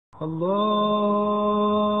الله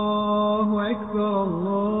أكبر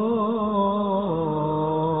الله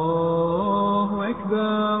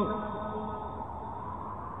أكبر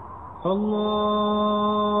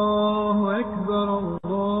الله أكبر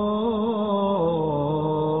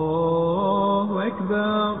الله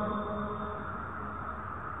أكبر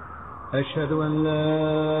أشهد أن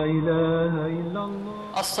لا إله إلا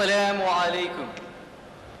الله. Assalamu alaikum.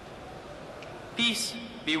 Peace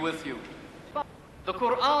be with you. The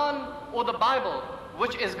Quran or the Bible,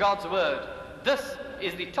 which is God's word, this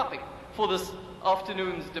is the topic for this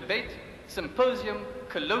afternoon's debate, symposium,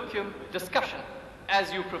 colloquium, discussion,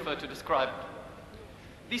 as you prefer to describe it.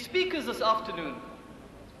 The speakers this afternoon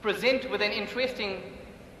present with an interesting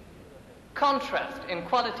contrast in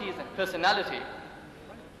qualities and personality.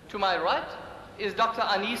 To my right is Dr.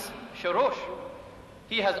 Anis Shorrosh.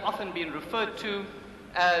 He has often been referred to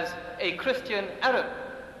as a Christian Arab.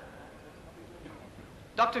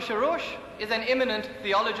 Dr. Shorrosh is an eminent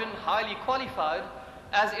theologian, highly qualified,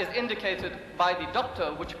 as is indicated by the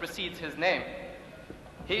doctor which precedes his name.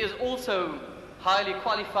 He is also highly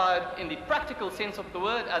qualified in the practical sense of the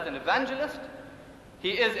word as an evangelist.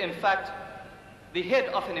 He is, in fact, the head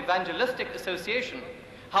of an evangelistic association.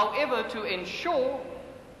 However, to ensure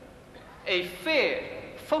a fair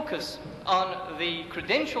focus on the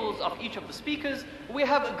credentials of each of the speakers, we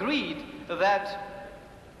have agreed that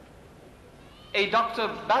a Dr.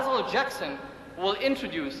 Basil Jackson will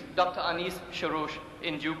introduce Dr. Anis Shorrosh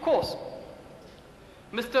in due course.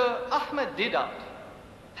 Mr. Ahmed Deedat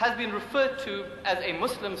has been referred to as a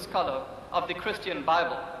Muslim scholar of the Christian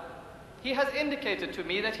Bible. He has indicated to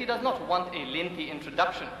me that he does not want a lengthy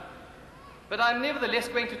introduction, but I'm nevertheless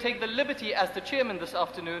going to take the liberty as the chairman this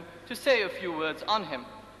afternoon to say a few words on him.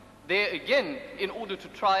 There again, in order to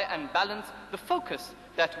try and balance the focus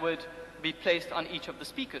that would be placed on each of the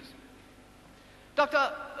speakers.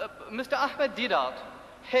 Mr. Ahmed Deedat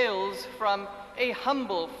hails from a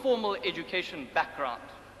humble formal education background.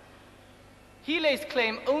 He lays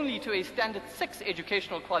claim only to a standard 6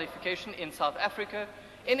 educational qualification in South Africa.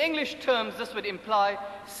 In English terms, this would imply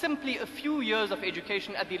simply a few years of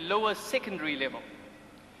education at the lower secondary level.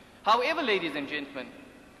 However, ladies and gentlemen,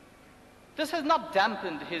 this has not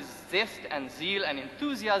dampened his zest and zeal and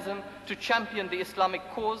enthusiasm to champion the Islamic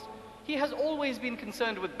cause. He has always been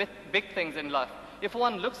concerned with big things in life. If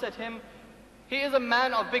one looks at him, he is a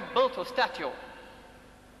man of big build or stature.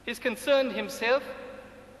 He's concerned himself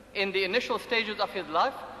in the initial stages of his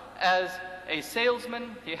life as a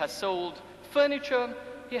salesman. He has sold furniture,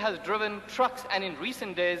 he has driven trucks, and in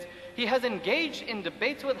recent days, he has engaged in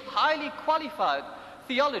debates with highly qualified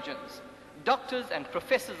theologians, doctors and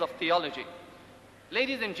professors of theology.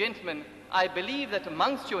 Ladies and gentlemen, I believe that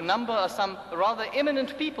amongst your number are some rather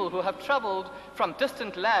eminent people who have traveled from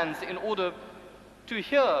distant lands in order to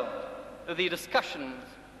hear the discussions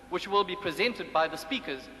which will be presented by the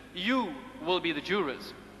speakers. You will be the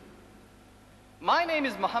jurors. My name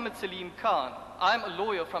is Muhammad Salim Khan. I'm a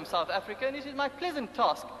lawyer from South Africa, and it is my pleasant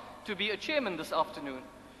task to be a chairman this afternoon.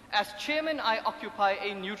 As chairman, I occupy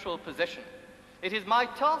a neutral position. It is my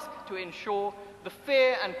task to ensure the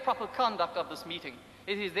fair and proper conduct of this meeting.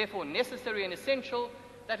 It is therefore necessary and essential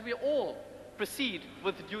that we all proceed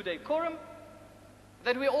with due decorum,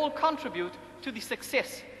 that we all contribute to the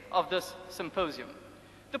success of this symposium.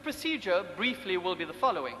 The procedure briefly will be the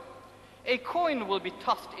following. A coin will be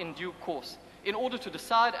tossed in due course in order to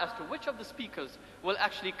decide as to which of the speakers will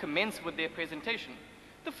actually commence with their presentation.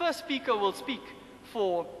 The first speaker will speak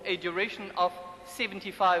for a duration of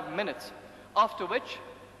 75 minutes, after which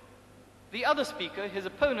the other speaker, his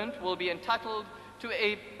opponent, will be entitled to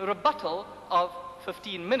a rebuttal of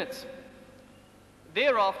 15 minutes.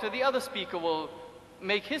 Thereafter, the other speaker will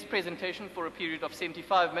make his presentation for a period of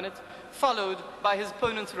 75 minutes, followed by his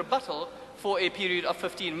opponent's rebuttal for a period of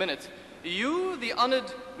 15 minutes. You, the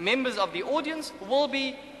honored members of the audience, will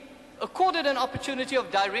be accorded an opportunity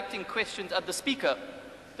of directing questions at the speaker.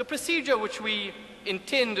 The procedure which we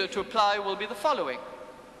intend to apply will be the following.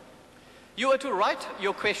 You are to write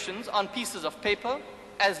your questions on pieces of paper,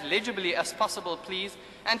 as legibly as possible, please,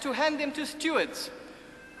 and to hand them to stewards,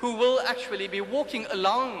 who will actually be walking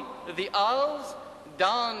along the aisles,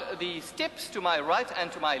 down the steps to my right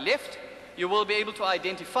and to my left. You will be able to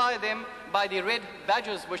identify them by the red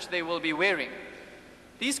badges which they will be wearing.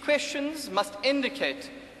 These questions must indicate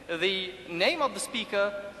the name of the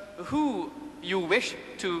speaker, who you wish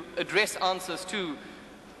to address answers to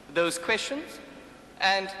those questions,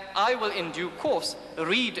 and I will in due course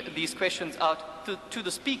read these questions out to the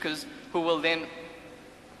speakers, who will then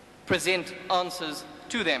present answers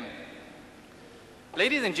to them.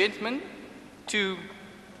 Ladies and gentlemen, to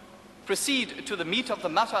proceed to the meat of the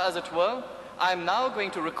matter, as it were, I am now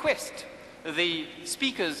going to request the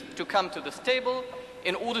speakers to come to this table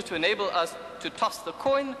in order to enable us to toss the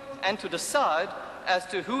coin and to decide as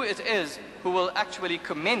to who it is who will actually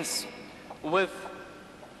commence with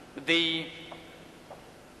the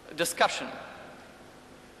discussion.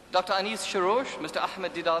 Dr. Anis Shorrosh, Mr.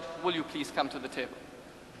 Ahmed Deedat, will you please come to the table?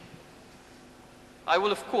 I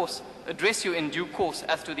will, of course, address you in due course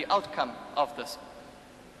as to the outcome of this.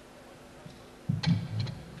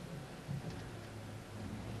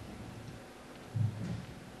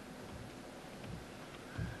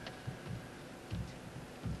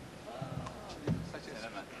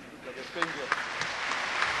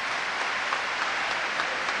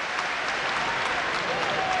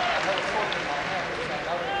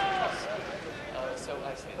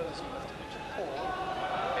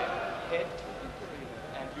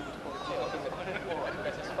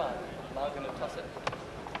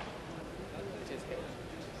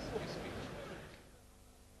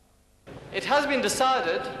 It has been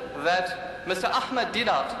decided that Mr. Ahmed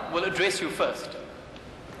Deedat will address you first.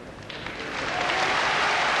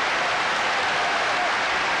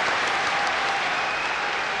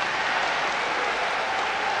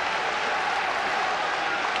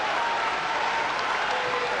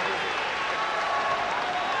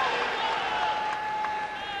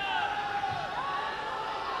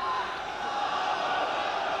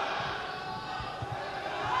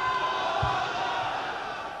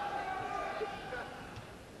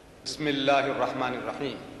 Bismillahir Rahmanir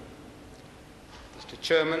Rahim. Mr.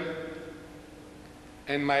 Chairman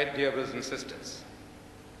and my dear brothers and sisters,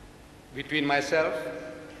 between myself,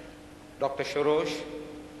 Dr. Shorrosh,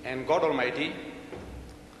 and God Almighty,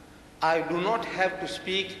 I do not have to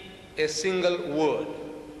speak a single word,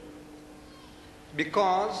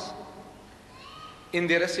 because in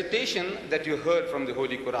the recitation that you heard from the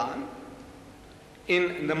Holy Quran,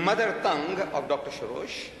 in the mother tongue of Dr.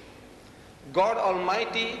 Shorrosh, God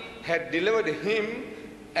Almighty had delivered him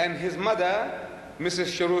and his mother, Mrs.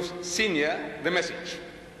 Shorrosh Senior, the message.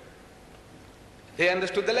 They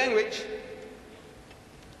understood the language.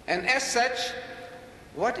 And as such,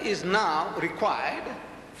 what is now required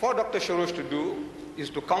for Dr. Shorrosh to do is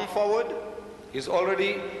to come forward. He's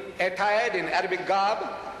already attired in Arabic garb.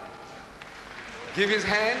 Give his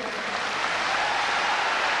hand.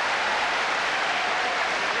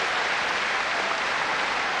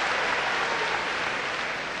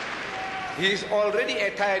 He is already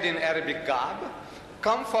attired in Arabic garb.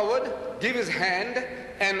 Come forward, give his hand,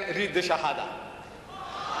 and read the Shahada.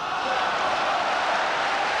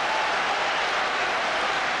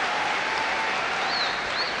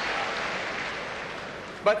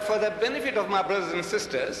 But for the benefit of my brothers and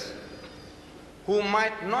sisters who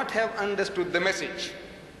might not have understood the message,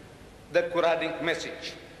 the Quranic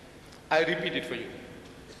message, I repeat it for you.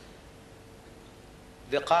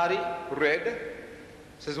 The Qari read,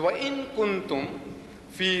 says, وَإِن كُنْتُمْ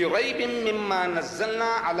فِي رَيْبٍ مِّمَّا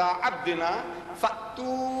نَزَّلْنَا عَلَىٰ عَبْدِنَا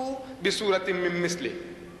فَأْتُوا بِسُورَةٍ مِّن مِّثْلِهِ.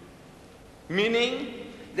 Meaning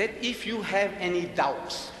that if you have any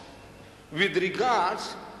doubts with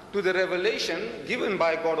regards to the revelation given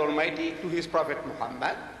by God Almighty to His Prophet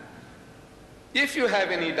Muhammad, if you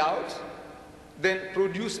have any doubts, then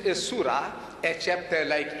produce a surah, a chapter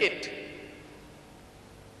like it.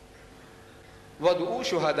 وَدُعُوا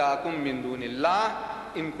شُهَدَاكُم مِّن دُونِ اللَّهِ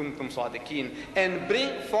in kuntum sadiqeen, and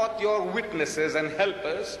bring forth your witnesses and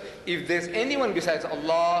helpers if there's anyone besides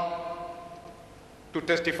Allah to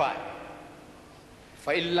testify.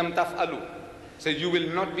 فَإِن لَمْ تَفْعَلُوا, so you will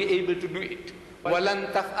not be able to do it.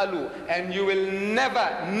 وَلَن تَفْعَلُوا, and you will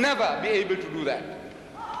never be able to do that.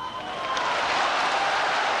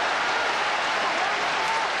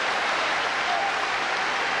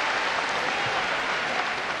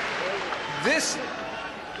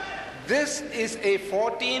 This is a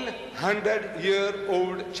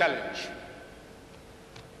 1400-year-old challenge,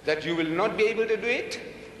 that you will not be able to do it,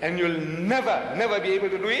 and you'll never be able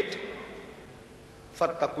to do it.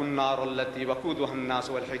 فَاتَّقُوا النَّارَ الَّتِي وَقُودُهَا النَّاسُ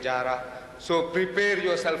وَالْحِجَارَةُ. So prepare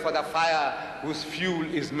yourself for the fire whose fuel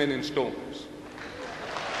is men and stones.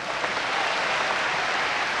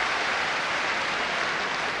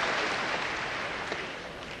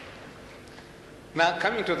 Now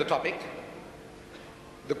coming to the topic,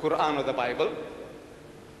 the Quran or the Bible.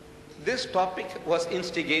 This topic was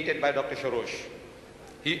instigated by Dr. Shorrosh.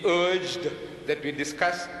 He urged that we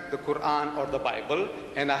discuss the Quran or the Bible,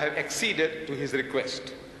 and I have acceded to his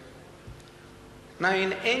request. Now,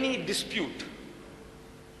 in any dispute,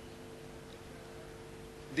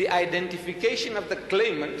 the identification of the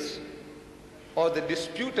claimants or the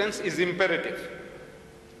disputants is imperative.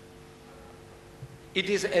 It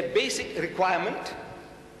is a basic requirement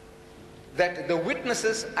that the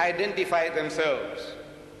witnesses identify themselves,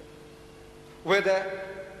 whether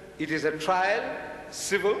it is a trial,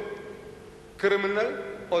 civil, criminal,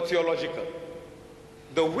 or theological.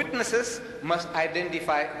 The witnesses must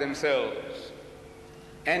identify themselves.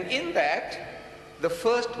 And in that, the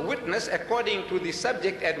first witness, according to the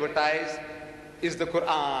subject advertised, is the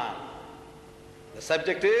Quran. The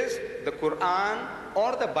subject is the Quran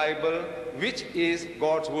or the Bible, which is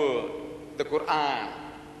God's word, the Quran.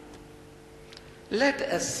 Let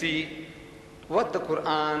us see what the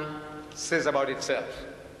Quran says about itself.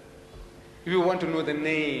 If you want to know the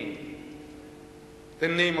name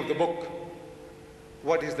of the book,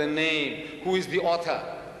 what is the name, who is the author,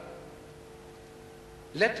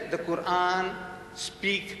 let the Quran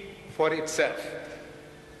speak for itself.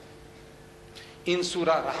 In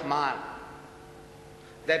Surah Rahman,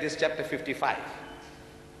 that is chapter 55,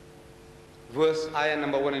 verse ayah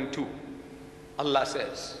number 1 and 2, Allah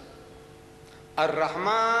says,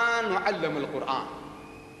 Ar-Rahman Allama al-Quran.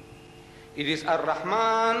 It is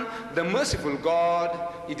Ar-Rahman, the merciful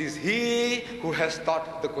God. It is He who has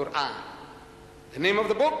taught the Quran. The name of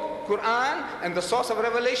the book, Quran, and the source of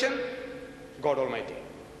revelation, God Almighty.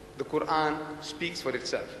 The Quran speaks for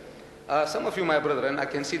itself. Some of you, my brethren, I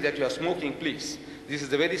can see that you are smoking, please. This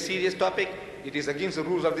is a very serious topic. It is against the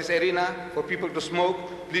rules of this arena for people to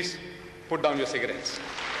smoke. Please put down your cigarettes.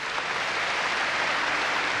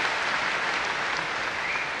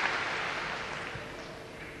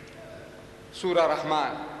 Surah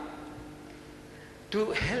Rahman.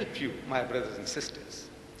 To help you, my brothers and sisters,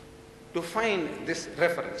 to find this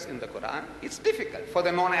reference in the Quran, it's difficult for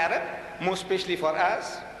the non-Arab, most especially for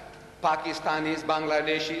us, Pakistanis,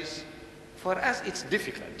 Bangladeshis. For us, it's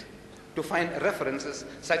difficult to find references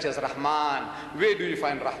such as Rahman. Where do you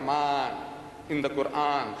find Rahman? In the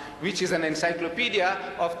Quran, which is an encyclopedia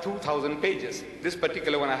of 2,000 pages. This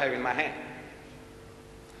particular one I have in my hand,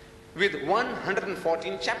 with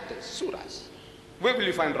 114 chapters, surahs. Where will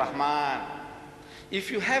you find Rahman?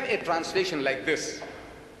 If you have a translation like this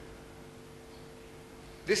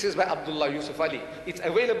is by Abdullah Yusuf Ali. It's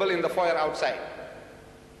available in the foyer outside.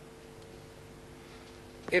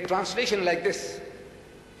 A translation like this,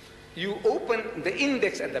 you open the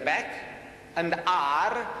index at the back and the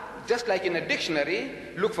R, just like in a dictionary,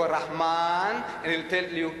 look for Rahman and it'll tell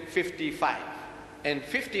you 55. And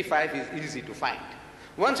 55 is easy to find.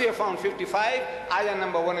 Once you have found 55, ayah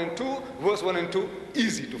number 1 and 2, verse 1 and 2,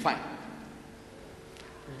 easy to find.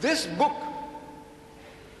 This book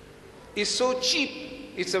is so cheap.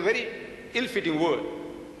 It's a very ill-fitting word.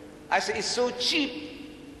 I say it's so cheap.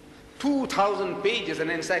 2,000 pages, an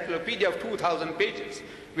encyclopedia of 2,000 pages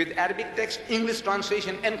with Arabic text, English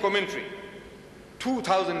translation and commentary.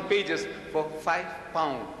 2,000 pages for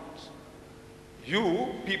 £5.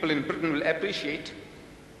 You people in Britain will appreciate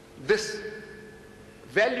this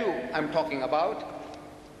value I'm talking about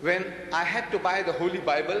when I had to buy the Holy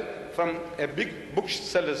Bible from a big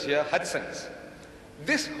booksellers here, Hudson's.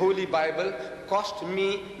 This Holy Bible cost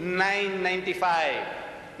me £9.95,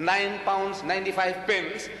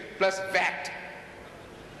 £9.95 plus VAT.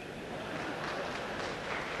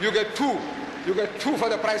 You get two for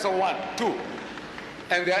the price of one, two,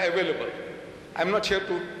 and they are available. I'm not here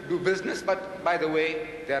to do business, but by the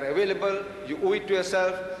way, they are available. You owe it to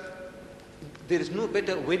yourself. There is no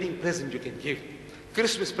better wedding present you can give,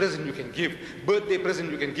 Christmas present you can give, birthday present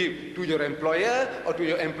you can give to your employer or to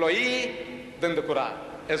your employee than the Quran,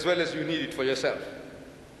 as well as you need it for yourself.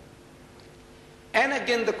 And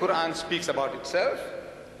again, the Quran speaks about itself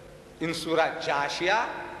in Surah Jashia.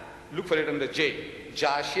 Look for it under J.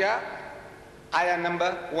 Jashia, ayah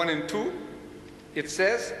number 1 and 2. It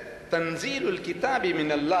says, Tanzilul Kitabi min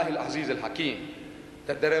Allahil Aziz al-Hakim.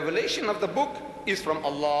 That the revelation of the book is from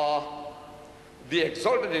Allah, the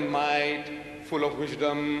exalted in might, full of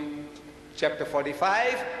wisdom. Chapter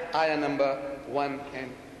 45, ayah number 1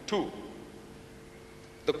 and 2.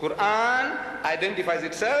 The Quran identifies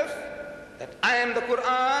itself that I am the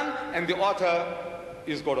Quran and the author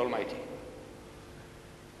is God Almighty.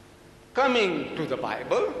 Coming to the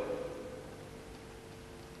Bible,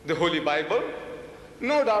 the Holy Bible,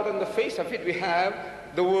 no doubt on the face of it we have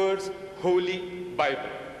the words Holy Bible.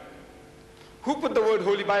 Who put the word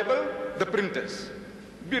Holy Bible? The printers.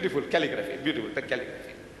 Beautiful calligraphy, beautiful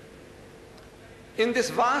calligraphy. In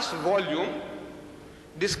this vast volume,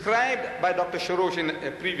 described by Dr. Shorrosh in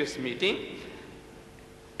a previous meeting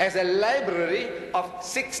as a library of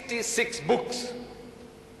 66 books.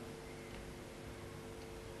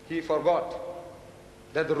 He forgot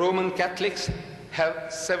that the Roman Catholics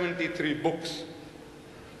have 73 books.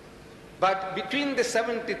 But between the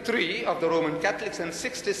 73 of the Roman Catholics and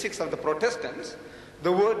 66 of the Protestants,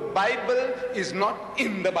 the word Bible is not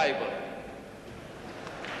in the Bible.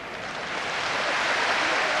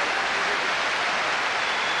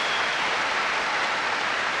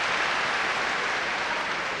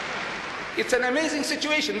 It's an amazing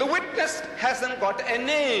situation. The witness hasn't got a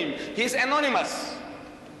name. He's anonymous.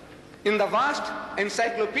 In the vast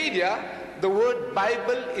encyclopedia, the word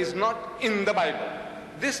Bible is not in the Bible.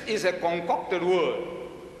 This is a concocted word,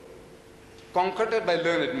 concocted by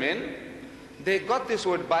learned men. They got this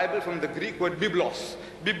word Bible from the Greek word biblos.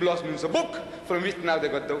 Biblos means a book, from which now they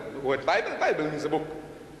got the word Bible. Bible means a book.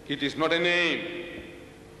 It is not a name.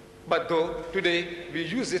 But though today we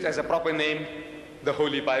use it as a proper name, the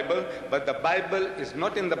Holy Bible, but the Bible is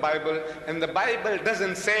not in the Bible, and the Bible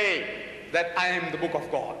doesn't say that I am the book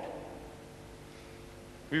of God.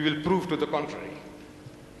 We will prove to the contrary.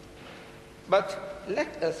 But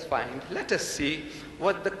let us see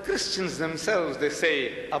what the Christians themselves they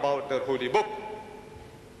say about their holy book.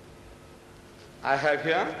 I have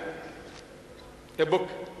here a book.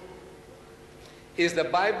 Is the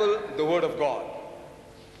Bible the Word of God?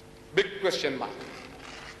 Big question mark.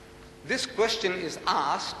 This question is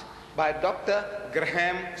asked by Dr.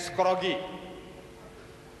 Graham Scroggie,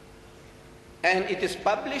 and it is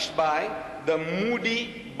published by the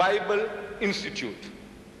Moody Bible Institute.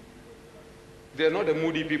 They are not the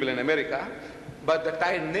Moody people in America, but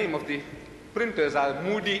the name of the printers are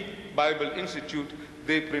Moody Bible Institute.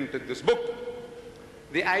 They printed this book.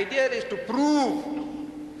 The idea is to prove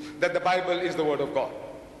that the Bible is the Word of God.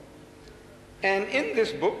 And in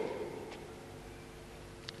this book,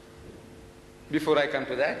 before I come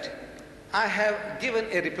to that, I have given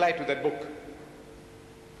a reply to that book.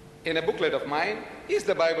 In a booklet of mine, is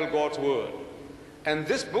the Bible God's Word? And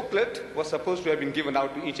this booklet was supposed to have been given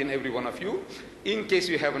out to each and every one of you. In case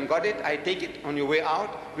you haven't got it, I take it on your way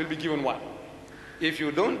out, will be given one. If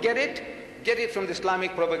you don't get it from the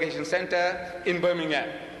Islamic Propagation Center in Birmingham.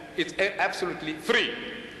 It's absolutely free.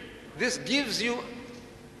 This gives you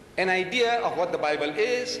an idea of what the Bible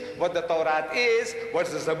is, what the Torah is, what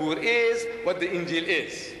the Zabur is, what the Injil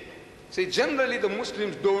is. See, generally the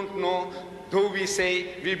Muslims don't know, though we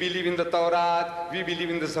say we believe in the Torah, we believe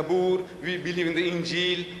in the Zabur, we believe in the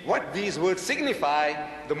Injil, what these words signify,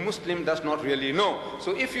 the Muslim does not really know.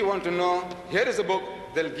 So if you want to know, here is a book,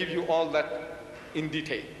 they'll give you all that in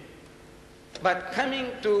detail. But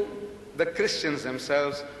coming to the Christians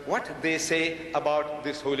themselves, what they say about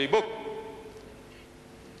this holy book.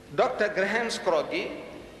 Dr. Graham Scroggie,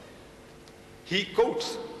 he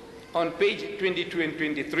quotes on page 22 and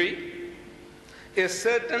 23 a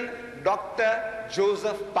certain Dr.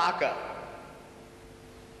 Joseph Parker,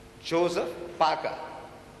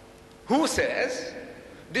 who says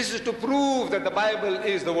this is to prove that the Bible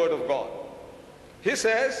is the Word of God. He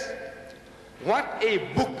says, what a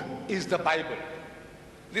book is the Bible.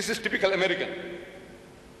 This is typical American.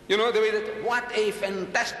 You know, the way that,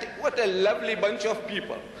 what a lovely bunch of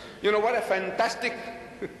people. You know, what a fantastic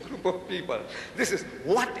group of people. This is,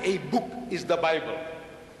 what a book is the Bible.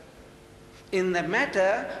 In the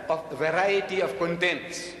matter of variety of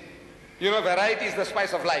contents. You know, variety is the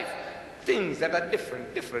spice of life. Things that are different.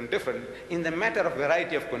 In the matter of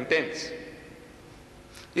variety of contents.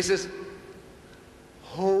 He says,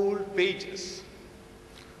 whole pages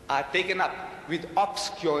are taken up with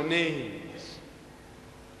obscure names.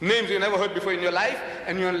 Names you never heard before in your life,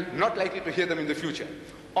 and you're not likely to hear them in the future.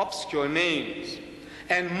 Obscure names.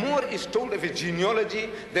 And more is told of his genealogy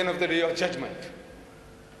than of the day of judgment.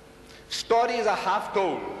 Stories are half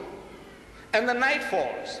told. And the night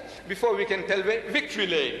falls before we can tell where victory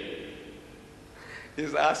lay.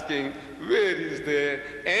 He's asking, where is there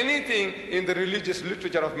anything in the religious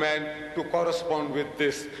literature of man to correspond with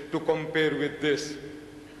this, to compare with this?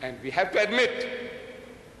 And we have to admit,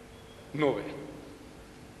 nowhere.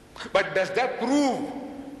 But does that prove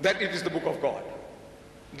that it is the book of God?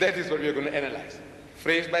 That is what we are going to analyze.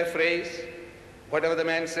 Phrase by phrase, whatever the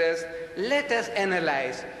man says, let us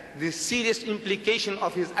analyze the serious implication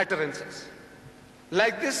of his utterances.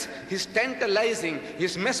 Like this, he's tantalizing,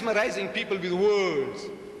 he's mesmerizing people with words.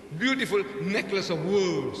 Beautiful necklace of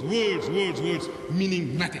words, words,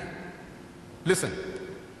 meaning nothing. Listen.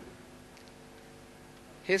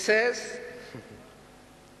 He says,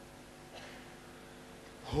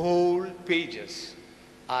 whole pages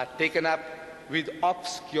are taken up with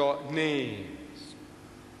obscure names.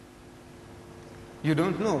 You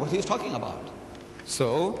don't know what he's talking about.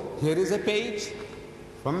 So, here is a page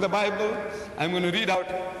from the Bible. I'm going to read out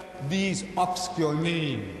these obscure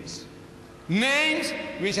names. Names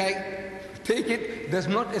which I take it, there's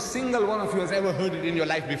not a single one of you has ever heard it in your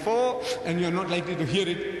life before, and you're not likely to hear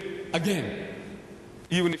it again,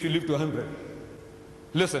 even if you live to 100.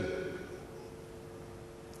 Listen.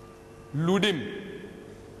 Ludim,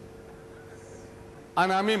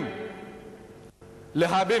 Anamim,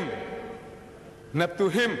 Lehabim,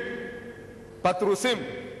 Neptuhim, Patrusim,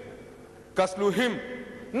 Kasluhim.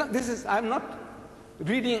 No, I'm not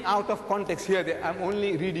reading out of context here. I'm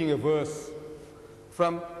only reading a verse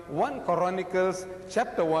from 1 Chronicles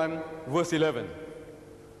chapter 1 verse 11.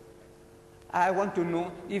 I want to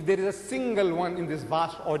know if there is a single one in this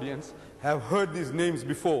vast audience have heard these names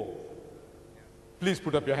before. Please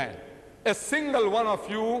put up your hand. A single one of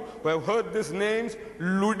you who have heard these names: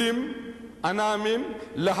 Ludim, Anamim,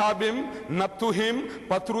 Lahabim, Naptuhim,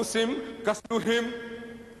 Patrusim, Kasluhim.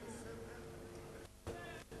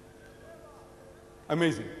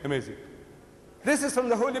 Amazing, amazing. This is from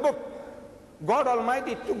the Holy Book. God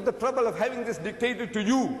Almighty took the trouble of having this dictated to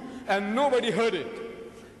you, and nobody heard it.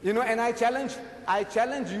 You know, and I challenge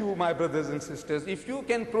you, my brothers and sisters, if you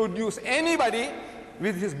can produce anybody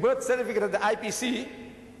with his birth certificate at the IPC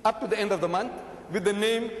up to the end of the month with the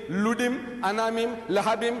name Ludim, Anamim,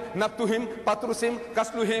 Lahabim, Naptuhim, Patrusim,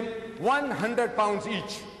 Kasluhim, 100 pounds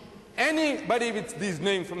each. Anybody with these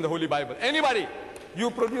names from the Holy Bible, anybody, you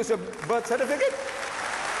produce a birth certificate.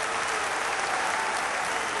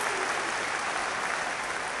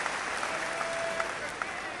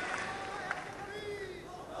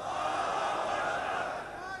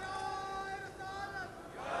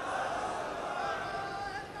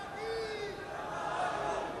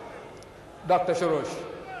 Dr.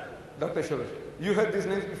 Shorrosh, you heard these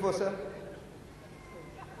names before, sir?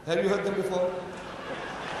 Have you heard them before?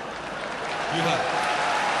 You have.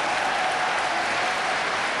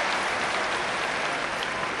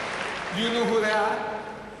 You know who they are?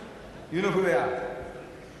 You know who they are?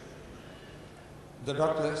 The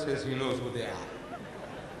doctor says he knows who they are.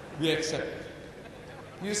 We accept it.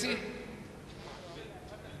 You see?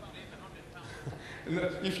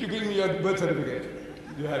 If you bring me your birth certificate,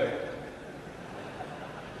 you have it.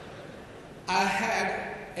 I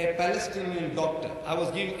had a Palestinian doctor. I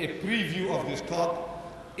was giving a preview of this talk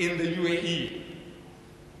in the UAE.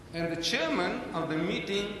 And the chairman of the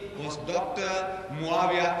meeting was Dr.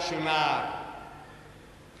 Muawiyah Shunar.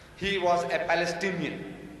 He was a Palestinian,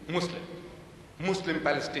 Muslim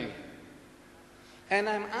Palestinian. And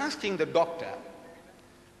I'm asking the doctor,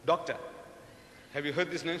 have you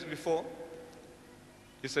heard these names before?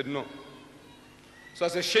 He said, no. So I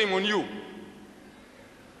said, shame on you.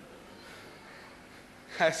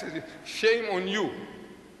 I said, shame on you.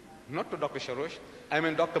 Not to Dr. Shorrosh, I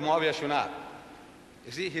mean Dr. Muawiyah Shunar.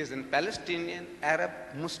 You see, he's a Palestinian Arab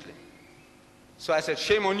Muslim. So I said,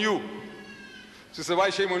 shame on you. She said, why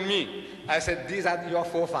shame on me? I said, these are your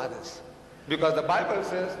forefathers. Because the Bible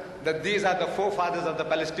says that these are the forefathers of the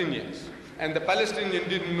Palestinians. And the Palestinians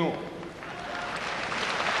didn't know.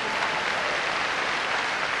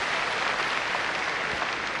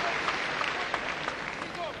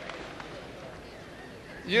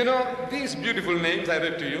 You know, these beautiful names I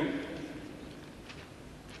read to you.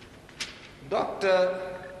 Dr.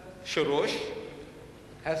 Shorrosh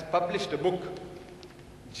has published a book,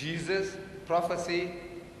 Jesus, Prophecy.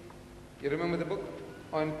 You remember the book?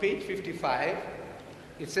 On page 55,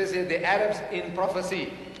 it says here, the Arabs in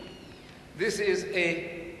Prophecy. This is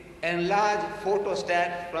an enlarged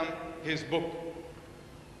photostat from his book,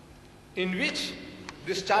 in which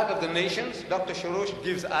this chart of the nations, Dr. Shorrosh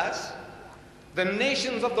gives us the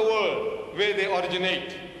nations of the world, where they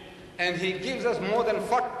originate. And he gives us more than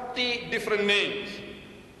 40 different names.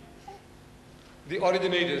 The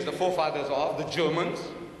originators, the forefathers of the Germans,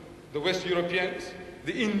 the West Europeans,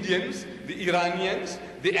 the Indians, the Iranians,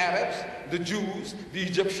 the Arabs, the Jews, the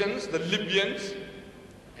Egyptians, the Libyans,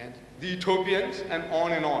 and the Ethiopians, and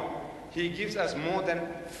on and on. He gives us more than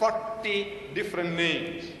 40 different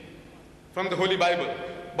names from the Holy Bible.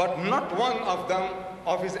 But not one of them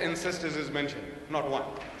of his ancestors is mentioned. Not one.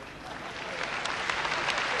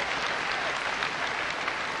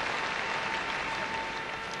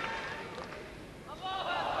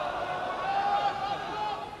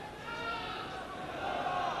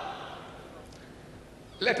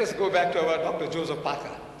 Let us go back to our Dr. Joseph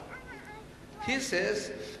Parker. He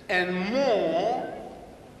says, and more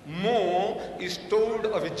is told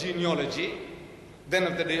of a genealogy than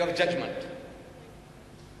of the day of judgment.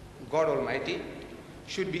 God Almighty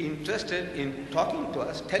should be interested in talking to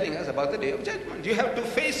us, telling us about the day of judgment. You have to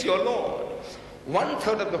face your Lord.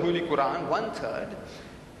 1/3 of the Holy Quran, 1/3,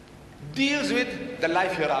 deals with the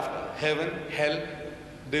life hereafter, heaven, hell,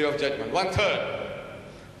 day of judgment. 1/3.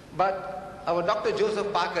 But our Dr.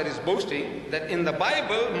 Joseph Parker is boasting that in the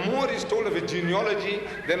Bible, more is told of a genealogy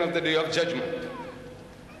than of the day of judgment.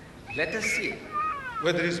 Let us see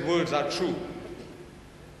whether his words are true.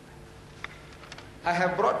 I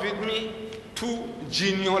have brought with me 2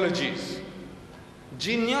 genealogies.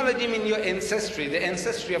 Genealogy means your ancestry, the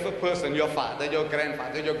ancestry of a person, your father, your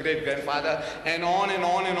grandfather, your great-grandfather, and on and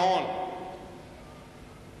on and on.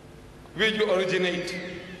 Where you originate.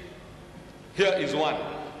 Here is one.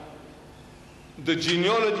 The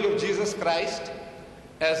genealogy of Jesus Christ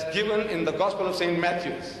as given in the Gospel of St.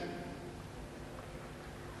 Matthew.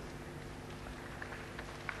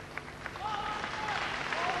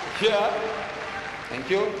 Here, thank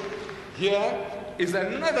you, here is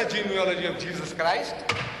another genealogy of Jesus Christ.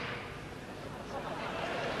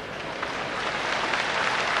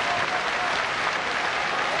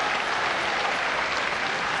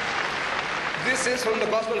 This is from the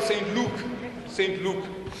Gospel of St. Luke. St. Luke.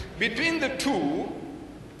 Between the two,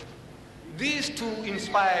 these 2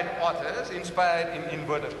 inspired authors, inspired in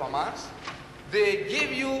inverted commas, they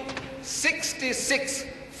give you 66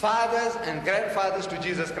 fathers and grandfathers to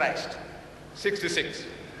Jesus Christ. 66.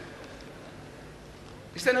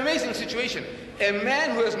 It's an amazing situation. A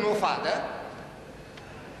man who has no father,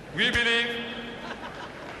 we believe,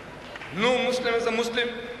 no Muslim is a Muslim.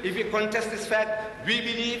 If we contest this fact, we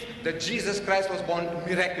believe that Jesus Christ was born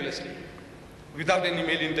miraculously, without any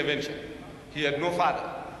male intervention. He had no father.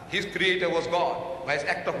 His creator was God. By his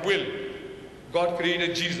act of will, God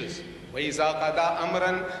created Jesus. وَإِذَا قَضَى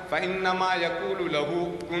أَمْرًا فَإِنَّمَا يَقُولُ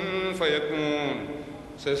لَهُ كُن فَيَكُونُ.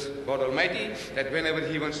 Says God Almighty, that whenever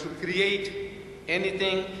he wants to create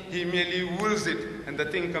anything, he merely wills it, and the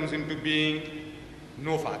thing comes into being.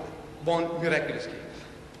 No father, born miraculously.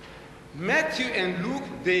 Matthew and Luke,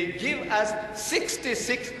 they give us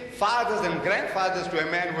 66 fathers and grandfathers to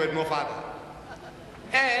a man who had no father.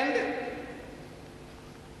 And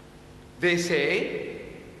they say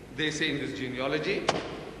in this genealogy,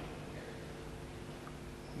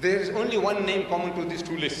 there is only one name common to these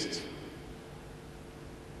 2 lists.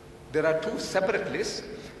 There are 2 separate lists,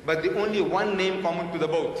 but the only one name common to the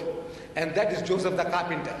both, and that is Joseph the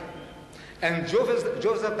carpenter. And Joseph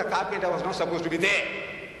the carpenter was not supposed to be there.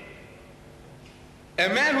 A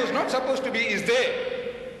man who's not supposed to be is there.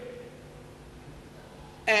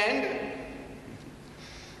 And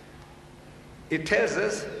it tells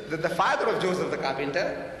us that the father of Joseph the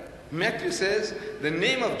carpenter, Matthew says the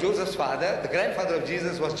name of Joseph's father, the grandfather of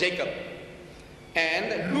Jesus, was Jacob.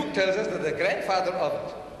 And Luke tells us that the grandfather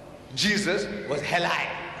of Jesus was Heli.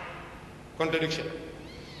 Contradiction.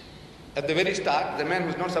 At the very start, the man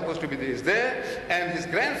who's not supposed to be there is there, and his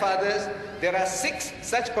grandfathers, there are 6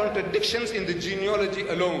 such contradictions in the genealogy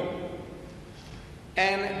alone.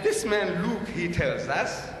 And this man, Luke, he tells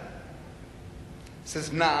us,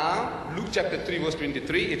 says, now, Luke chapter 3, verse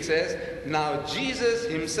 23, it says, now Jesus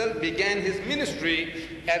himself began his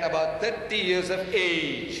ministry at about 30 years of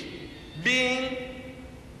age, being,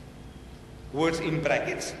 words in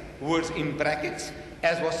brackets,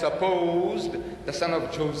 as was supposed, the son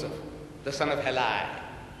of Joseph, the son of Heli.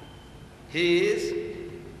 He is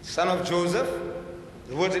son of Joseph,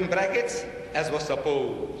 the words in brackets, as was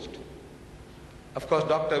supposed. Of course,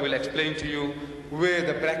 doctor will explain to you where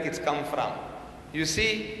the brackets come from. You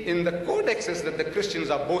see, in the codexes that the Christians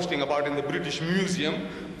are boasting about in the British Museum,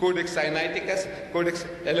 Codex Sinaiticus, Codex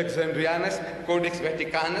Alexandrianus, Codex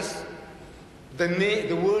Vaticanus,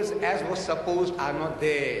 the words as was supposed are not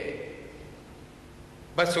there.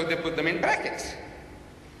 But so they put them in brackets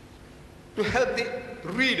to help the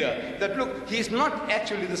reader that, look, he is not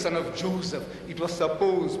actually the son of Joseph. It was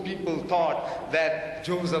supposed, people thought that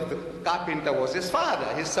Joseph the carpenter was his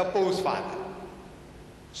father, his supposed father.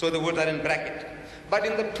 So the words are in bracket. But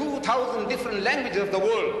in the 2,000 different languages of the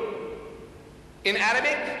world, in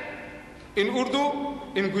Arabic, in Urdu,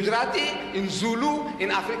 in Gujarati, in Zulu, in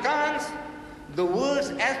Afrikaans, the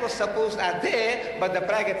words as was supposed are there, but the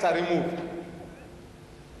brackets are removed.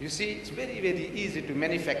 You see, it's very, very easy to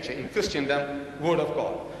manufacture in Christendom word of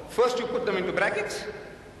God. First you put them into brackets.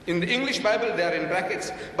 In the English Bible, they are in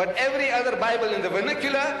brackets. But every other Bible in the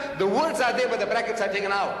vernacular, the words are there, but the brackets are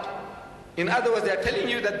taken out. In other words, they are telling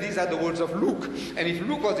you that these are the words of Luke. And if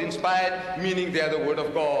Luke was inspired, meaning they are the word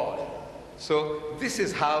of God. So this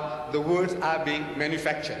is how the words are being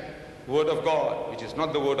manufactured. Word of God, which is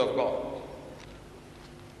not the word of God.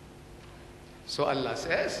 So Allah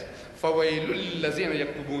says, فَوَيْلُ الَّذِينَ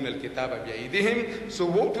يَكْتُبُونَ الْكِتَابَ بِأَيْدِهِمْ. So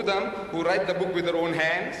woe to them who write the book with their own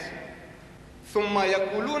hands. ثُمَّ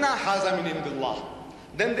يَقُولُونَ هَذَا مِنْ عِنْدِ اللَّهِ.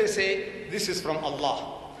 Then they say, this is from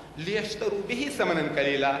Allah. لِيَشْتَرُوا بِهِ ثَمَنًا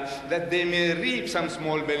قَلِيلًا. That they may reap some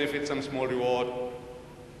small benefit, some small reward.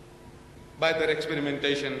 by their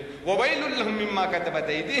experimentation. وَوَيْلٌ لَهُم مِّمَّا كَتَبَتْ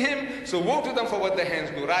أَيْدِيهِمْ. So woe to them for what their hands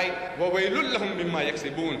do right. وَوَيْلٌ لَهُم مِّمَّا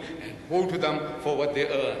يَكْسِبُونَ. And woe to them for what they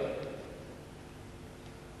earn.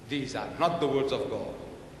 These are not the words of God.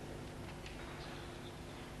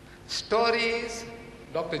 Stories,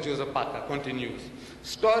 Dr. Joseph Parker continues,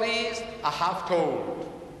 stories are half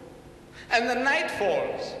told. And the night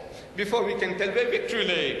falls before we can tell where victory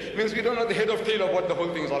lay. Means we don't know the head of tail of what the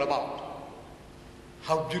whole thing is all about.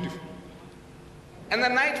 How beautiful. And the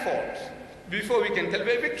night falls before we can tell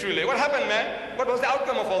where victory lay. What happened, man? What was the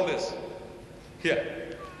outcome of all this?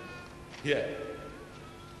 Here.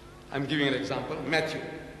 I'm giving an example. Matthew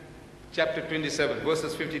chapter 27,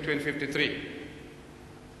 verses 52 and 53.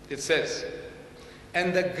 It says,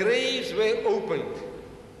 and the graves were opened.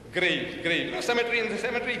 Grave. You know, cemetery, in the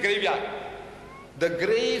cemetery, graveyard. The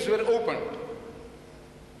graves were opened.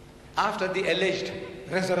 After the alleged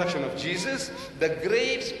resurrection of Jesus, the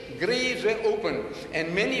graves were opened,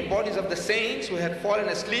 and many bodies of the saints who had fallen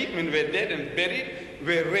asleep and were dead and buried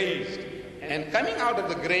were raised. And coming out of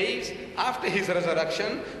the graves after his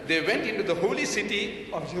resurrection, they went into the holy city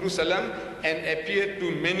of Jerusalem and appeared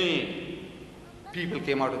to many. People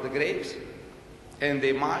came out of the graves and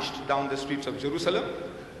they marched down the streets of Jerusalem.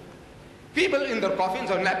 People in their coffins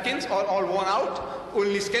or napkins or all worn out,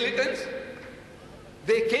 only skeletons.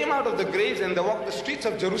 They came out of the graves and they walked the streets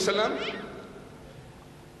of Jerusalem.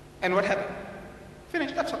 And what happened?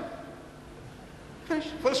 Finished, that's all. Finished,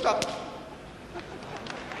 full stop.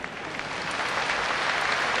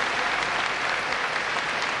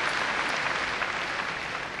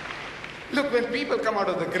 Look, when people come out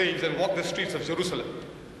of the graves and walk the streets of Jerusalem,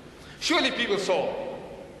 surely people saw.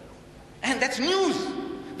 And that's news.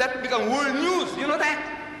 That will become world news. You know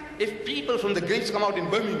that? If people from the graves come out in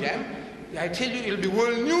Birmingham, I tell you, it'll be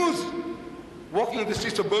world news. Walking the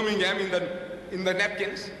streets of Birmingham in the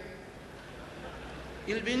napkins.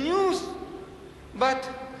 It'll be news. But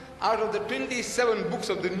out of the 27 books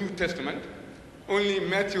of the New Testament, only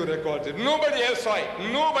Matthew records it. Nobody else saw it.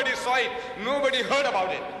 Nobody saw it. Nobody heard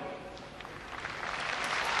about it.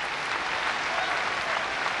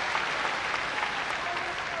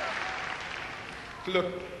 Look,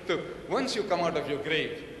 once you come out of your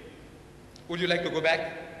grave, would you like to go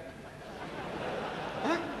back?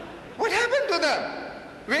 Huh? What happened to them?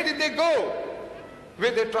 Where did they go?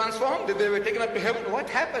 Were they transformed? Did they were taken up to heaven? What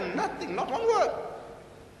happened? Nothing, not one word.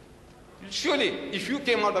 Surely, if you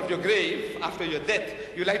came out of your grave after your death,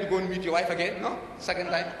 you'd like to go and meet your wife again? No?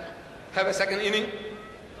 Second time? Have a second inning?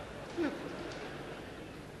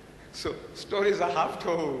 So, stories are half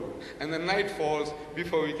told, and the night falls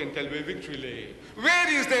before we can tell where victory lay.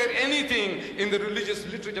 Where is there anything in the religious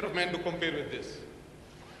literature of man to compare with this?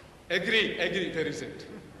 Agree, there isn't.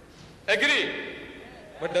 Agree.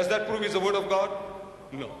 But does that prove it's the word of God?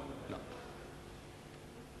 No.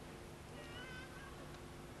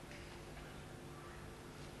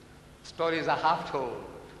 Stories are half told.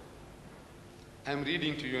 I'm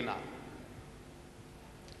reading to you now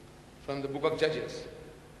from the book of Judges.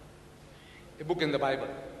 A book in the Bible.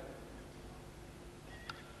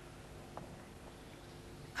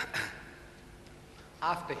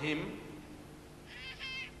 After him,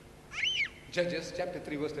 Judges chapter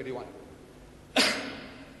 3 verse 31.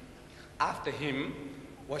 After him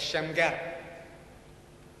was Shamgar,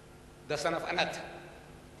 the son of Anath,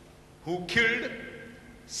 who killed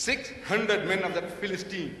 600 men of the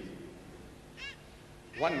Philistines.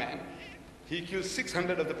 One man, he killed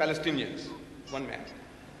 600 of the Palestinians. One man.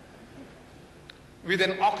 With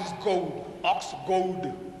an ox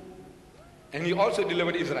goad, and he also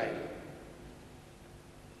delivered Israel.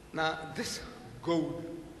 Now this goad,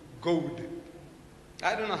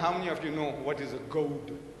 I don't know how many of you know what is a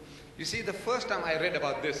goad. You see, the first time I read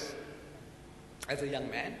about this as a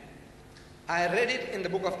young man, I read it in the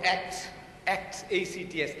book of Acts,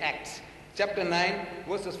 A-C-T-S, Acts, chapter 9,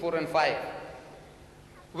 verses 4 and 5,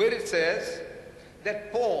 where it says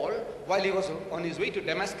that Paul, while he was on his way to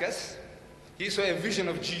Damascus, he saw a vision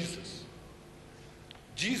of Jesus.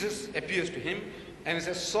 Jesus appears to him and he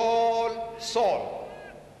says, Saul, Saul,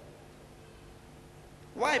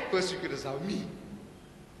 why persecutest thou me?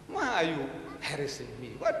 Why are you harassing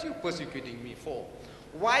me? What are you persecuting me for?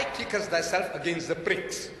 Why kickest thyself against the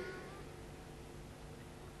pricks?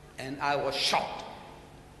 And I was shocked.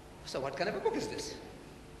 So what kind of a book is this?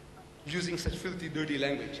 Using such filthy, dirty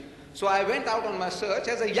language. So I went out on my search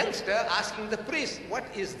as a youngster asking the priest, what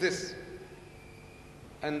is this?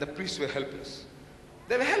 And the priests were helpless.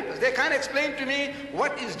 They were helpless. They can't explain to me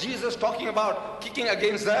what is Jesus talking about, kicking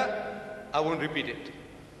against the, I won't repeat it.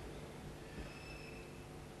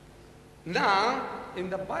 Now,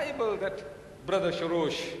 in the Bible that Brother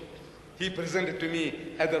Shorrosh he presented to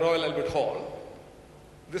me at the Royal Albert Hall.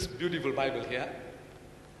 This beautiful Bible here.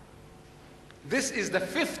 This is the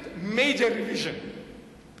 5th major revision.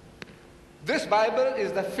 This Bible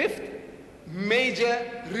is the 5th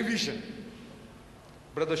major revision.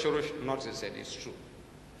 Brother Shorrosh nods his head, it's true.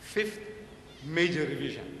 5th major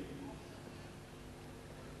revision.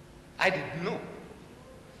 I didn't know.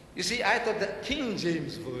 You see, I thought the King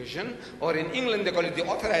James Version, or in England they call it the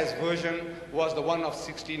Authorized Version, was the one of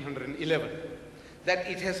 1611. That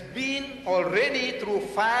it has been already through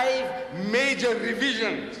 5 major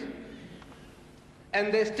revisions.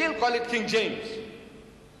 And they still call it King James.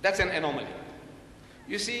 That's an anomaly.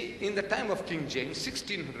 You see, in the time of King James,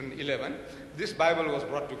 1611, this Bible was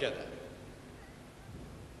brought together.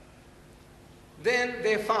 Then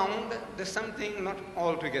they found there's something not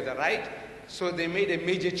altogether right, so they made a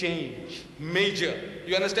major change. Major.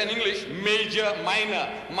 You understand English? Major, minor.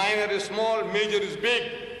 Minor is small, major is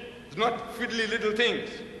big. It's not fiddly little things.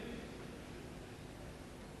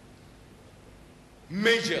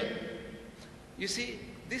 Major. You see,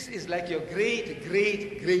 this is like your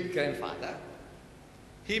great-great-great-grandfather.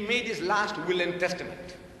 He made his last will and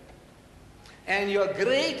testament. And your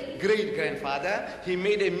great-great-grandfather, he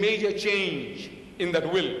made a major change in that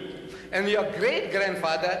will. And your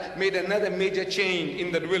great-grandfather made another major change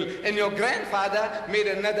in that will. And your grandfather made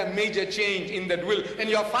another major change in that will. And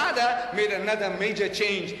your father made another major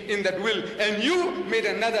change in that will. And you made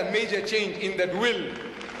another major change in that will.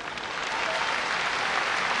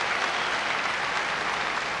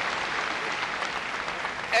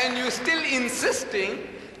 And you're still insisting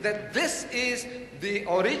that this is the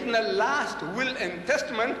original last will and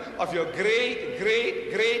testament of your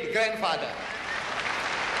great-great-great-grandfather.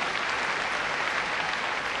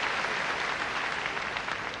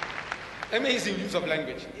 Amazing use of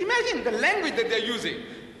language. Imagine the language that they're using.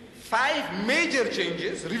 5 major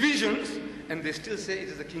changes, revisions, and they still say it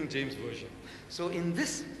is the King James Version. So in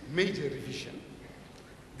this major revision,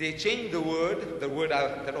 they changed the word,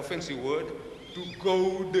 that offensive word, to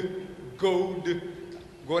goad. Goad.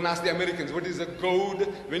 Go and ask the Americans, what is a goad?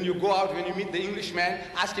 When you go out, when you meet the Englishman,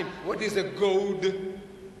 ask him, what is a goad?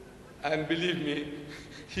 And believe me,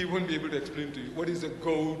 he won't be able to explain to you, what is a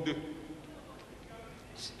goad?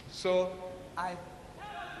 So,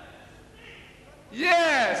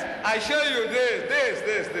 yes, I show you this.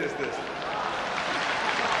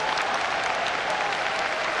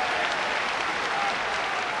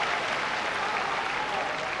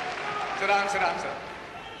 Sit down, sir.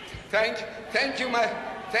 Thank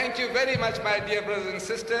you very much, my dear brothers and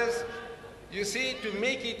sisters. You see, to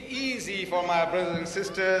make it easy for my brothers and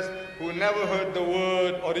sisters who never heard the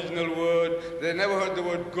original word, they never heard the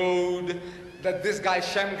word goad, that this guy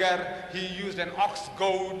Shamgar, he used an ox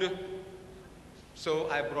goad. So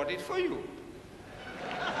I brought it for you.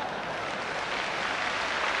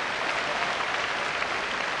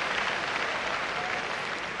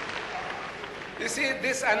 You see,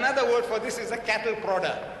 another word for this is a cattle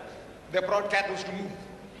prodder. They prod cattle to move.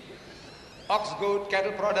 Ox goad,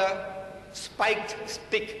 cattle prodder, spiked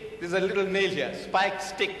stick. There's a little nail here. Spiked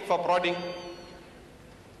stick for prodding.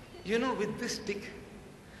 You know, with this stick,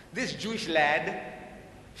 this Jewish lad,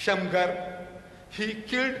 Shamgar, he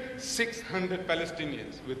killed 600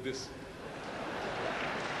 Palestinians with this.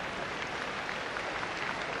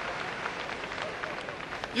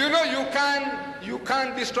 You know, you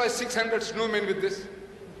can't destroy 600 snowmen with this.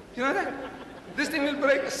 You know that? This thing will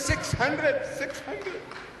break 600.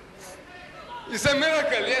 It's a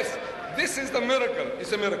miracle, yes. This is the miracle.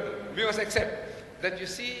 It's a miracle. We must accept that, you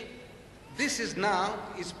see, this is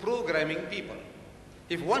programming people.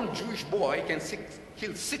 If one Jewish boy can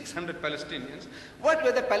kill 600 Palestinians, what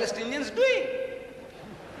were the Palestinians doing?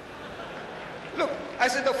 Look, I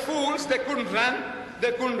said the fools, they couldn't run.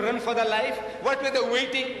 They couldn't run for their life. What were they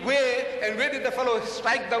waiting? Where did the fellow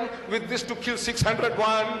strike them with this to kill 600?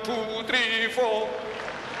 1, 2, 3, 4.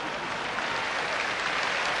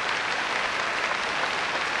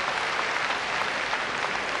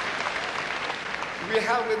 We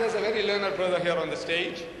have with us a very learned brother here on the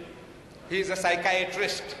stage. He is a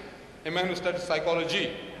psychiatrist, a man who studies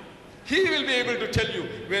psychology. He will be able to tell you,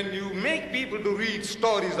 when you make people to read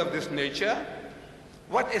stories of this nature,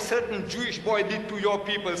 what a certain Jewish boy did to your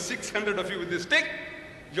people, 600 of you with this stick,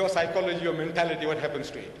 your psychology, your mentality, what happens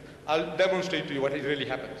to it. I'll demonstrate to you what really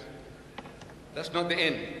happens. That's not the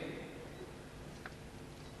end.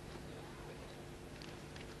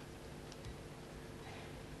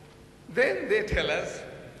 Then they tell us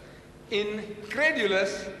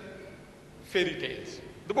incredulous fairy tales.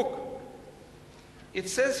 The book. It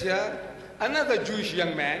says here, another Jewish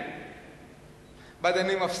young man by the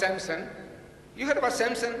name of Samson, You heard about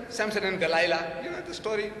Samson? Samson and Delilah. You know the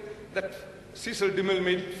story that Cecil DeMille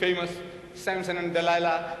made famous. Samson and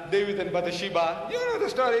Delilah, David and Bathsheba. You know the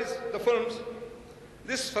stories, the films.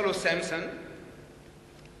 This fellow Samson,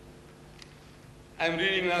 I'm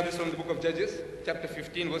reading now this from the book of Judges, chapter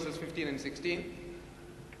 15, verses 15 and 16.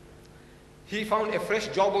 He found a fresh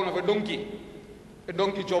jawbone of a donkey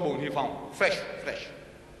jawbone he found, fresh.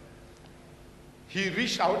 He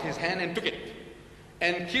reached out his hand and took it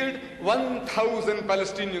and killed 1,000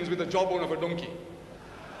 Palestinians with the jawbone of a donkey.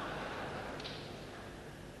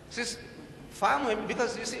 This is far more,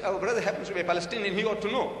 because you see, our brother happens to be a Palestinian, he ought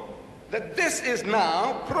to know that this is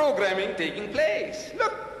now programming taking place.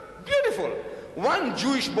 Look, beautiful. One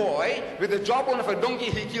Jewish boy with the jawbone of a donkey,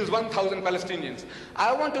 he kills 1,000 Palestinians.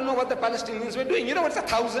 I want to know what the Palestinians were doing. You know what's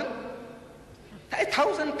 1,000?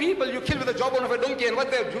 1,000 people you kill with the jawbone of a donkey, and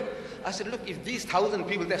what they're doing? I said, look, if these 1,000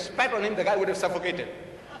 people, they spat on him, the guy would have suffocated.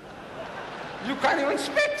 You can't even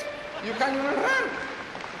spit. You can't even run.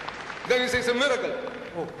 Then he says, it's a miracle.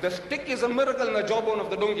 Oh, the stick is a miracle and the jawbone of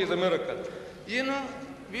the donkey is a miracle. You know,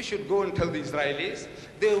 we should go and tell the Israelis,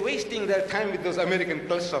 they're wasting their time with those American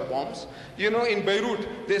cluster bombs. You know, in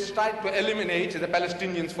Beirut, they start to eliminate the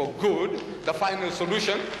Palestinians for good, the final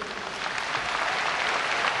solution.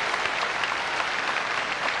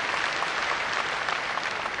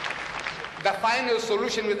 The final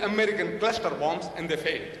solution with American cluster bombs, and they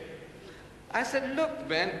failed. I said, look,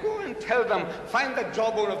 man, go and tell them, find the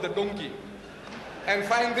jawbone of the donkey and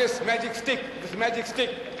find this magic stick.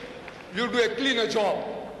 You'll do a cleaner job.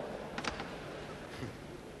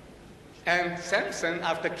 And Samson,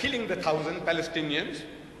 after killing the 1,000 Palestinians,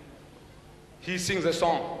 he sings a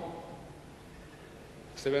song.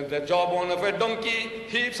 So with the jawbone of a donkey,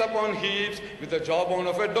 heaps upon heaps, with the jawbone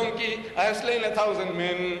of a donkey, I have slain 1,000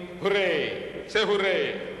 men. Hooray! Say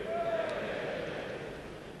hooray!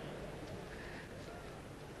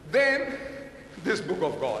 Then, this book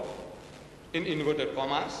of God, in inverted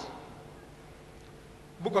commas,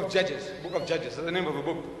 book of Judges, is the name of a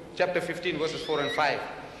book, chapter 15, verses 4 and 5.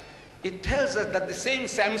 It tells us that the same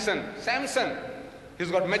Samson,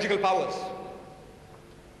 he's got magical powers.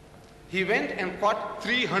 He went and caught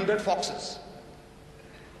 300 foxes.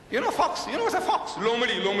 You know fox? You know what's a fox?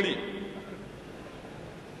 Lomeli.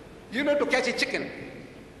 You know, to catch a chicken.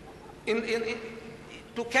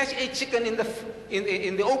 To catch a chicken in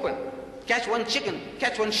the open. Catch one chicken,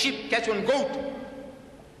 catch one sheep, catch one goat.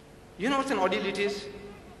 You know what an ordeal it is?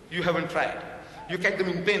 You haven't tried. You catch them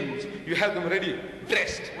in pens. You have them ready,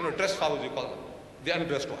 dressed. You know, dressed fowls you call them. The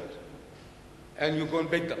undressed ones. And you go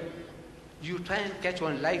and bake them. You try and catch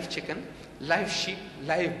one live chicken, live sheep,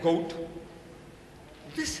 live goat.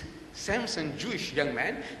 This Samson, Jewish young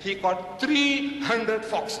man, he caught 300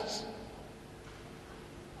 foxes.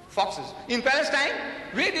 In Palestine,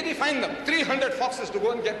 where did he find them? 300 foxes, to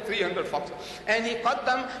go and get 300 foxes. And he caught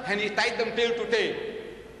them and he tied them tail to tail.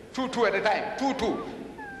 Two at a time. Two.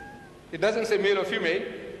 It doesn't say male or female.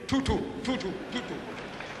 Two.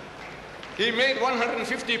 He made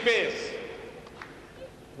 150 pairs.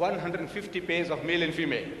 150 pairs of male and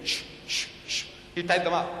female. Shh. He tied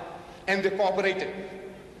them up. And they cooperated.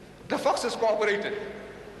 The foxes cooperated.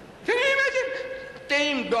 Can you imagine?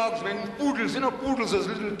 Tame dogs, man, poodles, poodles, those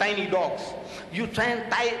little tiny dogs. You try to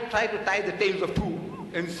tie the tails of two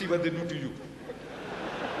and see what they do to you.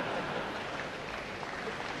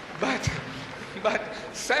 But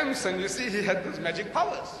Samson, you see, he had those magic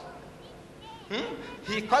powers.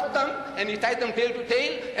 He caught them and he tied them tail to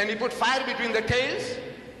tail and he put fire between the tails,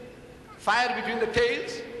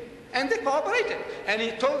 and they cooperated. And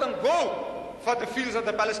he told them, go for the fields of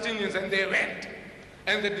the Palestinians, and they went.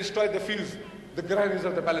 And they destroyed the fields, the granaries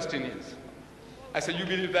of the Palestinians. I said, you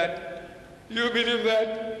believe that? You believe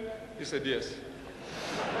that? He said, yes.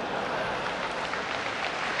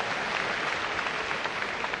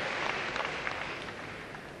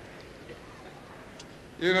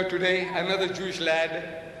 You know, today, another Jewish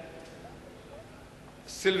lad,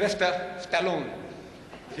 Sylvester Stallone,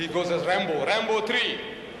 he goes as Rambo 3.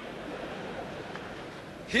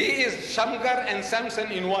 He is Shamgar and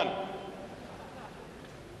Samson in one.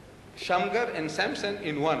 Shamgar and Samson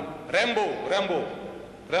in one.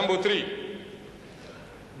 Rambo 3.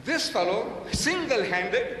 This fellow,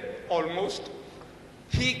 single-handed, almost,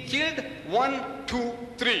 he killed 1, 2,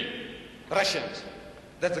 3 Russians.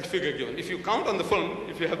 That's the figure given. If you count on the film,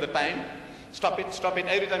 if you have the time, stop it.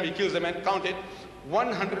 Every time he kills a man, count it.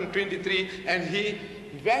 123, and he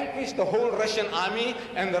vanquished the whole Russian army,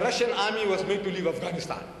 and the Russian army was made to leave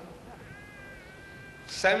Afghanistan.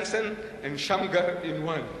 Samson and Shamgar in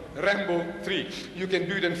one. Rambo 3. You can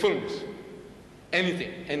do it in films.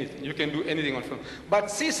 Anything, anything. You can do anything on film.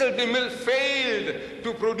 But Cecil DeMille failed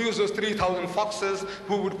to produce those 3,000 foxes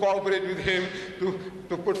who would cooperate with him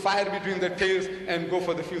to put fire between their tails and go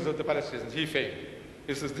for the fields of the Palestinians. He failed.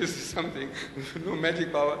 He says, this is something, no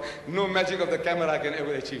magic power, no magic of the camera can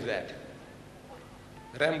ever achieve that.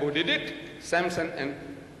 Rambo did it, Samson and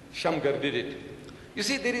Shamgar did it. You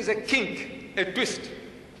see, there is a kink, a twist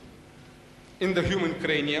in the human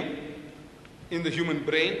cranium, in the human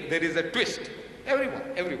brain. There is a twist.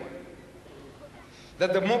 Everyone.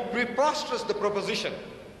 That the more preposterous the proposition,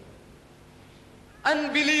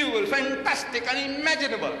 unbelievable, fantastic,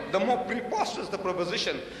 unimaginable, the more preposterous the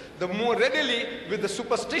proposition, the more readily with the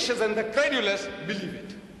superstitious and the credulous believe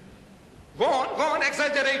it. Go on,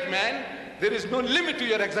 exaggerate, man. There is no limit to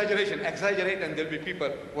your exaggeration. Exaggerate and there will be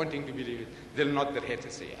people wanting to believe it. They'll nod their heads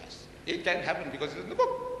and say yes. It can happen because it's in the book.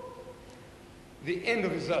 The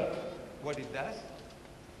end result, what it does,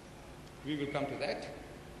 we will come to that.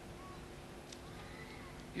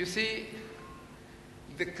 You see,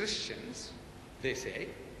 the Christians, they say,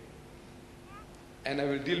 and I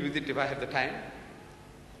will deal with it if I have the time,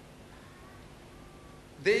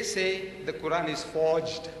 they say the Quran is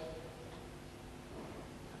forged.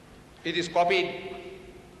 It is copied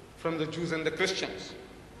from the Jews and the Christians.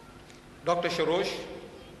 Dr. Shorrosh,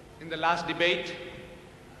 in the last debate,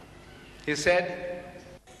 he said,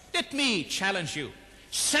 let me challenge you.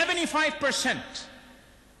 75%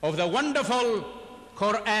 of the wonderful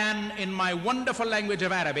Quran in my wonderful language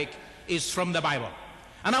of Arabic is from the Bible.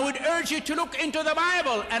 And I would urge you to look into the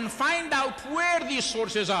Bible and find out where these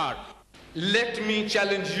sources are. Let me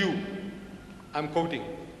challenge you. I'm quoting.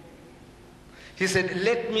 He said,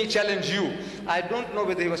 let me challenge you. I don't know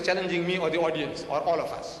whether he was challenging me or the audience or all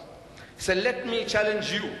of us. He said, let me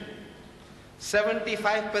challenge you.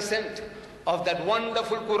 75% of that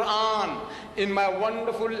wonderful Quran in my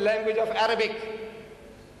wonderful language of Arabic.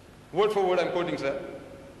 Word for word I'm quoting, sir.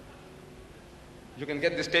 You can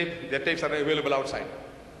get this tape. The tapes are available outside.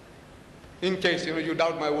 In case you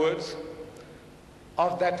doubt my words.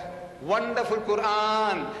 Of that wonderful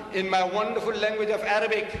Quran in my wonderful language of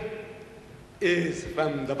Arabic is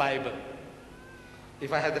from the Bible.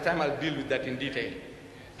 If I have the time, I'll deal with that in detail.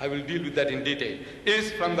 I will deal with that in detail.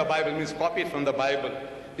 Is from the Bible means copied from the Bible.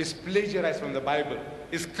 Is plagiarized from the Bible,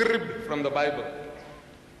 is cribbed from the Bible.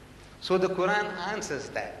 So the Quran answers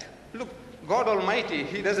that. Look, God Almighty,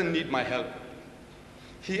 He doesn't need my help.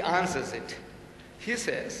 He answers it. He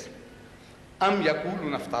says, Am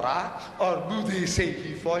yakulun aftara, or do they say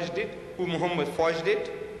he forged it, who Muhammad forged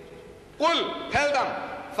it? Qul, tell them,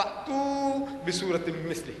 fa'tu bisuratim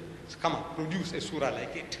misli. So come on, produce a surah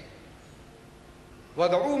like it.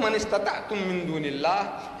 وَدَعُوا مَنِ اسْتَطَعْتُم مِّن دُونِ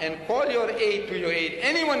اللَّهِ, and call your aid to your aid,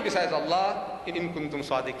 anyone besides Allah, in kuntum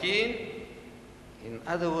sadiqeen. In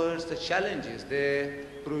other words, the challenge is there,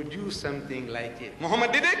 produce something like it.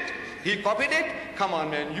 Muhammad did it, he copied it, come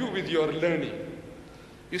on man, you with your learning.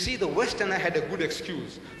 You see, the Westerner had a good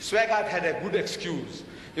excuse, Swaggart had a good excuse,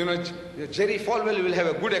 Jerry Falwell will have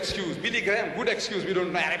a good excuse, Billy Graham, good excuse, we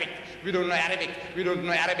don't know Arabic, we don't know Arabic, we don't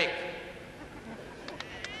know Arabic.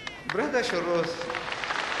 Brother Shorrosh,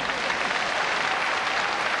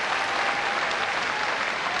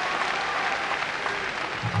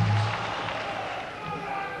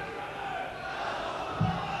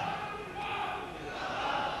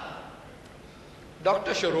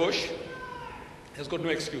 Dr. Shorrosh has got no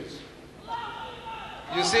excuse.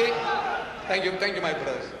 You see, thank you my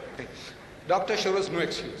brothers. Dr. Shorrosh, no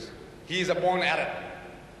excuse. He is a born Arab.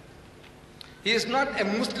 He is not a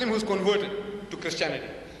Muslim who's converted to Christianity.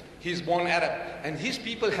 He is born Arab, and his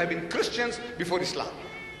people have been Christians before Islam.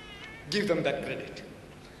 Give them that credit.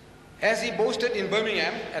 As he boasted in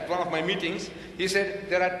Birmingham at one of my meetings, he said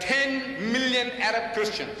there are 10 million Arab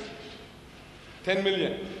Christians. 10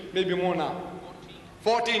 million, maybe more now.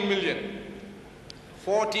 14 million.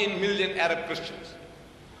 14 million Arab Christians.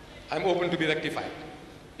 I'm open to be rectified.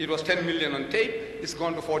 It was 10 million on tape, it's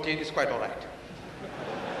gone to 14, it's quite all right.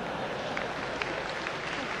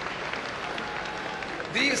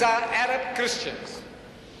 These are Arab Christians.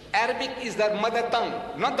 Arabic is their mother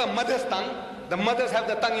tongue, not the mother's tongue. The mothers have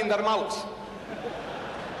the tongue in their mouths.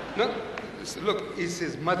 No? Look, it's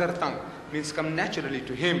his mother tongue, means come naturally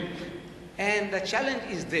to him. And the challenge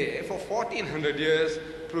is there for 1400 years,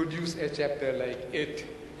 produce a chapter like it.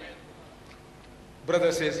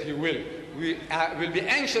 Brother says he will. We will be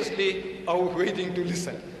anxiously waiting to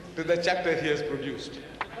listen to the chapter he has produced.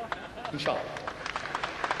 Inshallah.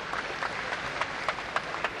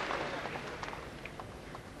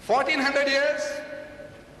 $1,400 years,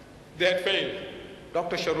 they had failed.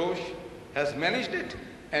 Dr. Shorrosh has managed it,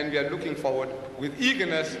 and we are looking forward with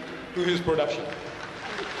eagerness to his production.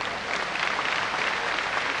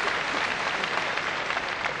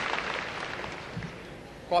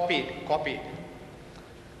 Copied.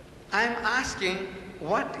 I'm asking,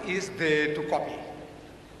 what is there to copy?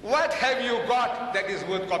 What have you got that is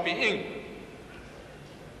worth copying?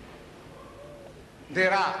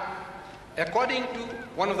 There are, according to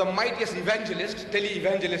one of the mightiest evangelists,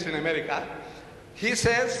 tele-evangelists in America, he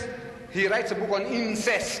says, he writes a book on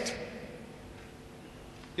incest.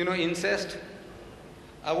 You know incest?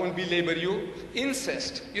 I won't belabor you.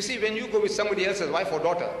 Incest. You see, when you go with somebody else's wife or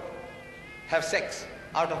daughter, have sex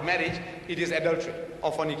out of marriage, it is adultery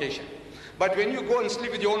or fornication. But when you go and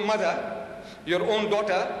sleep with your own mother, your own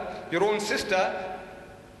daughter, your own sister,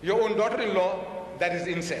 your own daughter-in-law, that is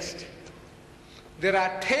incest. There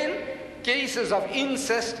are 10 cases of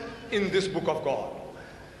incest in this book of God.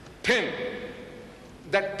 10.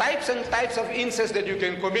 The types and types of incest that you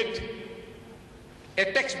can commit.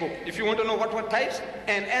 A textbook, if you want to know what were types.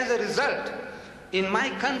 And as a result, in my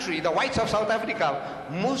country, the whites of South Africa,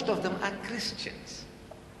 most of them are Christians.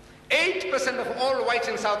 8% of all whites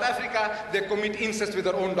in South Africa, they commit incest with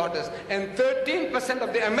their own daughters. And 13%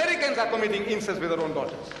 of the Americans are committing incest with their own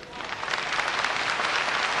daughters.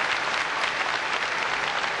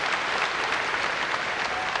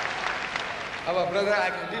 Our brother,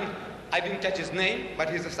 I didn't catch his name, but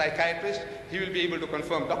he's a psychiatrist. He will be able to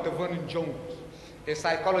confirm. Dr. Vernon Jones, a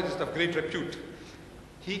psychologist of great repute.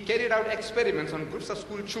 He carried out experiments on groups of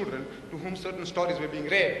school children to whom certain stories were being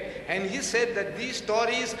read. And he said that these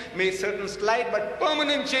stories made certain slight but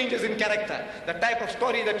permanent changes in character. The type of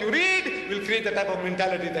story that you read will create the type of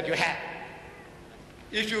mentality that you have.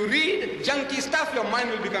 If you read junky stuff, your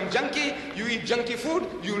mind will become junky. You eat junky food,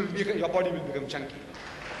 your body will become junky.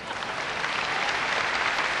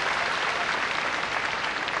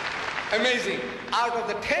 Amazing. Out of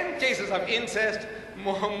the 10 cases of incest,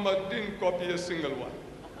 Muhammad didn't copy a single one.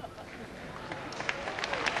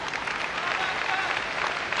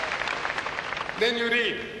 Then you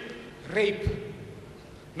read rape.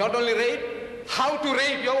 Not only rape, how to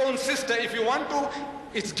rape your own sister. If you want to,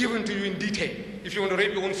 it's given to you in detail. If you want to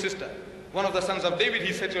rape your own sister. One of the sons of David,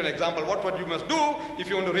 he set you an example. What you must do if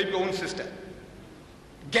you want to rape your own sister.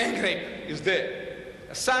 Gang rape is there.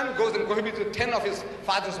 A son goes and cohabits with 10 of his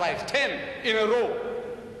father's wives. 10 in a row.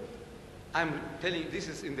 I'm telling you, this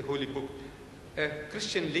is in the Holy Book. A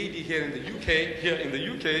Christian lady here in the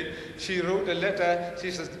UK, she wrote a letter. She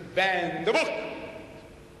says, ban the book.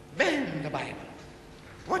 Ban the Bible.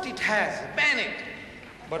 What it has, ban it.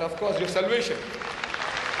 But of course, your salvation.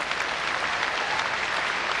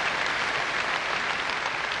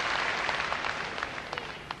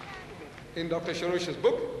 In Dr. Shorrosh's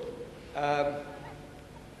book,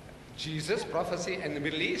 Jesus, Prophecy and the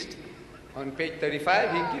Middle East, on page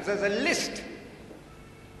 35, he gives us a list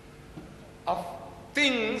of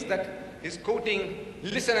things that he's quoting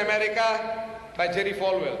Listen America by Jerry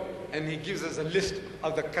Falwell, and he gives us a list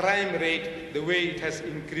of the crime rate, the way it has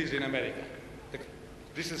increased in America.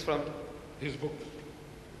 This is from his book.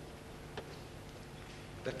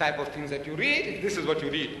 The type of things that you read, this is what you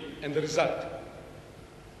read, and the result.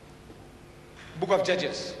 Book of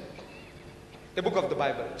Judges, the book of the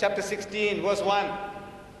Bible, chapter 16, verse 1.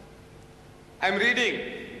 I'm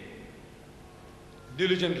reading.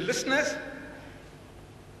 Diligent listeners,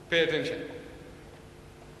 pay attention.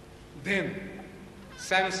 Then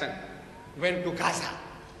Samson went to Gaza.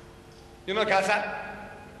 You know Gaza?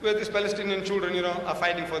 Where these Palestinian children, are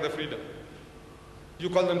fighting for their freedom. You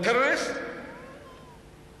call them terrorists?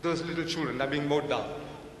 Those little children are being mowed down.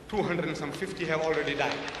 250 have already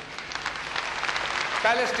died.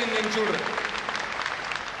 Palestinian children.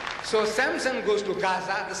 So Samson goes to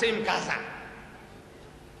Gaza, the same Gaza.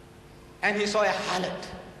 And he saw a harlot,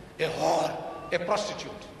 a whore, a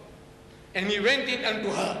prostitute. And he went in unto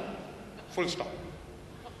her. Full stop.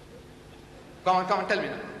 Come on, tell me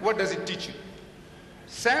now. What does it teach you?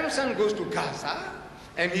 Samson goes to Gaza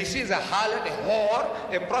and he sees a harlot, a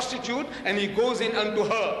whore, a prostitute, and he goes in unto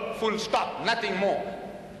her. Full stop, nothing more.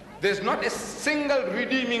 There's not a single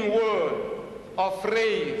redeeming word or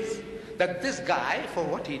phrase that this guy, for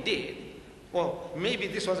what he did, or maybe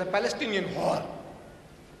this was a Palestinian whore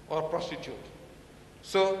or prostitute.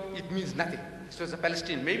 So it means nothing. This was a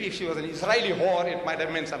Palestinian. Maybe if she was an Israeli whore, it might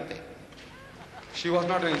have meant something. She was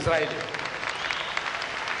not an Israeli.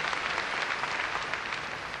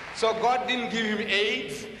 So God didn't give him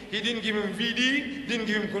AIDS, he didn't give him VD, didn't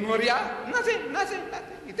give him gonorrhea, nothing.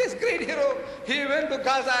 This great hero, he went to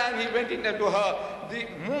Gaza and he went into her. The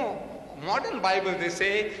more modern Bible, they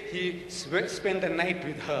say he spent a night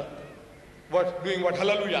with her. Doing what?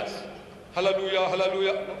 Hallelujahs. Hallelujah,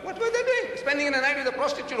 hallelujah. What were they doing? Spending in the night with a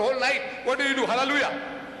prostitute whole night. What do you do? Hallelujah.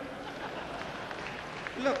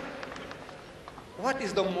 Look, what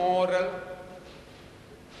is the moral?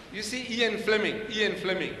 You see Ian Fleming,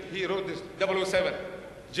 he wrote this 007,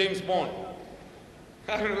 James Bond.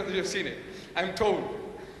 I don't know whether you've seen it. I'm told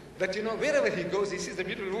that, wherever he goes, he sees a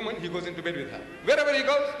beautiful woman, he goes into bed with her. Wherever he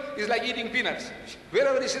goes, he's like eating peanuts.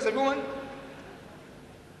 Wherever he sees a woman,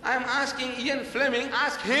 I'm asking Ian Fleming,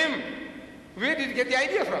 ask him, where did he get the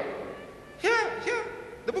idea from? Here,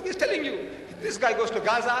 the book is telling you. This guy goes to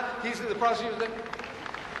Gaza, he sees the prostitutes,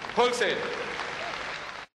 wholesale.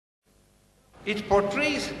 It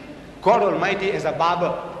portrays God Almighty as a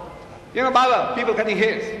barber. Barber, people cutting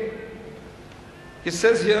hairs. It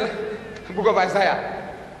says here, book of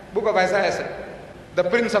Isaiah said, the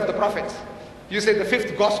prince of the prophets. You say the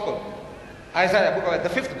fifth gospel. Isaiah, book of the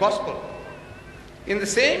fifth gospel. In the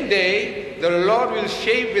same day, the Lord will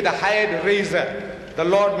shave with a hired razor. The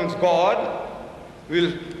Lord means God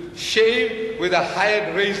will shave with a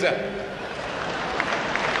hired razor.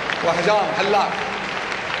 Wahjam, halak.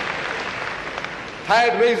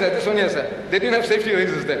 Hired razor, this one here, sir. They didn't have safety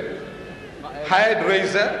razors then. Hired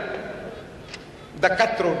razor, the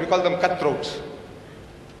cutthroat, we call them cutthroats.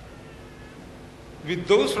 With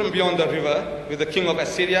those from beyond the river, with the king of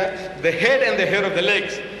Assyria, the head and the hair of the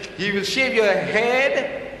legs. He will shave your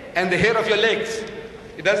head and the hair of your legs.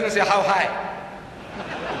 It doesn't say how high.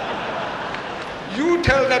 You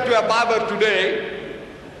tell that to a barber today,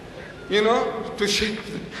 to shave.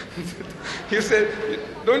 He said,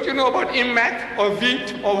 don't you know about Imac or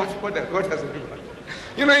Wheat or what does it do?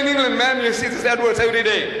 In England, man, you see these adverts every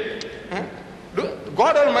day.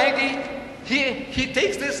 God Almighty, He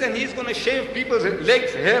takes this and He's going to shave people's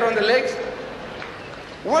legs, hair on the legs.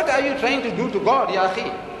 What are you trying to do to God, ya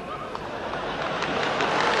akhi?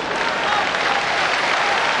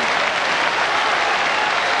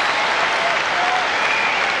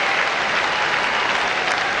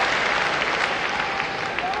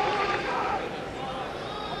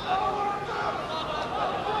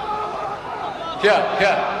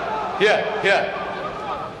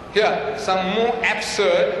 Here, some more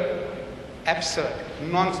absurd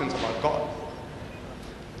nonsense about God.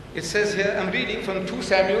 It says here, I'm reading from 2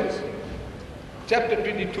 Samuel, chapter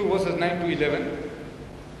 22, verses 9 to 11.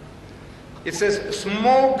 It says,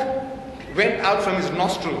 smoke went out from his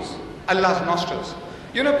nostrils, Allah's nostrils.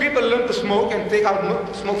 People learn to smoke and take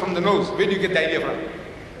out smoke from the nose. Where do you get the idea from?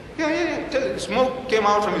 Yeah. Smoke came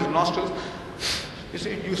out from his nostrils. You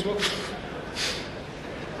see, you smoke.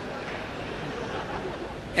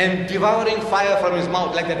 And devouring fire from his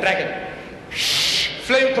mouth like the dragon.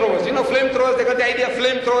 Flamethrowers, flamethrowers, they got the idea of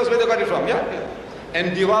flamethrowers, where they got it from, yeah?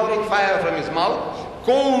 And devouring fire from his mouth,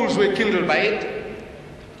 coals were kindled by it.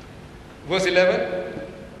 Verse 11,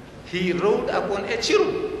 he rode upon a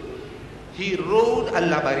cherub. He rode,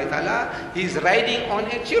 Allah Bari Ta'ala, he's riding on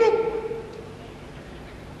a cherub.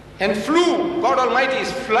 And flew, God Almighty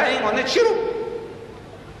is flying on a cherub.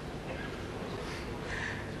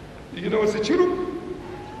 You know what's a cherub?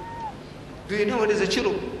 Do you know what is a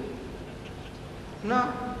cherub?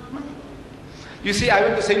 No. You see, I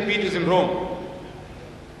went to St. Peter's in Rome.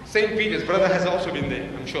 St. Peter's, brother has also been there,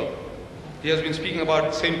 I'm sure. He has been speaking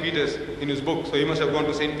about St. Peter's in his book, so he must have gone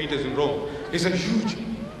to St. Peter's in Rome. It's a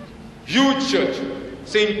huge church,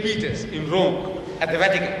 St. Peter's in Rome, at the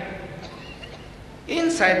Vatican.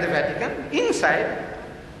 Inside the Vatican, you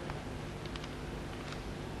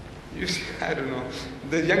see, I don't know,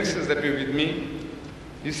 the youngsters that were with me,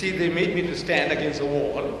 you see, they made me to stand against a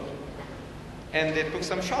wall and they took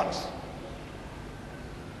some shots.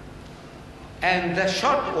 And the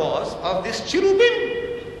shot was of this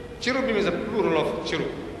cherubim. Cherubim is a plural of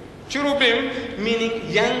cherub. Cherubim meaning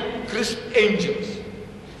young, crisp angels.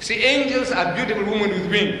 See, angels are beautiful women with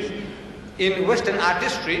wings. In Western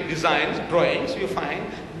artistry, designs, drawings, you find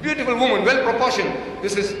beautiful woman, well proportioned.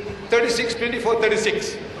 This is 36, 24,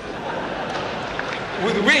 36.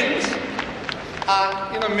 With wings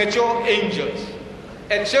are, mature angels.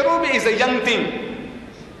 A cherub is a young thing.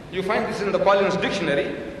 You find this in the Collins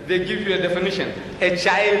Dictionary. They give you a definition. A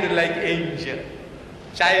childlike angel.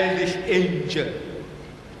 Childish angel.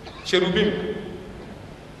 Cherubim.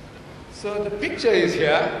 So the picture is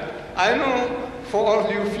here. I know for all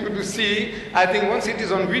of you to see, I think once it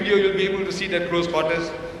is on video, you'll be able to see that close quarters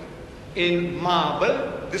in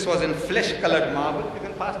marble. This was in flesh-colored marble. You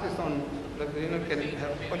can pass this on. Can you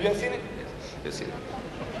have? Oh, you have seen it? Yes, you've seen it.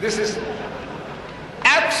 This is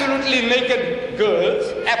absolutely naked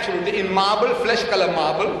girls, absolutely in marble, flesh-colored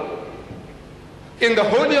marble. In the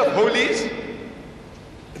Holy of Holies,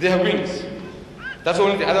 they have wings. That's the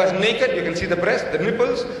only thing. Otherwise, naked, you can see the breast, the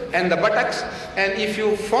nipples, and the buttocks. And if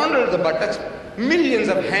you fondle the buttocks, millions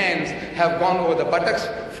of hands have gone over the buttocks.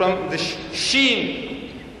 From the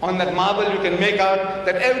sheen on that marble, you can make out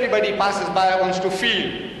that everybody passes by wants to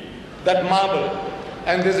feel that marble.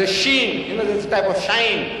 And there's a sheen, this type of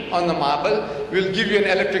shine on the marble will give you an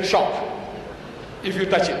electric shock if you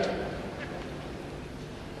touch it.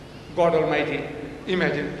 God Almighty,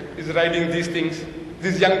 imagine, is riding these things,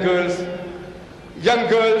 these young girls, young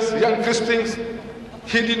Christians.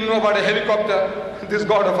 He didn't know about a helicopter, this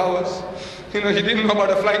God of ours. He didn't know about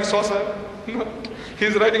a flying saucer.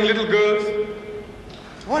 He's riding little girls.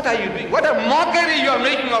 What are you doing? What a mockery you are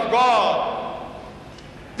making of God.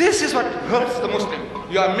 This is what hurts the Muslim.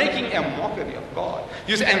 You are making a mockery of God.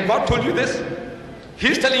 You say, and God told you this?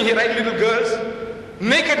 He's telling he ride little girls,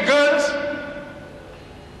 naked girls.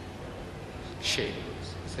 Shame.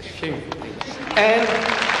 It's a shameful thing.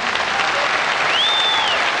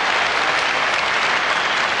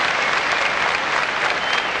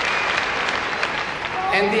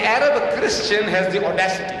 And the Arab Christian has the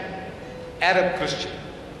audacity. Arab Christian.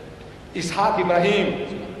 Ishaq Ibrahim.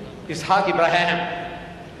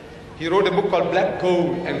 He wrote a book called Black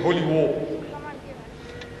Gold and Holy War.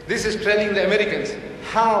 This is telling the Americans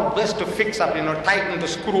how best to fix up, tighten the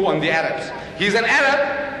screw on the Arabs. He's an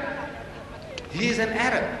Arab. He is an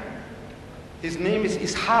Arab. His name is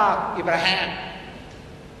Ishaq Ibrahim.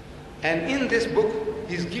 And in this book,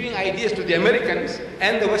 he's giving ideas to the Americans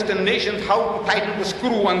and the Western nations how to tighten the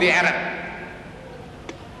screw on the Arab.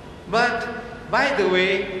 But, by the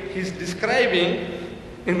way, he's describing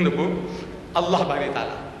in the book Allah Bari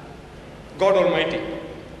Ta'ala, God Almighty.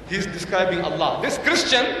 He's describing Allah. This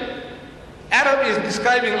Christian, Arab, is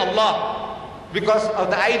describing Allah because of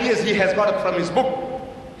the ideas he has got from his book.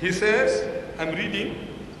 He says, I'm reading,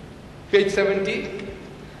 page 70,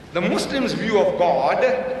 the Muslim's view of God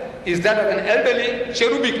is that of an elderly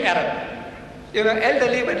cherubic Arab.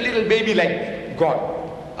 Elderly but little baby-like God,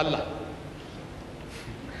 Allah.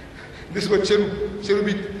 This was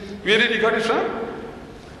cherubic. Where did he got it from?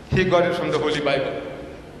 He got it from the Holy Bible.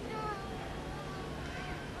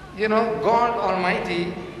 God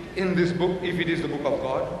Almighty in this book, if it is the book of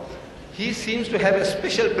God, he seems to have a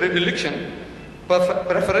special predilection,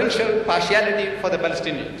 preferential partiality for the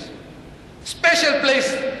Palestinians. Special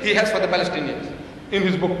place he has for the Palestinians in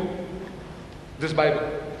his book, this Bible.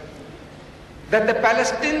 That the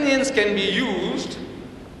Palestinians can be used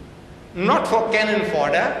not for cannon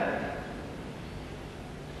fodder,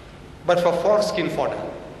 but for foreskin fodder.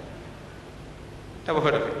 Ever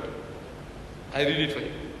heard of it? I read it for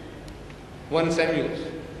you. 1 Samuel,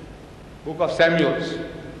 book of Samuel,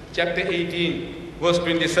 chapter 18, verse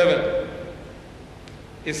 27.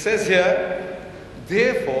 It says here,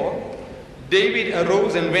 therefore, David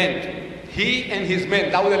arose and went, he and his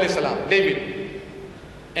men, Dawud alayhi salam, David,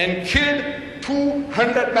 and killed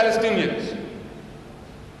 200 Palestinians.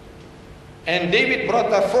 And David brought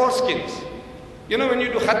the foreskins. When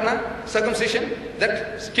you do khatna, circumcision,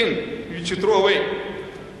 that skin which you throw away,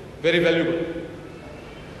 very valuable.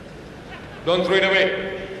 Don't throw it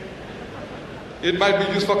away. It might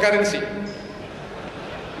be used for currency.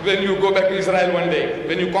 When you go back to Israel one day,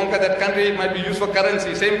 when you conquer that country, it might be used for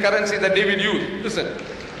currency, same currency that David used. Listen.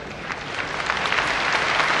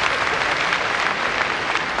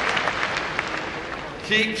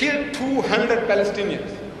 He killed 200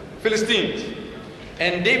 Philistines.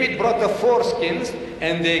 And David brought the foreskins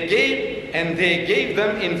and they gave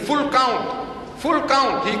them in full count. Full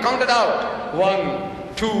count. He counted out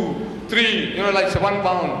 1, 2, 3, like 1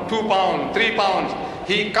 pound, 2 pounds, 3 pounds.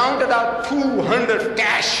 He counted out 200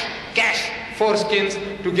 cash foreskins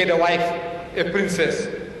to get a wife, a princess,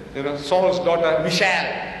 Saul's daughter, Michal.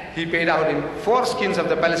 He paid out in foreskins of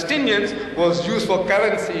the Palestinians was used for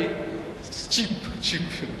currency, cheap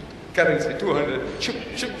currency, 200.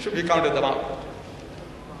 He counted them out.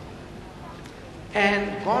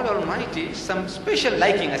 And God Almighty, some special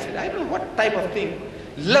liking, I said, I don't know what type of thing,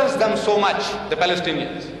 loves them so much, the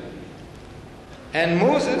Palestinians. And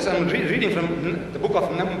Moses, I'm reading from the book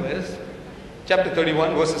of Numbers, chapter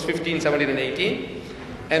 31, verses 15, 17, and 18.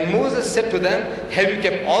 And Moses said to them, have you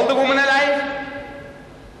kept all the women alive?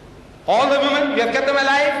 All the women, you have kept them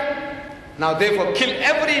alive? Now therefore kill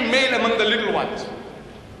every male among the little ones.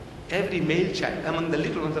 Every male child among the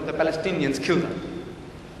little ones of the Palestinians, kill them.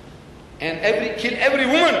 And kill every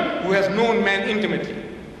woman who has known man intimately.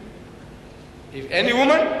 If any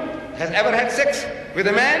woman has ever had sex with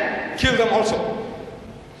a man, kill them also.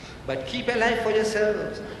 But keep alive for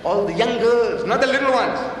yourselves all the young girls, not the little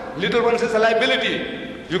ones. Little ones is a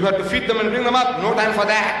liability. You got to feed them and bring them up. No time for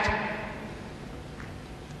that.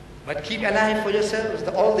 But keep alive for yourselves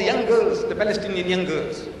all the young girls, the Palestinian young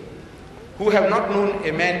girls, who have not known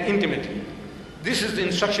a man intimately. This is the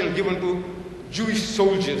instruction given to Jewish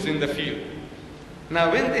soldiers in the field.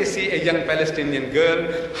 Now when they see a young Palestinian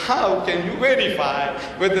girl, how can you verify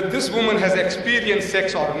whether this woman has experienced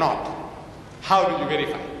sex or not? How do you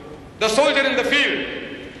verify? The soldier in the field,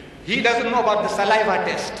 he doesn't know about the saliva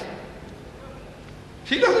test.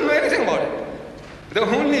 He doesn't know anything about it. The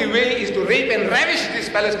only way is to rape and ravish these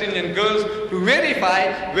Palestinian girls to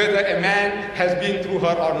verify whether a man has been through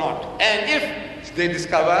her or not. And if they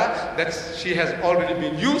discover that she has already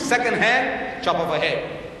been used second hand, chop off her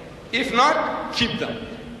head. If not, keep them.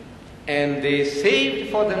 And they saved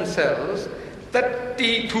for themselves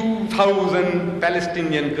 32,000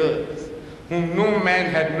 Palestinian girls whom no man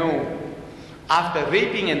had known. After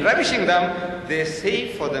raping and ravishing them, they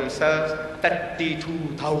saved for themselves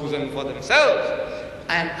 32,000 for themselves.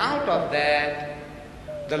 And out of that,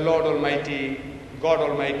 the Lord Almighty, God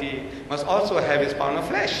Almighty, must also have his pound of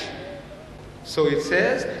flesh. So it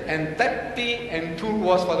says, and 30 and 2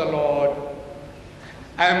 was for the Lord.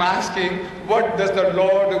 I am asking, what does the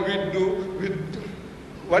Lord do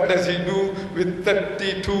what does he do with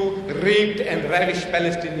 32 raped and ravished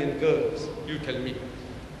Palestinian girls? You tell me.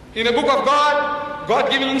 In a book of God, God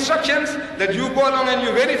giving instructions that you go along and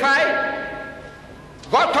you verify.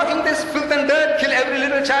 God talking this filth and dirt, kill every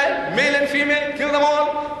little child, male and female, kill them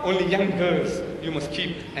all. Only young girls you must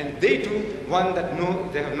keep. And they too, one that know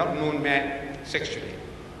they have not known man sexually.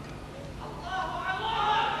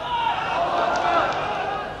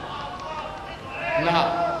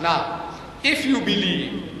 Now, if you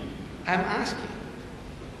believe, I'm asking,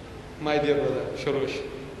 my dear brother Shorrosh,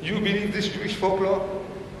 you believe this Jewish folklore?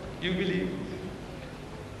 You believe?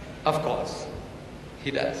 Of course,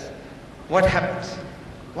 he does. What happens?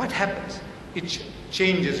 What happens? It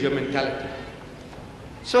changes your mentality.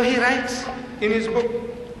 So he writes in his book,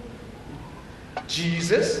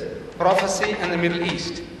 Jesus, Prophecy and the Middle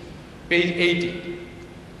East, page 80.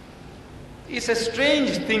 It's a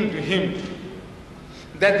strange thing to him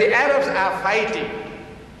that the Arabs are fighting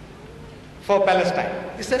for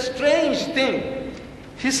Palestine. It's a strange thing.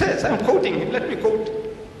 He says, I'm quoting him, let me quote,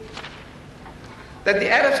 that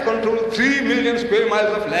the Arabs control 3 million square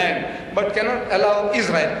miles of land, but cannot allow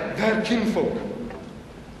Israel, their kinfolk.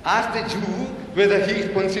 Ask the Jew whether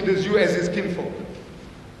he considers you as his kinfolk.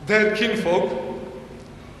 Their kinfolk,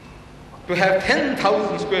 to have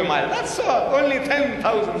 10,000 square miles. That's all, only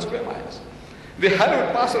 10,000 square miles. The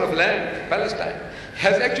hallowed parcel of land, Palestine,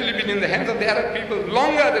 has actually been in the hands of the Arab people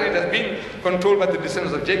longer than it has been controlled by the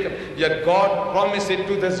descendants of Jacob. Yet God promised it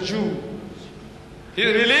to this Jew. He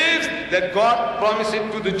believes that God promised it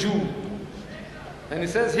to the Jew. And he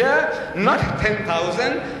says here, not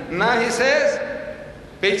 10,000. Now he says,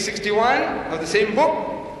 page 61 of the same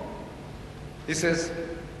book, he says,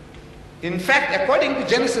 in fact, according to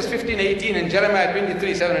Genesis 15:18 and Jeremiah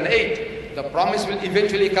 23:7 and 8, the promise will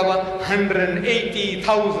eventually cover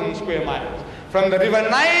 180,000 square miles. From the river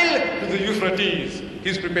Nile to the Euphrates,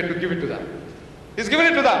 he's prepared to give it to them. He's given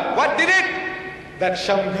it to them. What did it? That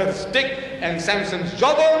Shamgar's stick and Samson's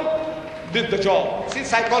jawbone did the job. See,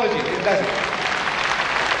 psychology, it does it.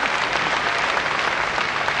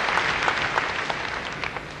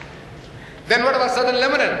 Then what about southern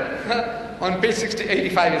Lebanon? On page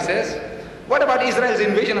 85 it says, what about Israel's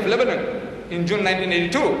invasion of Lebanon in June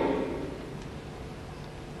 1982?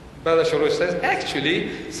 Brother Shorrosh says,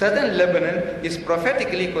 actually, southern Lebanon is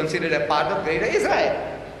prophetically considered a part of Greater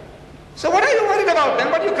Israel. So what are you worried about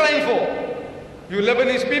then? What are you crying for? You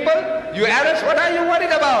Lebanese people, you Arabs, what are you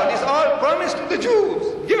worried about? It's all promised to the Jews.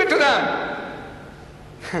 Give it to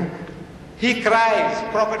them. He cries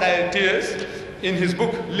crocodile tears in his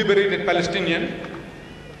book, Liberated Palestinian.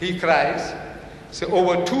 He cries, say,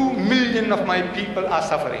 over 2 million of my people are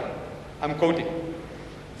suffering. I'm quoting.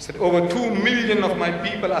 He said, over 2 million of my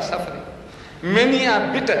people are suffering. Many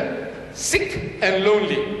are bitter, sick and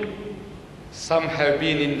lonely. Some have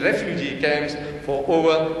been in refugee camps for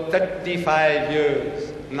over 35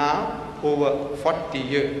 years. Now, over 40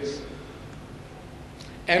 years.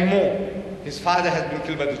 And more. His father has been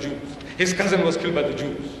killed by the Jews. His cousin was killed by the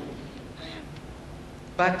Jews.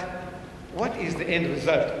 But what is the end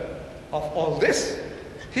result of all this?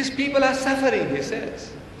 His people are suffering, he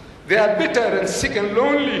says. They are bitter and sick and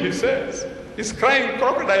lonely, he says. He's crying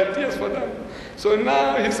crocodile tears for them. So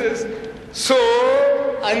now he says, so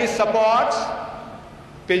Anis supports,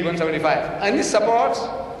 page 175, Anis supports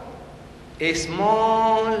a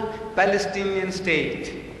small Palestinian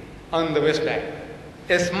state on the West Bank.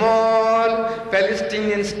 A small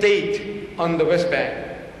Palestinian state on the West Bank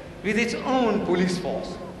with its own police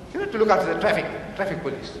force. You have to look after the traffic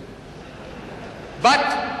police.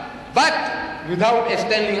 But without a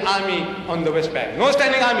standing army on the West Bank. No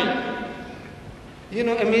standing army. You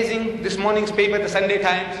know, amazing, this morning's paper, the Sunday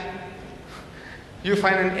Times, you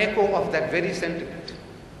find an echo of that very sentiment,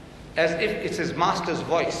 as if it's his master's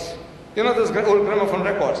voice. You know those old gramophone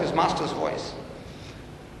records, his master's voice.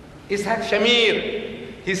 Ishaq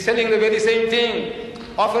Shamir, he's selling the very same thing,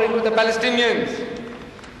 offering to the Palestinians.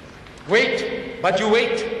 Wait, but you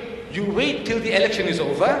wait. You wait till the election is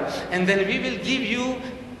over, and then we will give you,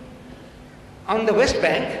 on the West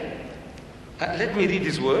Bank, let me read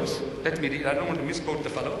his words. Let me read. I don't want to misquote the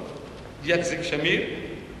fellow. Yitzhak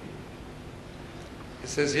Shamir. He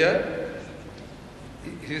says here,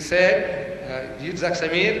 he said, Yitzhak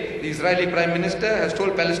Shamir, the Israeli Prime Minister, has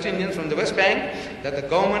told Palestinians from the West Bank that the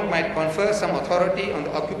government might confer some authority on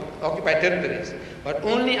the occupied territories, but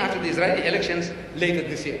only after the Israeli elections later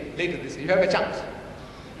this year. You have a chance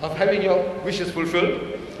of having your wishes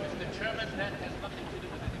fulfilled.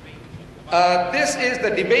 This is the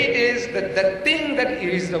debate, is that the thing that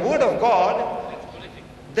is the word of God,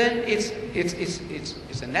 then it's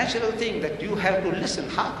a natural thing that you have to listen,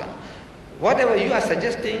 hearken. Whatever you are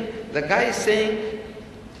suggesting, the guy is saying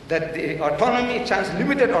that the autonomy, chance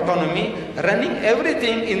limited autonomy, running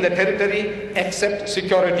everything in the territory except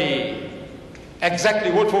security.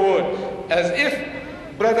 Exactly word for word. As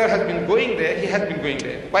if brother has been going there, he has been going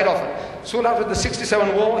there quite often. Soon after the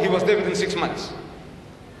 67 war, he was there within 6 months.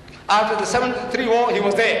 After the 73 war, he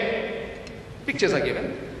was there. Pictures are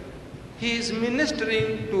given. He is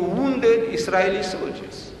ministering to wounded Israeli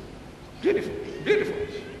soldiers. Beautiful, beautiful.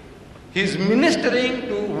 He is ministering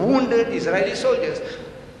to wounded Israeli soldiers.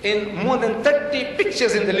 In more than 30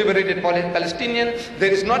 pictures in the liberated Palestinian,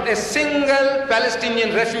 there is not a single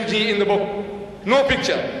Palestinian refugee in the book. No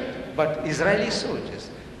picture. But Israeli soldiers.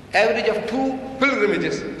 Average of 2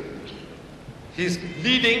 pilgrimages. He's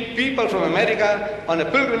leading people from America on a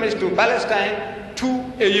pilgrimage to Palestine,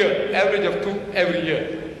 2 a year, average of 2 every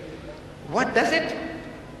year. What does it?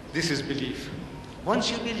 This is belief. Once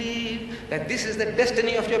you believe that this is the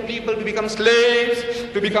destiny of your people to become slaves,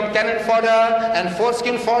 to become cannon fodder and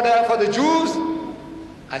foreskin fodder for the Jews,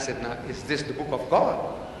 I said, now, is this the book of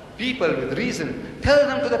God? People with reason, tell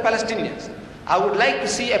them to the Palestinians. I would like to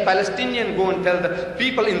see a Palestinian go and tell the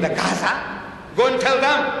people in the Gaza, go and tell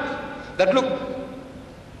them that look,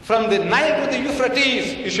 from the Nile to the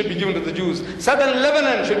Euphrates, it should be given to the Jews. Southern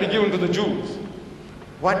Lebanon should be given to the Jews.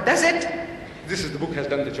 What does it? This is the book has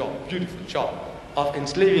done the job, beautiful job of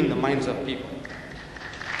enslaving the minds of people.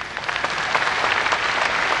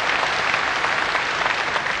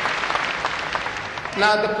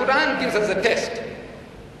 Now the Quran gives us a test.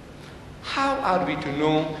 How are we to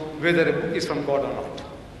know whether a book is from God or not?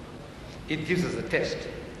 It gives us a test.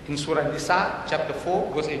 In Surah Nisa, chapter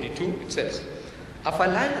 4, verse 82, it says,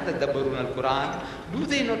 أَفَلَا يَتَدَبَّرُونَ الْقُرْآنَ? Do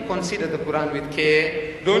they not consider the Quran with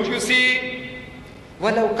care? Don't you see?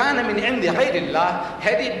 وَلَوْ كَانَ مِنْ عِنْدِ غَيْرِ اللَّهِ,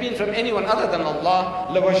 had it been from anyone other than Allah,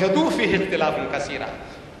 لَوَجَدُوا فِيهِ اخْتِلَافًا كَثِيرًا.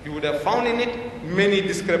 You would have found in it many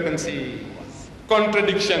discrepancies,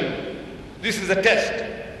 contradiction. This is a test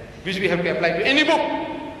which we have to apply to any book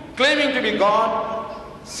claiming to be God.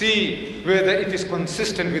 See whether it is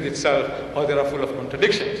consistent with itself or there are full of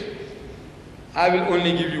contradictions. I will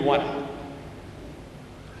only give you one.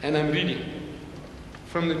 And I'm reading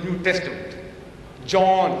from the New Testament.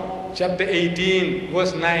 John chapter 18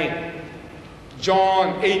 verse 9.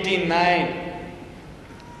 John 18:9.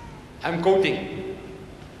 I'm quoting.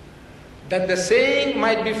 That the saying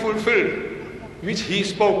might be fulfilled which he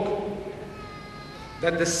spoke.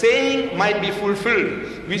 That the saying might be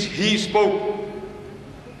fulfilled which he spoke.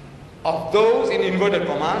 Of those, in inverted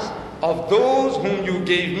commas, of those whom you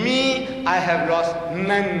gave me, I have lost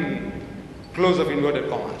none. Close of inverted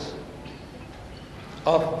commas.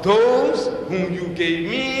 Of those whom you gave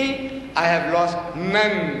me, I have lost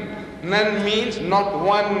none. None means not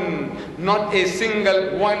one, not a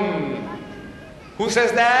single one. Who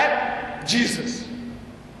says that? Jesus.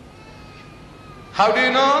 How do you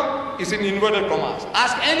know? It's in inverted commas.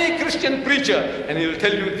 Ask any Christian preacher and he will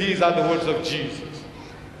tell you these are the words of Jesus.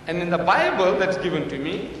 And in the Bible that's given to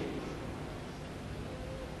me,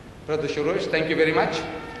 Brother Shorrosh, thank you very much.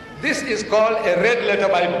 This is called a red letter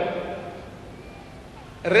Bible.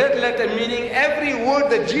 Red letter meaning every word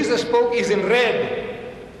that Jesus spoke is in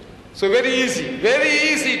red. So very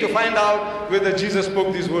easy to find out whether Jesus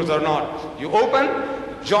spoke these words or not. You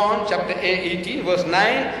open John chapter 18 verse 9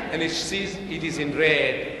 and it says it is in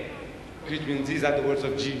red, which means these are the words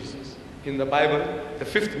of Jesus. In the Bible, the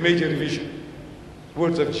 5th major revision.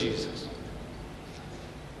 Words of Jesus.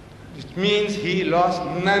 It means he lost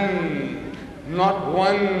none, not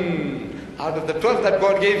one. Out of the 12 that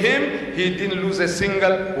God gave him, he didn't lose a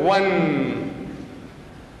single one.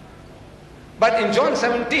 But in John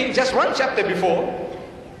 17, just one chapter before,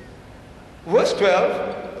 verse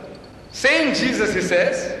 12, same Jesus, he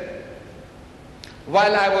says,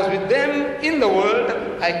 while I was with them in the world,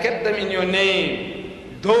 I kept them in your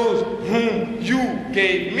name. Those whom you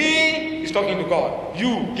gave me, he's talking to God,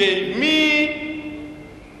 you gave me,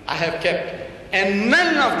 I have kept. And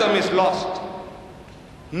none of them is lost.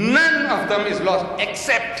 None of them is lost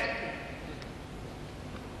except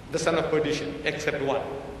the son of perdition, except one.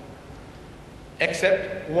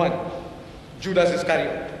 Except one, Judas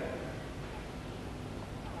Iscariot.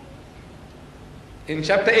 In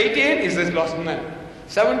chapter 18, he says he lost none.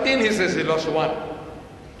 17, he says he lost one.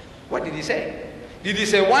 What did he say? Did he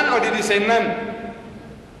say one or did he say none?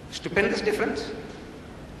 Stupendous difference.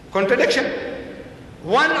 Contradiction.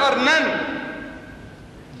 One or none.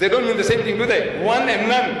 They don't mean the same thing, do they? One and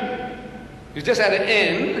none. You just add an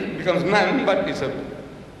N, it becomes none, but it's a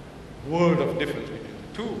word of difference between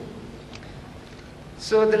the two.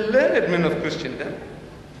 So the learned men of Christendom,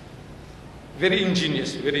 very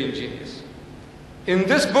ingenious, very ingenious. In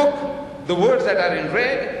this book, the words that are in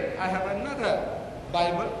red, I have another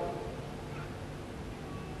Bible,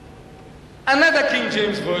 another King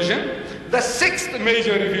James Version, the 6th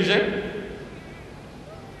major revision,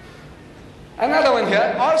 another one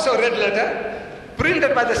here, also red letter,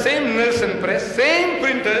 printed by the same Nelson press, same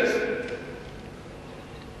printers,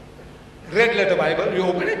 red letter Bible. You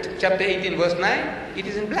open it, chapter 18, verse 9, it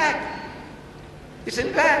is in black. It's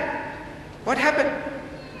in black. What happened?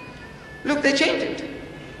 Look, they changed it.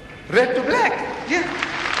 Red to black. Yeah.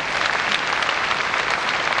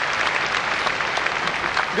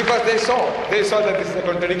 Because they saw that this is a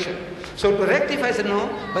contradiction. So to rectify, I said, no,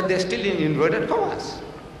 but they're still in inverted commas.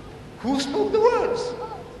 Who spoke the words?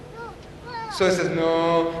 So he says,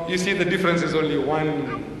 no, you see the difference is only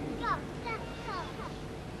one.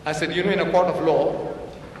 I said, you know, in a court of law,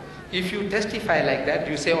 if you testify like that,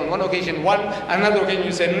 you say on one occasion one, another occasion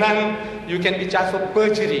you say none, you can be charged for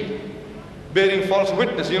perjury, bearing false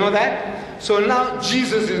witness. You know that? So now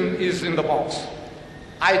Jesus is in the box.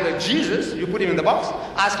 Either Jesus, you put him in the box,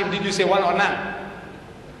 ask him, did you say one or none?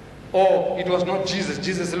 Or it was not Jesus.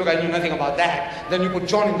 Jesus said, look, I knew nothing about that. Then you put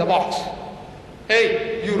John in the box.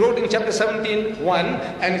 Hey, you wrote in chapter 17, 1,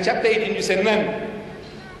 and in chapter 18 you said none.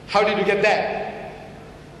 How did you get that?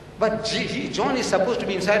 But John is supposed to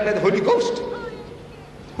be inspired by the Holy Ghost.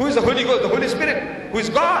 Who is the Holy Ghost? The Holy Spirit. Who is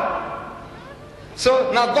God?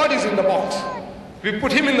 So now God is in the box. We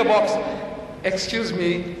put him in the box. Excuse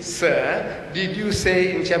me, sir, did you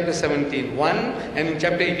say in chapter 17, 1, and in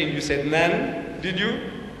chapter 18 you said none? Did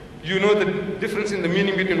you? You know the difference in the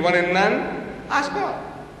meaning between one and none? Ask God.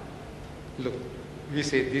 Look, we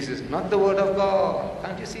say this is not the word of God.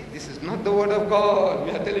 Can't you see? This is not the word of God.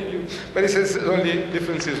 We are telling you. But he says only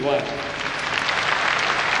difference is one.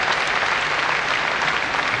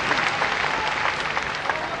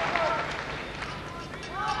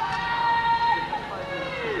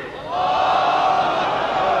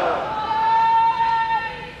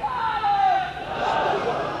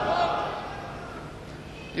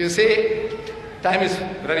 You see, time is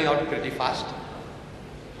running out pretty fast.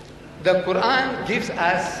 The Quran gives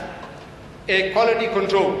us a quality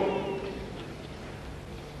control.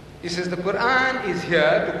 It says the Quran is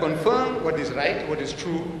here to confirm what is right, what is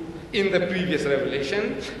true in the previous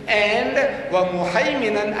revelation, and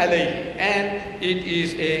وَمُحَيْمِنًا عَلَيْهِ, and it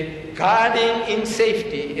is a guarding in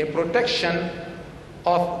safety, a protection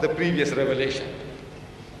of the previous revelation.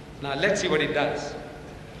 Now let's see what it does.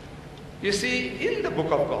 You see, in the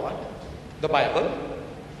book of God, the Bible,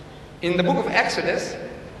 in the book of Exodus,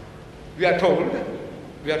 we are told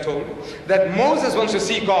that Moses wants to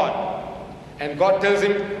see God, and God tells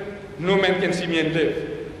him, no man can see me and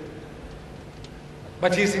live.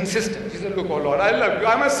 But he's insistent. He said, look, oh Lord, I love you,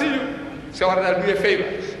 I must see you. So I'll do you a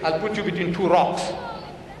favor. I'll put you between two rocks.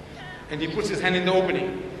 And he puts his hand in the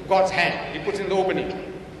opening, God's hand, he puts in the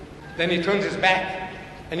opening. Then he turns his back,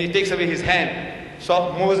 and he takes away his hand.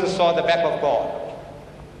 So Moses saw the back of God.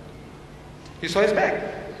 He saw his back.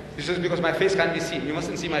 He says, because my face can't be seen. You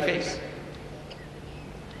mustn't see my face.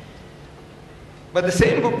 But the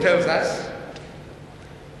same book tells us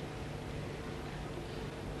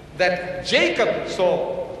that Jacob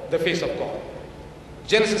saw the face of God.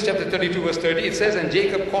 Genesis chapter 32 verse 30, it says, and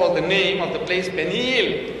Jacob called the name of the place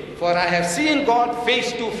Peniel, for I have seen God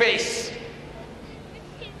face to face.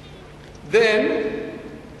 Then,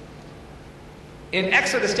 in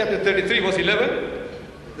Exodus chapter 33 verse 11,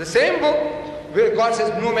 the same book where God says,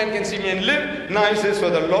 no man can see me and live, now it says, so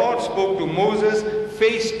the Lord spoke to Moses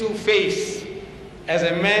face to face as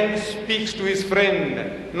a man speaks to his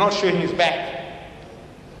friend, not showing his back.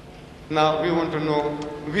 Now we want to know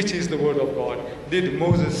which is the word of God. Did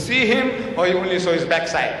Moses see him or he only saw his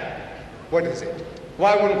backside? What is it?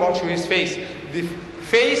 Why won't God show his face? The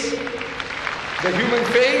face, the human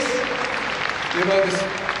face, you know this.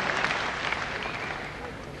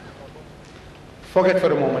 Forget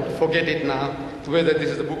for a moment, forget it now, whether this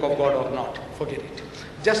is the book of God or not. Forget it.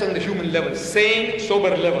 Just on the human level, sane,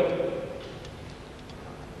 sober level.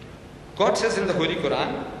 God says in the Holy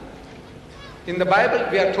Quran, in the Bible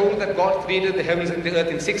we are told that God created the heavens and the earth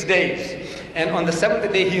in 6 days. And on the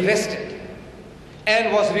 7th day he rested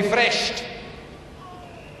and was refreshed.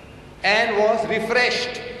 And was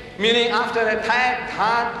refreshed. Meaning after a tired,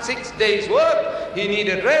 hard 6 days work, he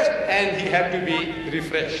needed rest and he had to be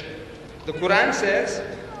refreshed. The Quran says,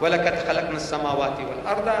 وَلَقَدْ خَلَقْنَا السَّمَاوَاتِ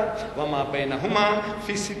وَالْأَرْضَ وَمَا بَيْنَهُمَا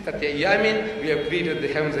فِي سِتَّةِ أَيَّامٍ. We have created the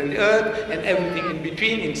heavens and the earth and everything in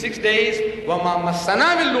between in 6 days. وَمَا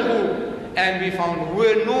مَسَّنَا مِن لُغُوبٍ. And we found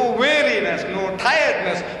no weariness, no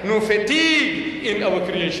tiredness, no fatigue in our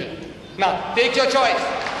creation. Now, take your choice.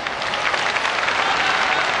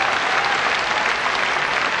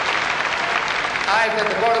 Either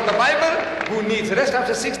the God of the Bible, who needs rest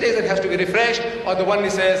after 6 days and has to be refreshed, or the one who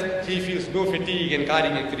says he feels no fatigue in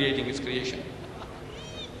guarding and creating his creation.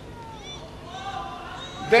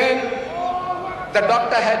 Then the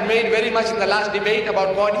doctor had made very much in the last debate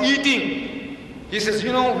about God eating. He says,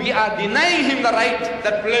 you know, we are denying him the right,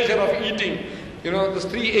 that pleasure of eating. You know, those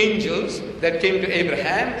 3 angels that came to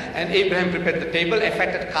Abraham, and Abraham prepared the table, a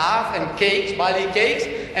fatted calf and cakes, barley cakes,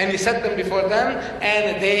 and he set them before them,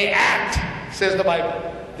 and they act, says the Bible.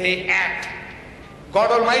 They act.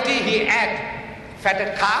 God Almighty, he act.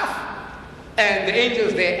 Fatted calf, and the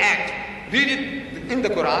angels, they act. Read it in the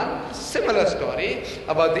Quran, similar story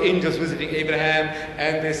about the angels visiting Abraham,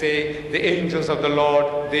 and they say, the angels of the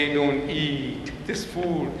Lord, they don't eat this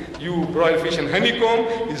food. You broiled fish and honeycomb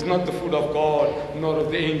is not the food of God, nor of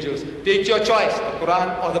the angels. Take your choice, the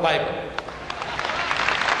Quran or the Bible.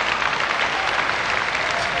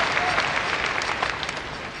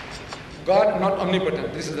 God not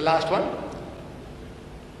omnipotent. This is the last one.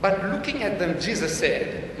 But looking at them, Jesus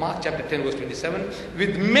said, Mark chapter 10 verse 27,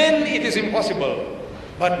 with men it is impossible,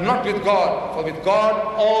 but not with God. For with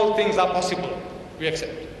God all things are possible. We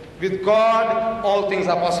accept. With God all things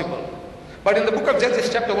are possible. But in the book of Judges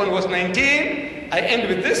chapter 1 verse 19, I end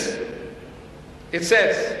with this. It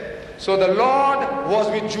says, so the Lord was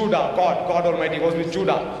with Judah. God Almighty was with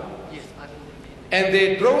Judah. And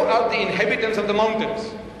they drove out the inhabitants of the mountains.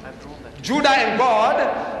 Judah and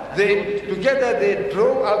God, they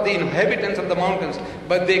drove out the inhabitants of the mountains,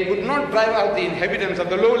 but they could not drive out the inhabitants of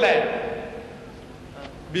the lowland,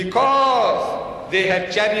 because they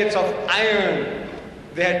had chariots of iron,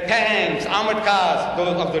 they had tanks, armored cars,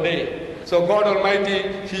 those of the day. So God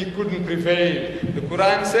Almighty, he couldn't prevail. The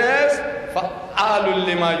Quran says, فَعَالٌ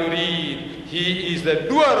لِمَا يُرِيدُ. He is the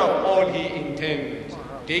doer of all he intends.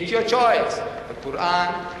 Take your choice, the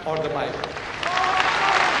Quran or the Bible.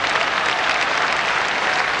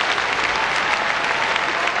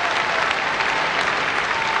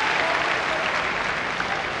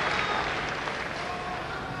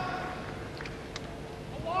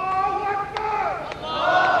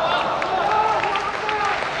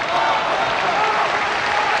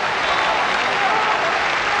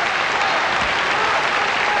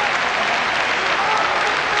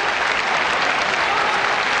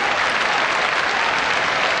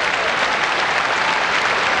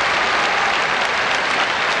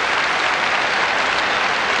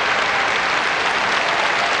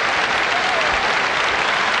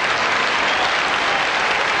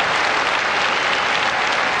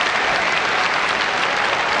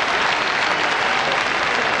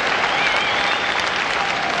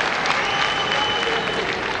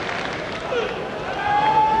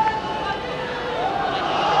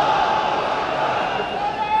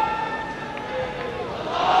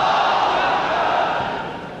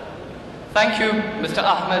 Thank you, Mr.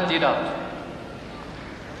 Ahmed Deedat.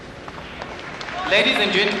 Ladies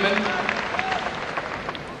and gentlemen,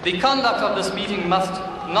 the conduct of this meeting must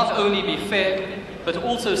not only be fair, but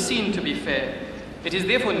also seem to be fair. It is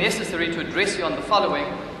therefore necessary to address you on the following.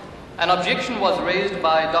 An objection was raised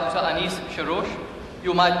by Dr. Anis Shorrosh.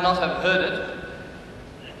 You might not have heard it.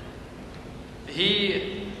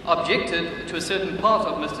 He objected to a certain part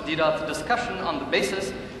of Mr. Deedat's discussion on the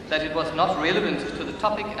basis that it was not relevant to the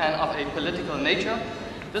topic and of a political nature.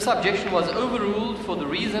 This objection was overruled for the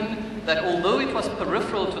reason that although it was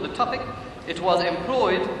peripheral to the topic, it was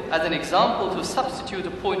employed as an example to substitute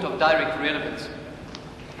a point of direct relevance.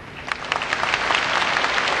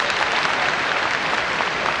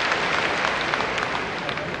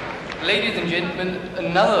 Ladies and gentlemen,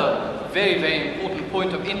 another very, very important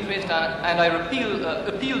point of interest, and I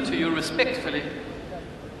appeal to you respectfully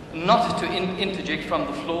not to interject from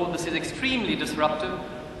the floor. This is extremely disruptive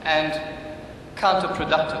and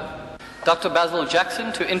counterproductive. Dr. Basil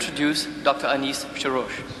Jackson to introduce Dr. Anis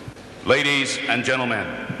Shorrosh. Ladies and gentlemen,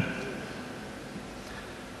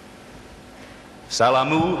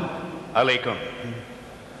 Salamu alaikum.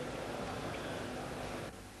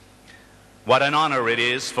 What an honor it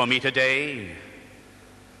is for me today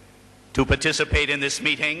to participate in this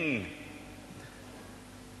meeting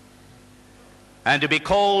and to be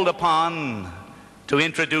called upon to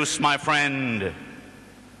introduce my friend,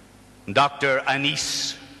 Dr.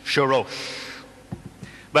 Anis Shorrosh.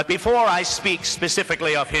 But before I speak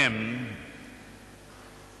specifically of him,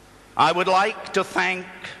 I would like to thank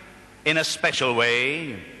in a special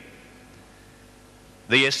way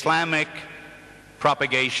the Islamic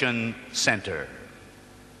Propagation Center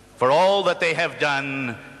for all that they have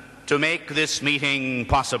done to make this meeting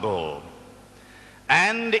possible.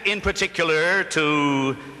 And in particular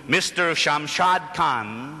to Mr. Shamshad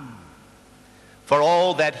Khan for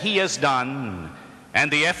all that he has done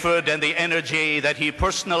and the effort and the energy that he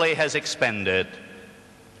personally has expended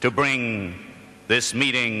to bring this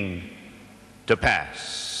meeting to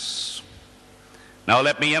pass. Now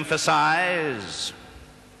let me emphasize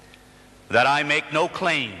that I make no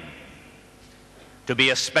claim to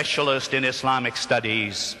be a specialist in Islamic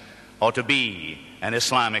studies or to be an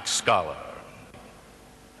Islamic scholar.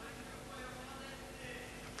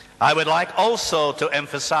 I would like also to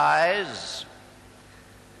emphasize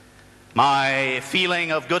my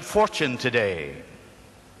feeling of good fortune today.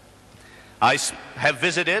 I have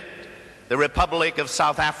visited the Republic of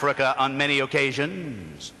South Africa on many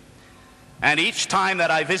occasions, and each time that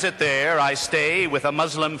I visit there, I stay with a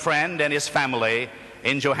Muslim friend and his family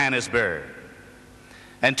in Johannesburg.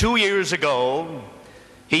 And 2 years ago,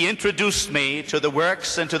 he introduced me to the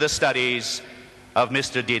works and to the studies of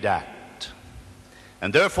Mr. Deedat.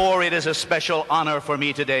 And therefore, it is a special honor for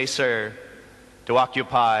me today, sir, to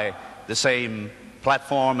occupy the same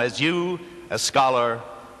platform as you, a scholar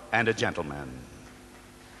and a gentleman.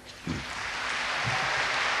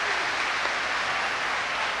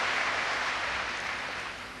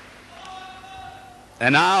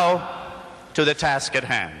 And now to the task at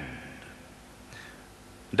hand.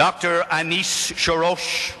 Dr. Anis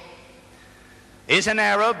Shorrosh is an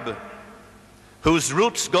Arab whose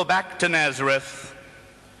roots go back to Nazareth,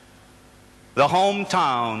 the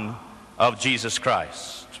hometown of Jesus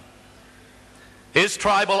Christ. His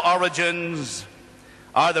tribal origins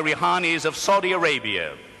are the Rihanis of Saudi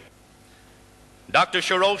Arabia. Dr.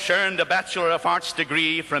 Shorrosh earned a Bachelor of Arts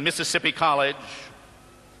degree from Mississippi College,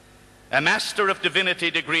 a Master of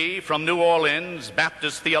Divinity degree from New Orleans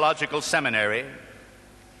Baptist Theological Seminary,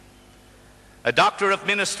 a Doctor of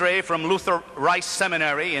Ministry from Luther Rice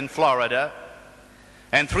Seminary in Florida,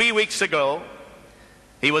 and 3 weeks ago,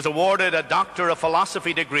 he was awarded a Doctor of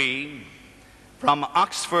Philosophy degree from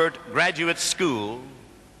Oxford Graduate School,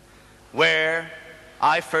 where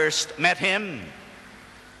I first met him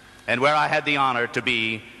and where I had the honor to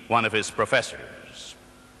be one of his professors.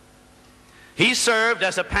 He served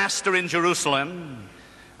as a pastor in Jerusalem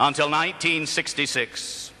until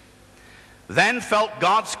 1966, then felt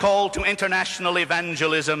God's call to international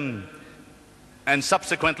evangelism and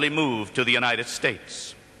subsequently moved to the United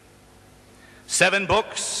States. 7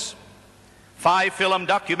 books, 5 film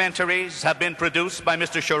documentaries have been produced by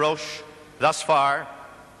Mr. Shorrosh thus far.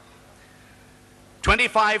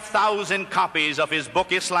 25,000 copies of his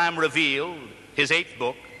book Islam Revealed, his 8th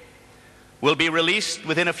book, will be released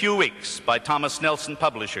within a few weeks by Thomas Nelson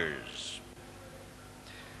Publishers.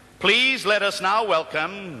 Please let us now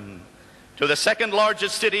welcome to the 2nd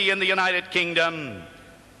largest city in the United Kingdom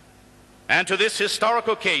and to this historic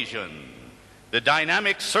occasion the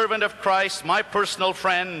dynamic servant of Christ, my personal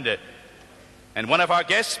friend, and one of our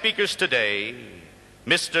guest speakers today,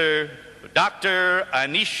 Mr. Dr.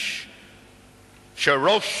 Anis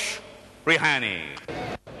Shorrosh Rihani.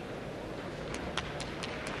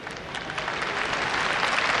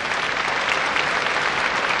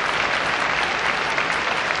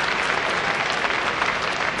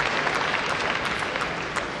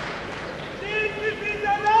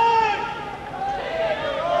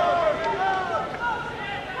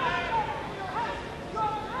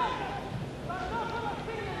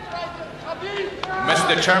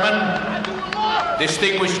 Mr. Chairman,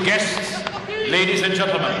 distinguished guests, ladies and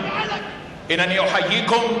gentlemen, إنني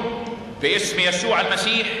أحييكم باسم يسوع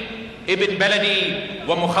المسيح ابن بلدي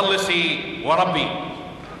ومخلصي وربي.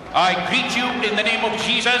 I greet you in the name of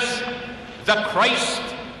Jesus, the Christ,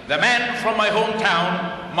 the man from my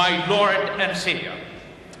hometown, my Lord and Savior.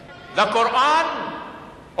 The Quran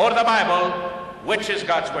or the Bible, which is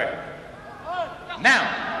God's word?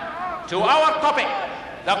 Now, to our topic,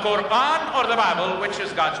 the Quran or the Bible, which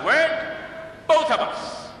is God's word, both of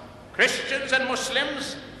us, Christians and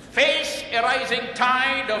Muslims, face a rising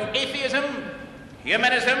tide of atheism,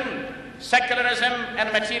 humanism, secularism,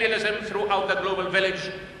 and materialism throughout the global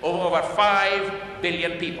village of over 5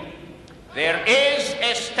 billion people. There is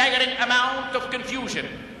a staggering amount of confusion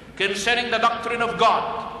concerning the doctrine of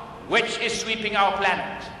God, which is sweeping our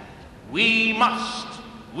planet. We must,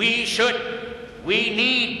 we should, we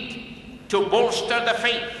need to bolster the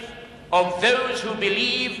faith of those who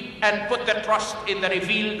believe and put their trust in the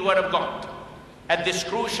revealed Word of God. At this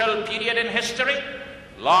crucial period in history,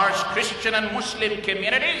 large Christian and Muslim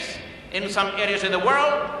communities in some areas of the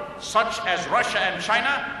world, such as Russia and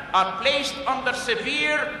China, are placed under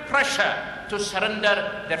severe pressure to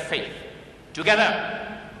surrender their faith.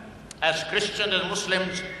 Together, as Christians and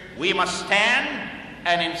Muslims, we must stand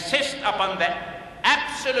and insist upon the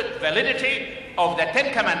absolute validity of the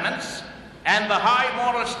Ten Commandments and the high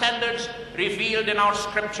moral standards revealed in our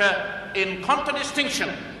scripture, in contradistinction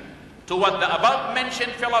to what the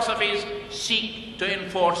above-mentioned philosophies seek to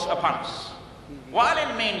enforce upon us. While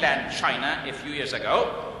in mainland China a few years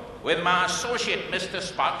ago, with my associate Mr.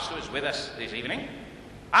 Sparks, who is with us this evening,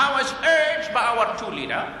 I was urged by our true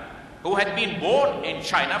leader, who had been born in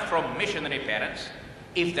China from missionary parents,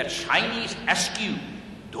 if the Chinese ask you,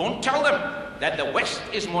 don't tell them that the West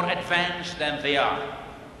is more advanced than they are.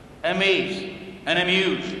 Amazed and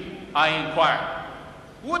amused, I inquired,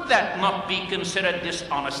 would that not be considered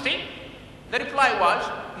dishonesty? The reply was,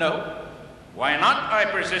 no. Why not? I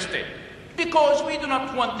persisted. Because we do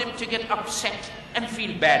not want them to get upset and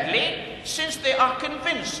feel badly, since they are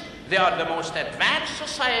convinced they are the most advanced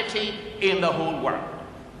society in the whole world.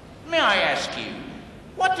 May I ask you,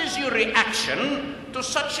 what is your reaction to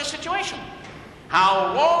such a situation?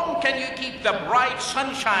 How long can you keep the bright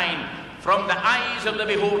sunshine from the eyes of the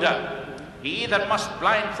beholder? He either must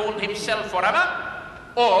blindfold himself forever,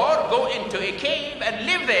 or go into a cave and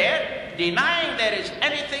live there, denying there is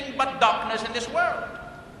anything but darkness in this world.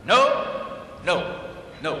 No, no,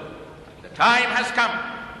 no. The time has come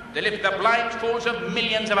to lift the blindfolds of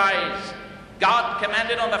millions of eyes. God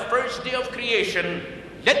commanded on the first day of creation,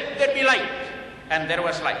 let there be light, and there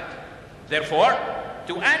was light. Therefore,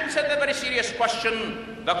 to answer the very serious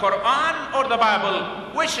question, the Quran or the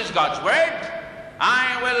Bible, which is God's word,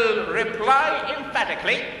 I will reply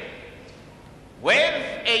emphatically with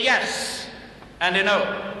a yes and a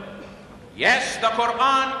no. Yes, the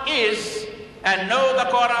Quran is, and no, the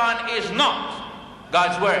Quran is not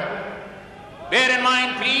God's word. Bear in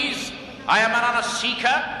mind, please, I am an honest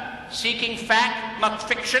seeker, seeking fact, not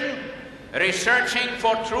fiction, researching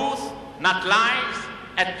for truth, not lies,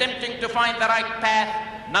 attempting to find the right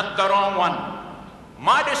path, not the wrong one.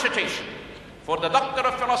 My dissertation for the Doctor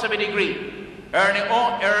of Philosophy degree,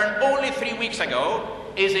 earned only 3 weeks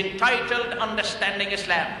ago, is entitled Understanding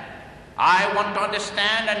Islam. I want to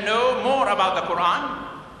understand and know more about the Quran,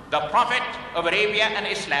 the Prophet of Arabia and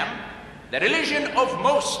Islam, the religion of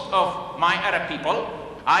most of my Arab people.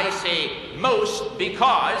 I say most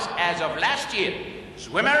because as of last year,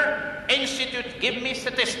 Swimmer Institute give me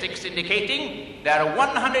statistics indicating there are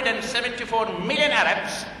 174 million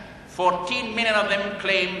Arabs, 14 million of them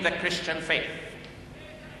claim the Christian faith.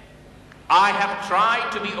 I have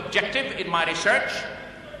tried to be objective in my research,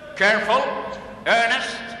 careful,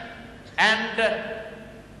 earnest, and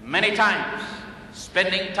many times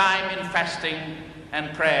spending time in fasting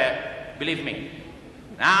and prayer, believe me.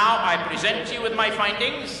 Now I present you with my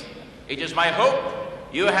findings. It is my hope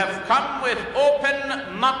you have come with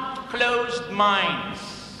open, not closed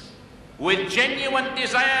minds, with genuine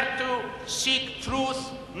desire to seek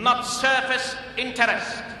truth, not surface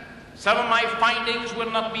interest. Some of my findings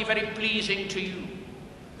will not be very pleasing to you.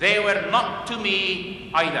 They were not to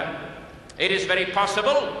me either. It is very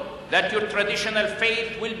possible that your traditional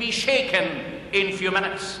faith will be shaken in few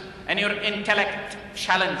minutes and your intellect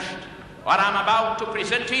challenged. What I'm about to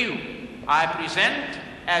present to you, I present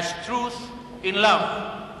as truth in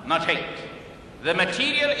love, not hate. The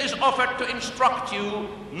material is offered to instruct you,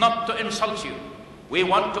 not to insult you. We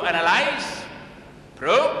want to analyze,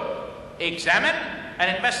 probe, examine,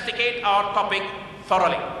 and investigate our topic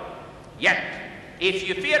thoroughly. Yet, if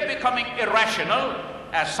you fear becoming irrational,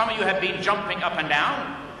 as some of you have been jumping up and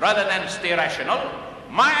down, rather than stay rational,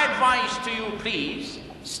 my advice to you, please,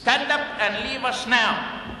 stand up and leave us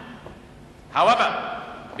now. However,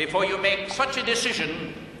 before you make such a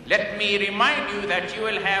decision, let me remind you that you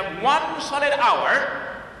will have 1 solid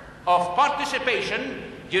hour of participation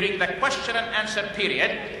during the question and answer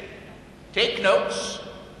period, take notes,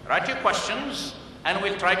 write your questions, and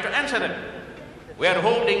we'll try to answer them. We are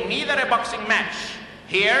holding neither a boxing match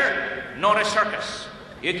here nor a circus.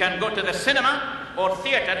 You can go to the cinema or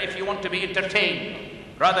theater if you want to be entertained.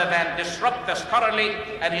 Rather than disrupt the scholarly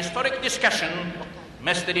and historic discussion,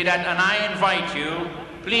 Mr. Deedat and I invite you,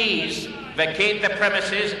 please vacate the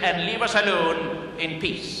premises and leave us alone in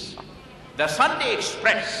peace. The Sunday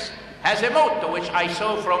Express has a motto which I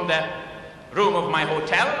saw from the room of my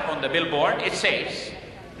hotel on the billboard. It says,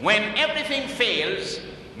 "When everything fails,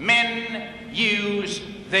 men use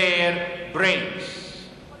their brains."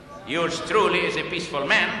 Yours truly is a peaceful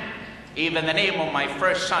man. Even the name of my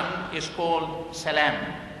first son is called Salam,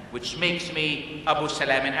 which makes me Abu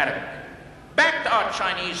Salam in Arabic. Back to our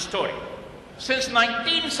Chinese story. Since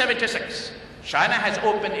 1976, China has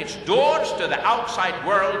opened its doors to the outside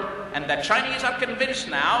world, and the Chinese are convinced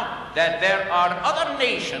now that there are other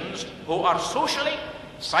nations who are socially,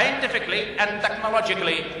 scientifically, and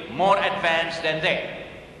technologically more advanced than they.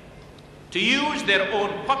 To use their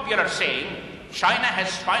own popular saying, China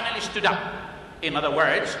has finally stood up. In other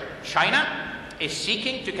words, China is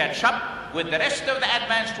seeking to catch up with the rest of the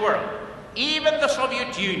advanced world. Even the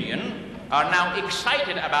Soviet Union are now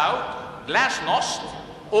excited about glasnost,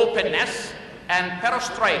 openness, and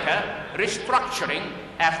perestroika restructuring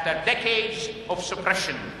after decades of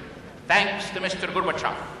suppression, thanks to Mr.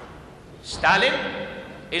 Gorbachev. Stalin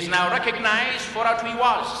is now recognized for what he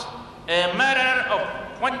was, a murderer of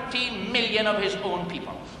 20 million of his own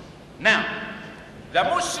people. Now, the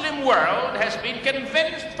Muslim world has been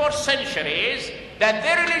convinced for centuries that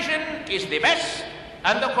their religion is the best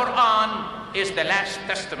and the Quran is the last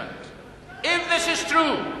testament. If this is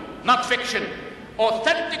true, not fiction,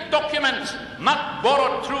 authentic documents, not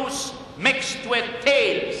borrowed truths mixed with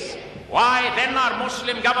tales, why then are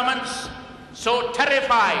Muslim governments so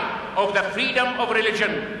terrified of the freedom of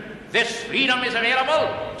religion? This freedom is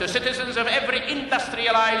available to citizens of every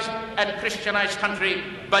industrialized and Christianized country,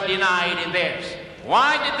 but denied in theirs.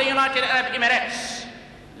 Why did the United Arab Emirates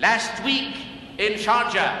last week in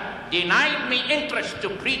Sharjah denied me interest to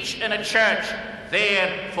preach in a church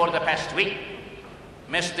there for the past week?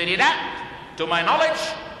 Mr. Deedat, to my knowledge,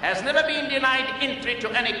 has never been denied entry to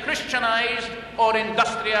any Christianized or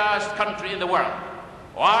industrialized country in the world.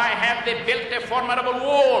 Why have they built a formidable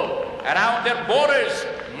wall around their borders,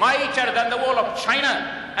 mightier than the wall of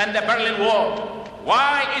China and the Berlin Wall?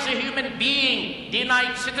 Why is a human being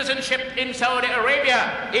denied citizenship in Saudi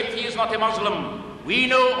Arabia if he is not a Muslim? We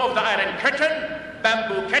know of the Iron Curtain,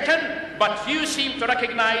 bamboo curtain, but few seem to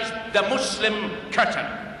recognize the Muslim curtain.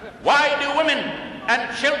 Why do women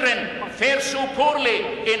and children fare so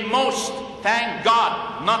poorly in most, thank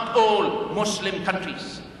God, not all Muslim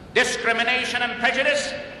countries? Discrimination and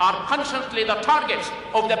prejudice are constantly the targets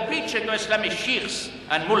of the preaching of Islamic sheikhs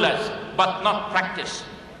and mullahs, but not practice.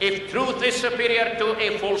 If truth is superior to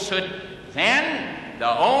a falsehood, then the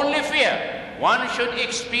only fear one should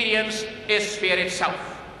experience is fear itself.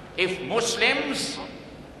 If Muslims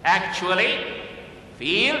actually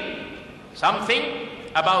feel something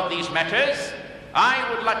about these matters, I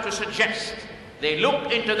would like to suggest they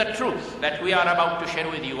look into the truth that we are about to share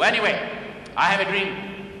with you. Anyway, I have a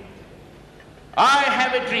dream. I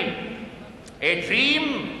have a dream. A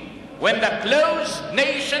dream when the closed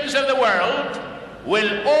nations of the world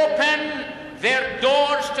will open their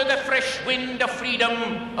doors to the fresh wind of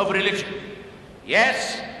freedom of religion.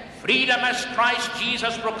 Yes, freedom as Christ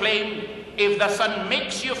Jesus proclaimed, if the Son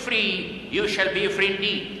makes you free, you shall be free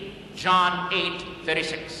indeed. John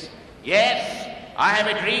 8:36. Yes, I have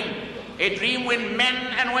a dream when men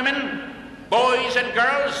and women, boys and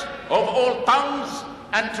girls of all tongues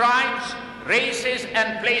and tribes, races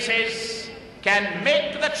and places can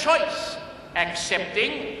make the choice,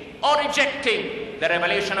 accepting or rejecting the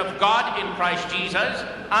revelation of God in Christ Jesus,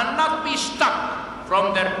 and not be stuck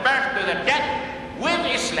from their birth to their death with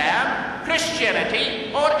Islam,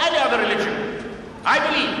 Christianity, or any other religion. I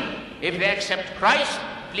believe if they accept Christ,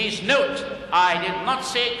 please note, I did not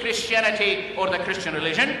say Christianity or the Christian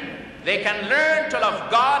religion, they can learn to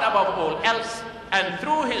love God above all else, and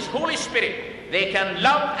through His Holy Spirit, they can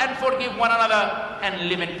love and forgive one another and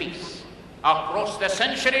live in peace. Across the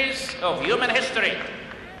centuries of human history,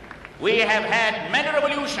 we have had many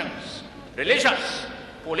revolutions, religious,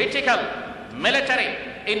 political, military,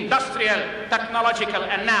 industrial, technological,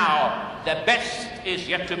 and now the best is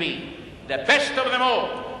yet to be. The best of them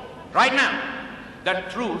all. Right now, the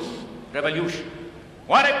truth revolution.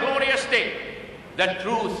 What a glorious day, the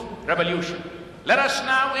truth revolution. Let us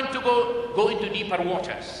now go into deeper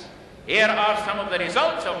waters. Here are some of the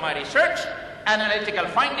results of my research and analytical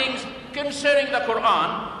findings concerning the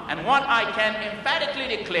Quran, and what I can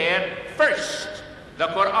emphatically declare: first, the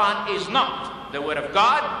Quran is not the word of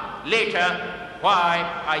God. Later,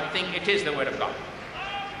 why I think it is the word of God.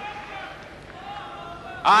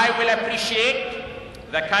 I will appreciate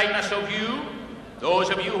the kindness of you, those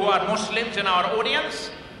of you who are Muslims in our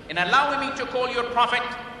audience, in allowing me to call your prophet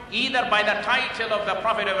either by the title of the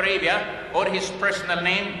Prophet of Arabia or his personal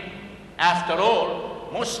name. After all,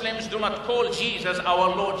 Muslims do not call Jesus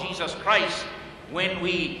our Lord Jesus Christ when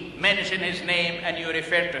we mention his name and you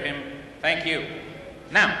refer to him. Thank you.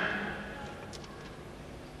 Now,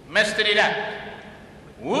 Mr. Deedat,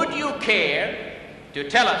 would you care to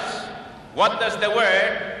tell us what does the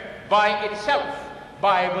word by itself,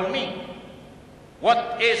 Bible, mean?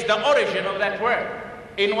 What is the origin of that word?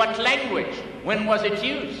 In what language? When was it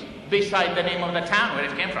used? Beside the name of the town where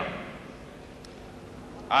it came from.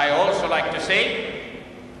 I also like to say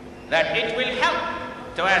that it will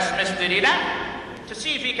help to ask Mr. Deedat to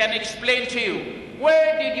see if he can explain to you,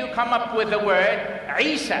 where did you come up with the word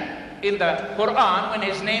Isa in the Quran when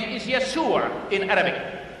his name is Yeshua in Arabic?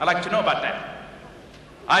 I'd like to know about that.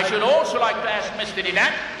 I should also like to ask Mr.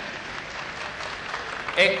 Deedat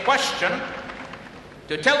a question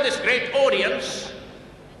to tell this great audience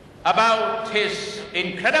about his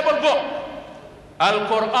incredible book,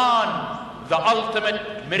 Al-Quran, the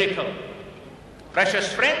Ultimate Miracle.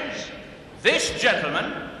 Precious friends, this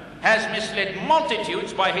gentleman has misled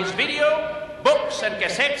multitudes by his video, books and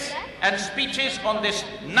cassettes and speeches on this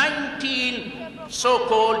 19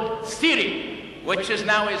 so-called theory, which is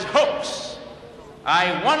now his hoax.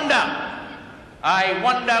 I wonder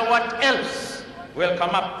what else will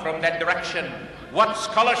come up from that direction. What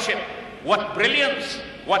scholarship, what brilliance,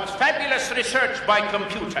 what fabulous research by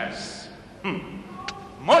computers.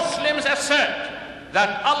 Muslims assert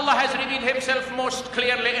that Allah has revealed himself most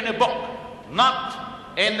clearly in a book,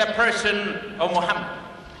 not in the person of Muhammad.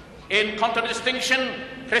 In contradistinction,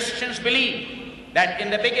 Christians believe that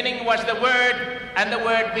in the beginning was the Word, and the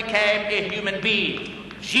Word became a human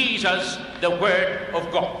being, Jesus, the Word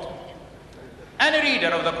of God. Any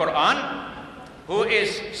reader of the Quran who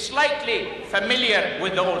is slightly familiar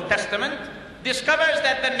with the Old Testament discovers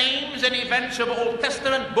that the names and events of Old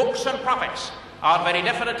Testament books and prophets are very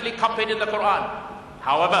definitely copied in the Quran.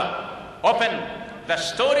 However, often the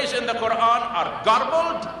stories in the Quran are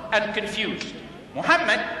garbled and confused.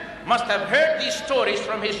 Muhammad must have heard these stories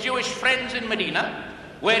from his Jewish friends in Medina,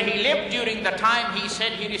 where he lived during the time he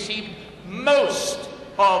said he received most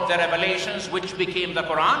of the revelations which became the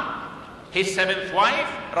Quran. His seventh wife,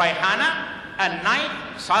 Rayhana, and ninth,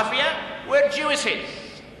 Safia, were Jewesses.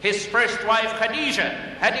 His first wife,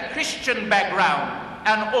 Khadija, had a Christian background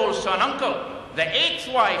and also an uncle. The eighth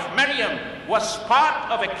wife, Maryam, was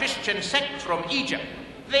part of a Christian sect from Egypt.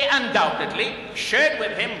 They undoubtedly shared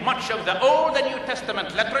with him much of the Old and New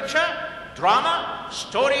Testament literature, drama,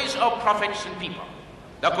 stories of prophets and people.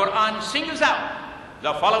 The Quran singles out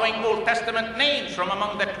the following Old Testament names from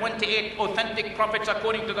among the 28 authentic prophets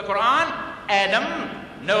according to the Quran: Adam,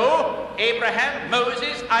 Noah, Abraham,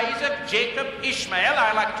 Moses, Isaac, Jacob, Ishmael.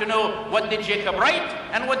 I like to know, what did Jacob write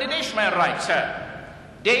and what did Ishmael write, sir?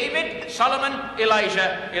 David, Solomon,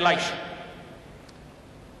 Elijah, Elisha.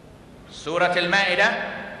 Surah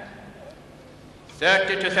Al-Ma'idah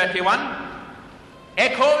 30 to 31,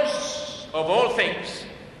 echoes of all things,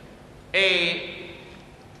 a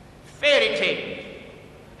fairy tale.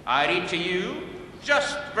 I read to you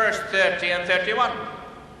just verse 30 and 31.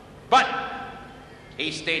 But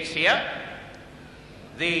he states here,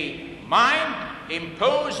 the mind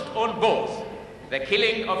imposed on both the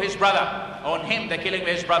killing of his brother, on him the killing of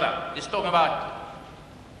his brother. It's talking about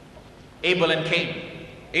Abel and Cain.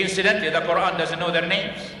 Incidentally, the Quran doesn't know their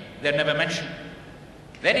names. They're never mentioned.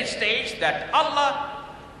 Then it states that Allah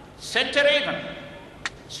sent a raven,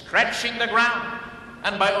 scratching the ground,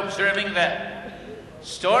 and by observing the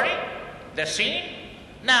story, the scene,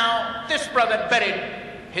 now this brother buried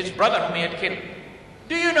his brother whom he had killed.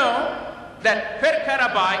 Do you know that Pirkei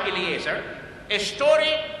Rabbi Eliezer, a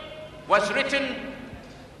story was written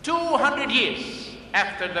 200 years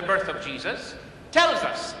after the birth of Jesus, tells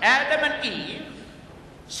us Adam and Eve,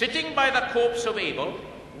 sitting by the corpse of Abel,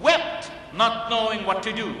 wept, not knowing what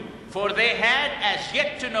to do, for they had as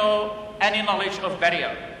yet to know any knowledge of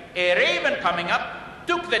burial. A raven coming up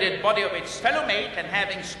took the dead body of its fellow mate, and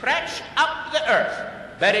having scratched up the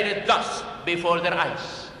earth, buried it thus before their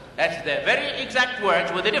eyes. That's the very exact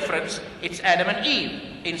words, with the difference, it's Adam and Eve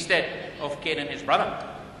instead of Cain and his brother.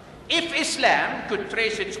 If Islam could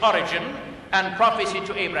trace its origin and prophecy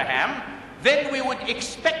to Abraham, then we would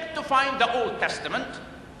expect to find the Old Testament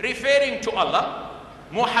referring to Allah,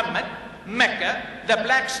 Muhammad, Mecca, the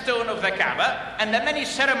black stone of the Kaaba, and the many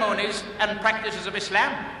ceremonies and practices of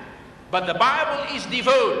Islam. But the Bible is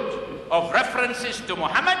devoid of references to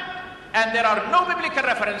Muhammad, and there are no biblical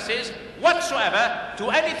references whatsoever to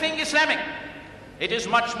anything Islamic. It is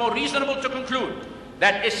much more reasonable to conclude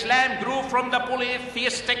that Islam grew from the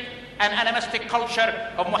polytheistic and animistic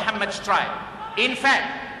culture of Muhammad's tribe. In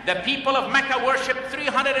fact, the people of Mecca worshipped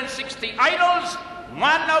 360 idols,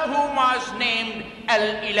 one of whom was named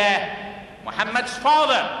Al-Ilah, Muhammad's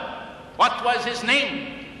father. What was his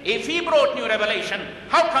name? If he brought new revelation,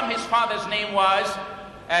 how come his father's name was,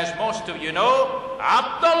 as most of you know,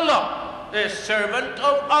 Abdullah, the servant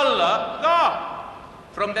of Allah,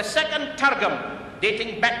 God? From the second Targum,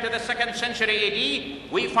 dating back to the 2nd century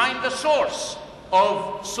AD, we find the source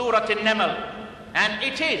of Surah An-Naml, and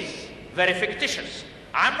it is very fictitious.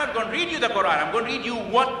 I'm not going to read you the Quran, I'm going to read you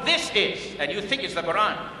what this is, and you think it's the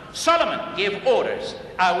Quran. Solomon gave orders,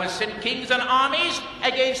 I will send kings and armies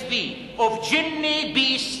against thee, of jinni,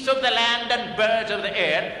 beasts of the land and birds of the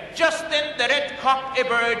air. Just then the red cock, a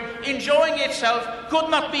bird enjoying itself, could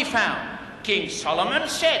not be found. King Solomon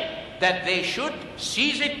said that they should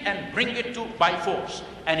seize it and bring it to by force,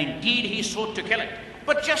 and indeed he sought to kill it.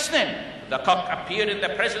 But just then the cock appeared in the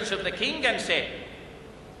presence of the king and said,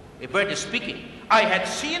 a bird is speaking, I had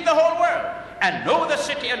seen the whole world, and know the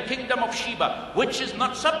city and kingdom of Sheba, which is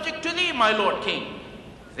not subject to thee, my lord king.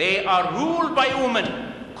 They are ruled by a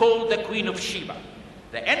woman called the Queen of Sheba.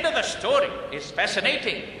 The end of the story is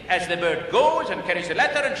fascinating, as the bird goes and carries a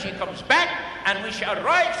letter, and she comes back, and when she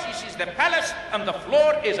arrives, she sees the palace, and the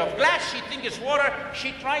floor is of glass. She thinks it's water.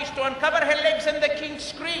 She tries to uncover her legs, and the king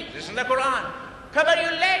screams. This is in the Quran. Cover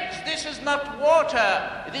your legs. This is not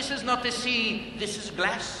water. This is not the sea. This is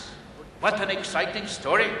glass. What an exciting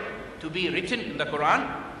story to be written in the Quran.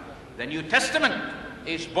 The New Testament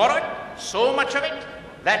is borrowed, so much of it,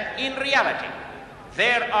 that in reality,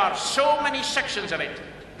 there are so many sections of it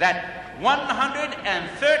that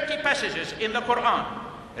 130 passages in the Quran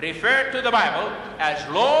refer to the Bible as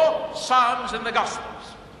law, Psalms, and the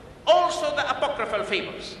Gospels. Also the apocryphal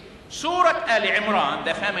fables. Surah Al-Imran,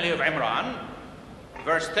 the family of Imran,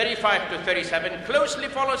 verse 35 to 37, closely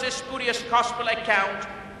follows a spurious gospel account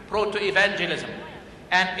proto-evangelism.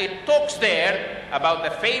 And it talks there about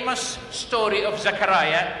the famous story of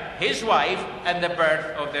Zechariah, his wife, and the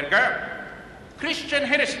birth of their girl. Christian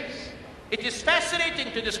heresies. It is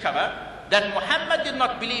fascinating to discover that Muhammad did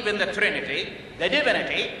not believe in the Trinity, the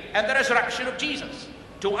divinity, and the resurrection of Jesus.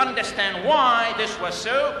 To understand why this was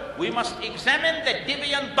so, we must examine the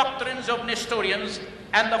deviant doctrines of Nestorians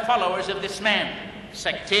and the followers of this man,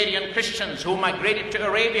 sectarian Christians who migrated to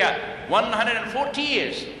Arabia 140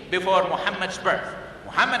 years before Muhammad's birth.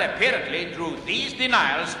 Muhammad apparently drew these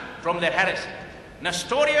denials from their heresy.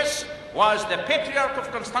 Nestorius was the Patriarch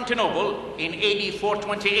of Constantinople in AD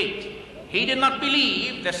 428. He did not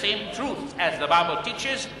believe the same truth as the Bible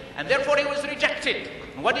teaches, and therefore he was rejected.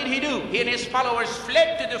 What did he do? He and his followers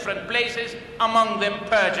fled to different places, among them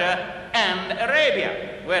Persia and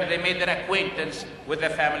Arabia, where they made their acquaintance with the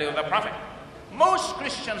family of the Prophet. Most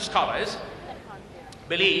Christian scholars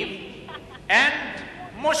believe, and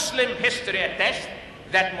Muslim history attests,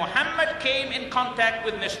 that Muhammad came in contact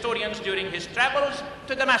with Nestorians during his travels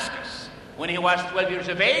to Damascus when he was 12 years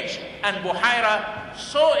of age, and Buhaira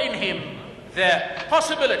saw in him the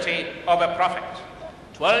possibility of a prophet.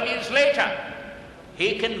 12 years later,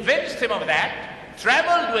 he convinced him of that,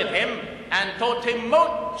 traveled with him, and taught him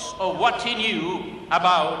most of what he knew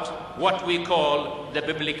about what we call the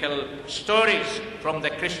biblical stories from the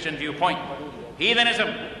Christian viewpoint.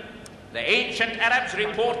 Heathenism. The ancient Arabs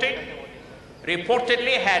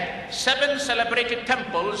reportedly had 7 celebrated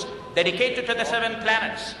temples dedicated to the 7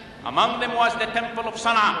 planets. Among them was the temple of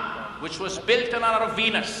Sana'a, which was built in honor of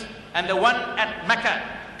Venus, and the one at Mecca,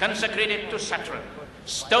 consecrated to Saturn.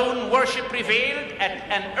 Stone worship prevailed at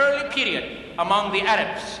an early period among the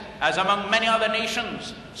Arabs, as among many other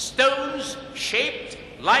nations. Stones shaped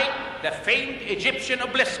like the famed Egyptian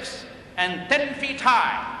obelisks and 10 feet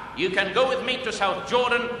high. You can go with me to South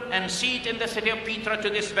Jordan and see it in the city of Petra to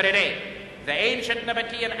this very day. The ancient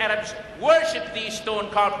Nabatean Arabs worshipped these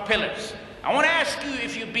stone-carved pillars. I want to ask you,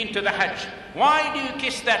 if you've been to the Hajj, why do you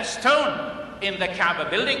kiss that stone in the Kaaba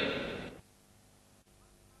building?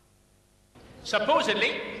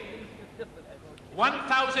 Supposedly,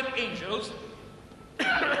 1,000 angels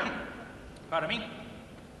pardon me,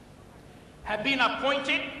 have been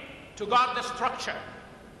appointed to guard the structure.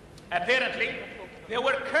 Apparently, they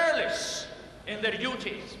were careless in their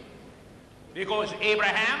duties, because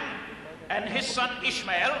Abraham and his son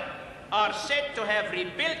Ishmael are said to have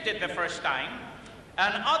rebuilt it the first time,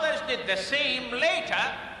 and others did the same later,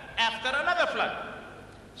 after another flood.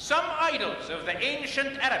 Some idols of the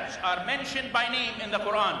ancient Arabs are mentioned by name in the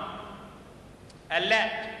Quran.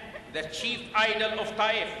 Allat, the chief idol of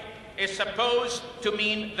Taif, is supposed to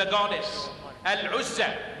mean the goddess.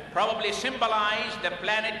 Al-Uzza probably symbolized the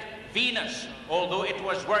planet Venus, although it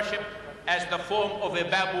was worshipped as the form of a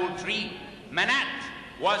babul tree. Manat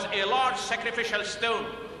was a large sacrificial stone.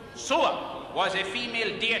 Suwa was a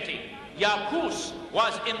female deity. Yaqus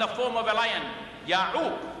was in the form of a lion.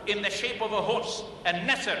 Ya'uq in the shape of a horse. And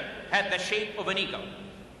Nasr had the shape of an eagle.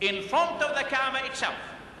 In front of the Kaaba itself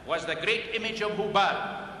was the great image of Hubal,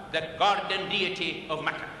 the garden deity of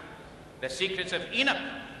Mecca. The secrets of Enoch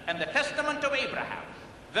and the testament of Abraham.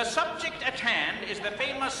 The subject at hand is the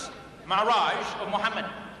famous Mi'raj of Muhammad.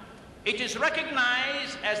 It is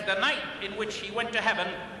recognized as the night in which he went to heaven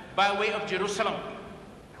by way of Jerusalem,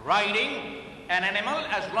 riding an animal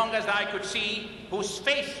as long as the eye could see, whose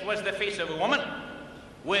face was the face of a woman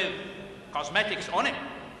with cosmetics on it.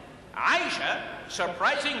 Aisha,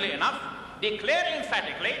 surprisingly enough, declared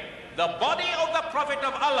emphatically, the body of the Prophet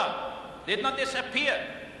of Allah did not disappear,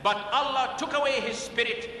 but Allah took away his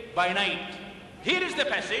spirit by night. Here is the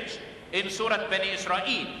passage in Surah Bani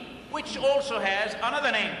Israel, which also has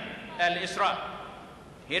another name, Al-Isra.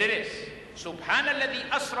 Here it is. Subhanalladhi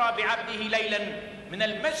asra bi'abdihi laylan min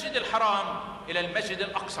al-masjid al-haram ila al-masjid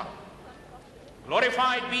al-aqsa.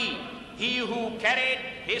 Glorified be he who carried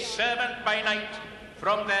his servant by night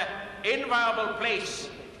from the inviolable place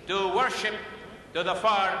to worship to the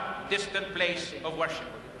far distant place of worship.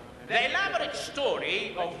 The elaborate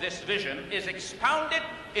story of this vision is expounded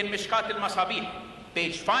in Mishkat al-Masabih,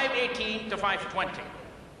 page 518 to 520.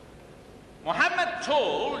 Muhammad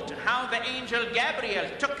told how the angel Gabriel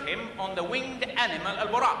took him on the winged animal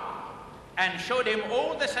al-Buraq and showed him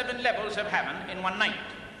all the 7 levels of heaven in one night.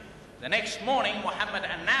 The next morning, Muhammad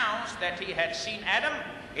announced that he had seen Adam,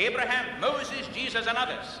 Abraham, Moses, Jesus, and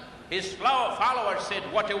others. His followers said,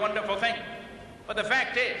 what a wonderful thing. But the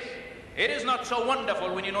fact is, it is not so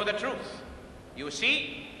wonderful when you know the truth. You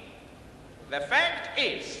see, the fact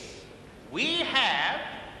is, we have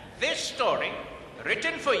this story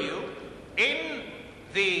written for you in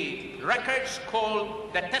the records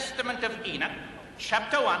called the Testament of Enoch,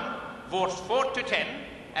 chapter 1, verse 4 to 10,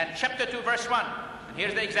 and chapter 2, verse 1. And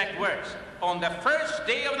here's the exact words. On the first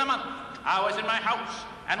day of the month, I was in my house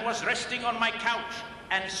and was resting on my couch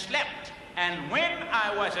and slept. And when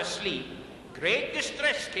I was asleep, great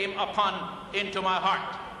distress came into my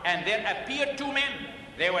heart. And there appeared 2 men.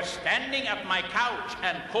 They were standing at my couch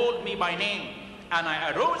and called me by name. And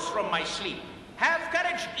I arose from my sleep. Have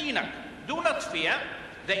courage, Enoch. Do not fear.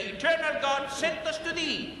 The eternal God sent us to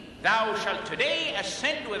thee. Thou shalt today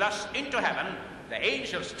ascend with us into heaven. The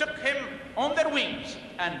angels took him on their wings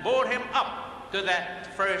and bore him up to the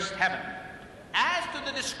first heaven. As to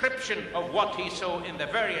the description of what he saw in the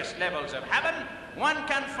various levels of heaven, one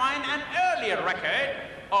can find an earlier record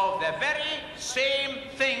of the very same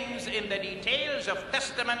things in the details of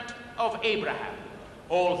Testament of Abraham.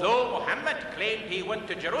 Although Muhammad claimed he went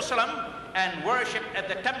to Jerusalem and worshipped at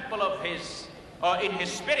the temple of in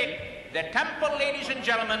his spirit, the temple, ladies and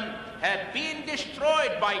gentlemen, had been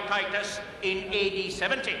destroyed by Titus in AD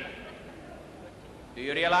 70. Do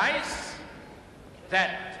you realize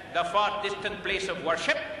that the far distant place of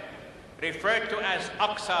worship, referred to as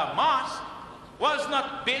Aqsa Mosque, was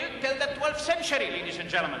not built till the 12th century, ladies and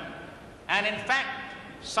gentlemen? And in fact,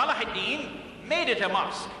 Salah ad-Din made it a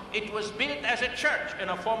mosque. It was built as a church in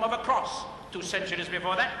a form of a cross 2 centuries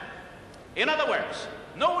before that. In other words,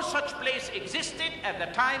 no such place existed at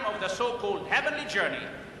the time of the so-called heavenly journey.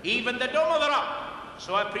 Even the Dome of the Rock,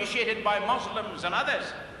 so appreciated by Muslims and others,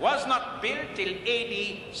 was not built till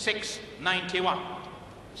AD 691.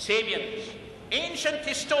 Sabians, ancient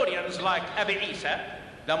historians like Abu Isa,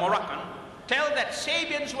 the Moroccan, tell that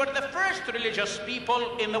Sabians were the first religious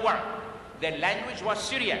people in the world. Their language was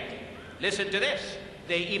Syriac. Listen to this.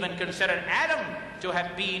 They even considered Adam to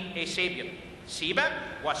have been a Sabian. Seba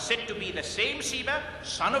was said to be the same Seba,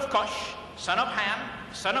 son of Cush, son of Ham,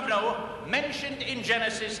 son of Noah, mentioned in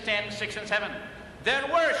Genesis 10, 6, and 7. Their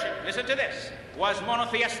worship, listen to this, was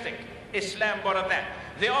monotheistic. Islam borrowed that.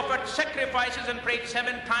 They offered sacrifices and prayed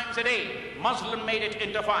 7 times a day. Muslim made it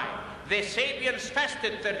into 5. The Sabians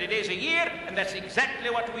fasted 30 days a year, and that's exactly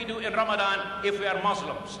what we do in Ramadan if we are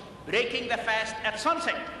Muslims. Breaking the fast at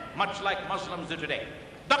sunset, much like Muslims do today.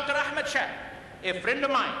 Dr. Ahmed Shah, a friend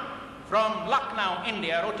of mine from Lucknow,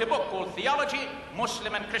 India, wrote a book called Theology,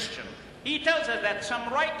 Muslim and Christian. He tells us that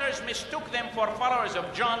some writers mistook them for followers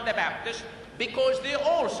of John the Baptist because they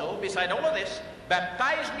also, beside all of this,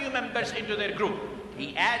 baptized new members into their group.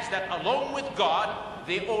 He adds that along with God,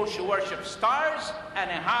 they also worship stars and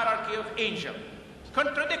a hierarchy of angels.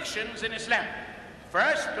 Contradictions in Islam.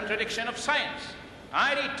 First, contradiction of science.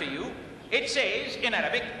 I read to you, it says in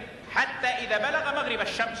Arabic, حتى إذا بلغ مغرب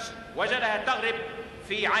الشمس وجدها تغرب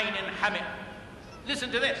في عين حمئة. Listen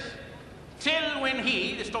to this. Till when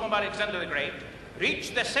he, this is talking about Alexander the Great,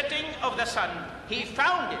 reached the setting of the sun, he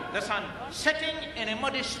found it, the sun, setting in a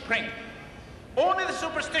muddy spring. Only the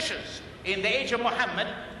superstitious in the age of Muhammad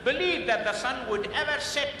believed that the sun would ever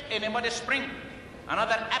set in a muddy spring.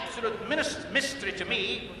 Another absolute mystery to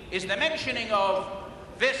me is the mentioning of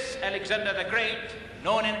this Alexander the Great,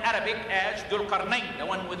 known in Arabic as Dhul Qarnayn, the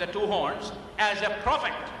one with the two horns, as a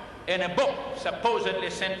prophet in a book supposedly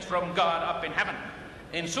sent from God up in heaven.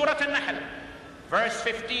 In Surah An-Nahl, verse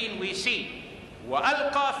 15, we see,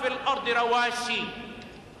 وَأَلْقَى فِي الْأَرْضِ رَوَاسِي.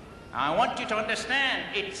 I want you to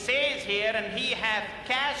understand, it says here, and he hath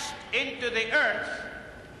cast into the earth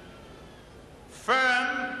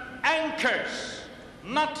firm anchors,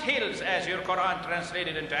 not hills, as your Quran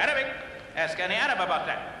translated into Arabic. Ask any Arab about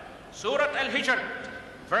that. Surah Al-Hijr,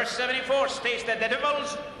 verse 74 states that the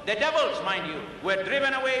devils, mind you, were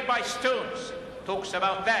driven away by stones. Talks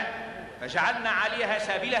about that. فَجَعَلْنَا عَلِيهَا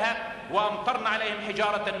سَابِلَهَا وَأَمْطَرْنَا عَلَيْهِمْ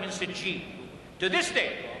حِجَارَةً مِّن سِجِّيلٍ. To this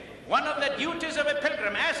day, one of the duties of a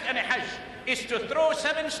pilgrim, ask any Hajj, is to throw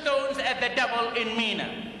 7 stones at the devil in Mina.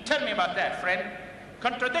 Tell me about that, friend.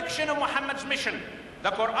 Contradiction of Muhammad's mission.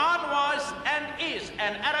 The Quran was and is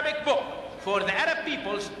an Arabic book for the Arab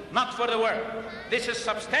peoples, not for the world. This is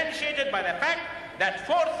substantiated by the fact that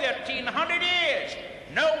for 1300 years,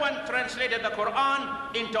 no one translated the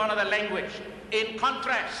Quran into another language. In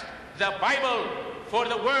contrast, the Bible for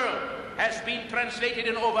the world has been translated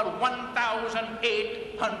in over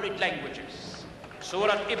 1,800 languages.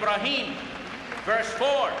 Surah Ibrahim, verse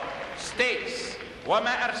 4, states,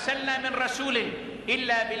 وَمَا أَرْسَلْنَا مِن رَسُولٍ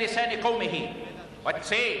إِلَّا بِلِسَانِ قَوْمِهِ. What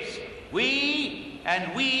says, we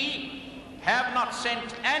have not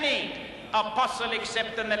sent any apostle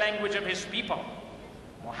except in the language of his people.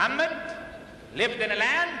 Muhammad lived in a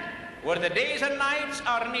land where the days and nights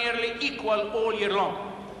are nearly equal all year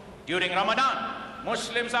long. During Ramadan,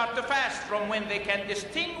 Muslims are to fast from when they can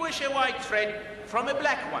distinguish a white thread from a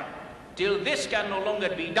black one, till this can no longer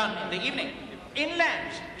be done in the evening.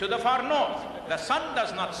 Inland to the far north, the sun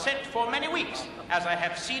does not set for many weeks, as I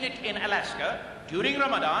have seen it in Alaska during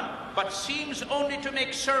Ramadan, but seems only to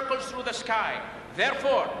make circles through the sky.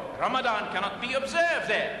 Therefore, Ramadan cannot be observed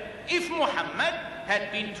there. If Muhammad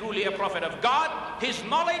had been truly a prophet of God, his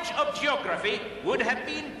knowledge of geography would have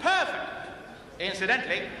been perfect.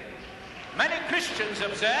 Incidentally, many Christians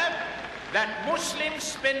observe that Muslims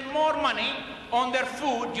spend more money on their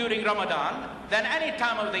food during Ramadan than any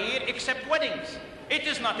time of the year except weddings. It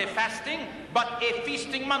is not a fasting, but a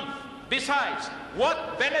feasting month. Besides,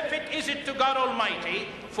 what benefit is it to God Almighty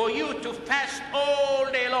for you to fast all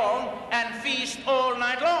day long and feast all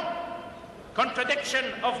night long? Contradiction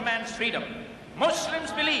of man's freedom.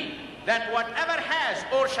 Muslims believe that whatever has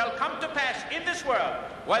or shall come to pass in this world,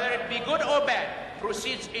 whether it be good or bad,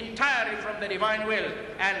 proceeds entirely from the divine will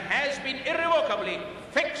and has been irrevocably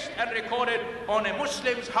fixed and recorded on a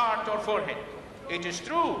Muslim's heart or forehead. It is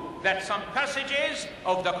true that some passages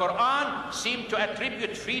of the Quran seem to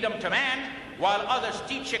attribute freedom to man, while others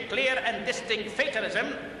teach a clear and distinct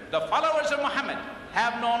fatalism. The followers of Muhammad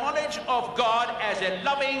have no knowledge of God as a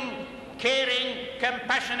loving, caring,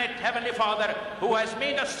 compassionate Heavenly Father who has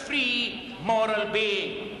made us free moral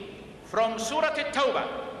being. From Surah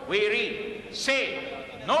At-Tawbah we read, say,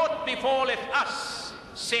 naught befalleth us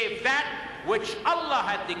save that which Allah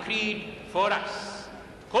had decreed for us.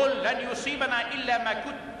 قُلْ لَنْ يُصِيبَنَا إِلَّا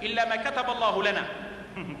مَا كَتَبَ اللَّهُ لَنَا.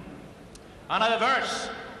 Another verse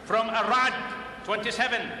from Ar-Ra'd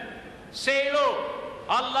 27. Say, lo,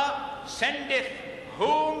 Allah sendeth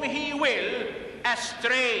whom He will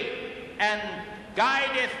astray and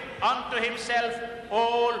guideth unto Himself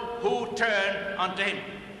all who turn unto Him.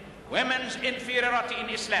 Women's inferiority in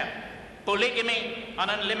Islam, polygamy and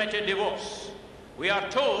unlimited divorce. We are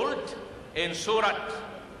told in Surah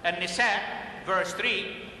An-Nisa, verse 3,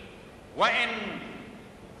 wherein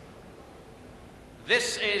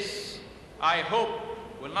this is, I hope,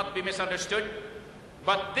 will not be misunderstood,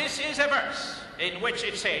 but this is a verse in which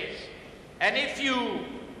it says, and if you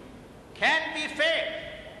can be fair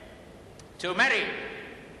to marry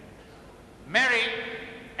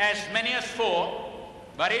as many as 4,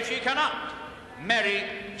 but if you cannot, marry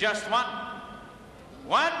just one.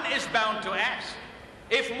 One is bound to ask,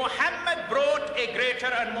 if Muhammad brought a greater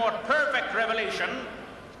and more perfect revelation,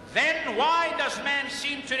 then why does man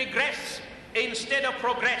seem to regress instead of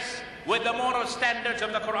progress with the moral standards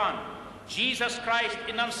of the Quran? Jesus Christ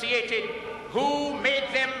enunciated who made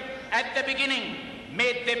them at the beginning,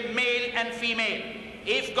 made them male and female.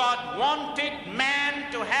 If God wanted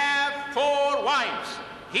man to have 4 wives,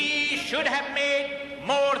 he should have made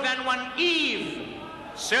more than one Eve.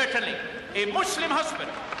 Certainly, a Muslim husband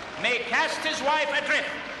may cast his wife adrift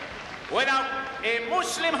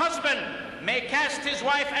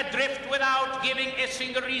without giving a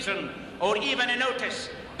single reason or even a notice.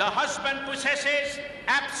 The husband possesses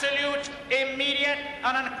absolute, immediate,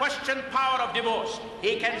 and unquestioned power of divorce.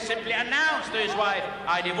 He can simply announce to his wife,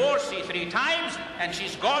 I divorce you 3 times, and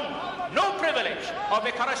she's gone. No privilege of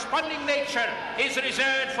a corresponding nature is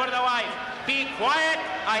reserved for the wife. Be quiet.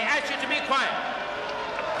 I ask you to be quiet.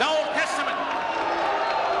 The Old Testament,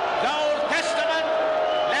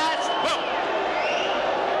 last book.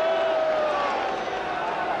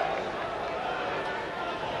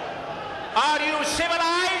 Are you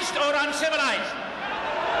civilized or uncivilized?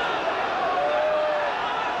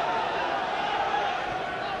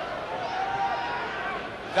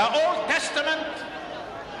 The Old Testament,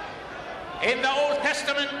 in the Old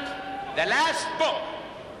Testament, the last book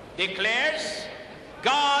declares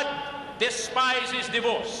God despises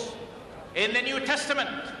divorce. In the New Testament,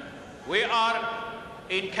 we are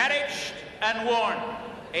encouraged and warned,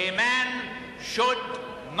 a man should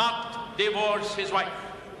not divorce his wife.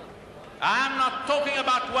 I'm not talking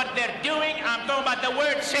about what they're doing, I'm talking about the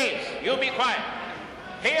word says. You be quiet.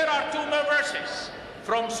 Here are 2 more verses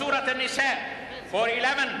from Surah An-Nisa,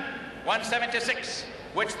 411, 176,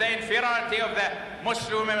 which the inferiority of the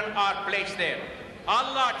Muslim women are placed there.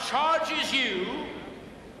 Allah charges you,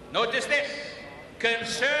 notice this,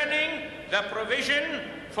 concerning the provision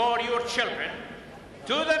for your children,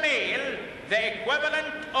 to the male, the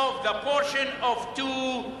equivalent of the portion of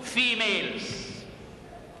 2 females.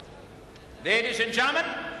 Ladies and gentlemen,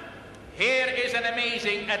 here is an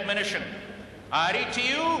amazing admonition. I read to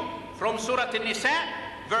you from Surah An-Nisa,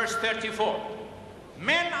 verse 34.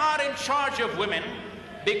 Men are in charge of women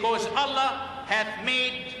because Allah hath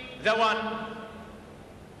made the one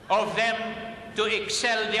of them to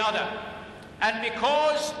excel the other, and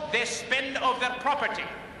because they spend of their property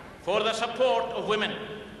for the support of women.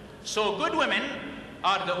 So good women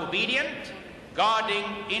are the obedient, guarding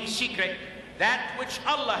in secret that which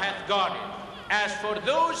Allah hath guarded. As for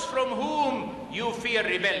those from whom you fear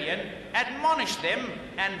rebellion, admonish them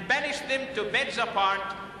and banish them to beds apart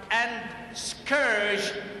and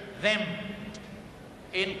scourge them.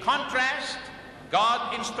 In contrast,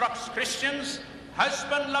 God instructs Christians,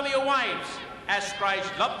 husband, love your wives as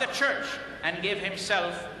Christ loved the church and gave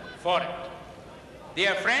himself for it.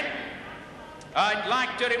 Dear friend, I'd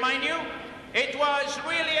like to remind you, it was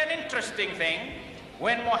really an interesting thing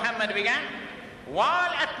when Muhammad began.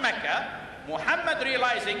 While at Mecca, Muhammad,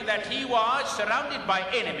 realizing that he was surrounded by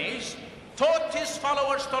enemies, taught his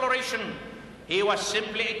followers toleration. He was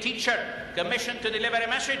simply a teacher commissioned to deliver a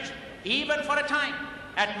message, even for a time.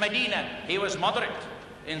 At Medina, he was moderate.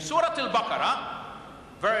 In Surah Al-Baqarah,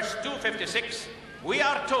 verse 256, we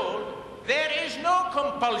are told there is no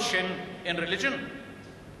compulsion in religion.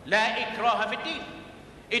 La ikraha fi din.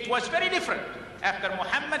 It was very different after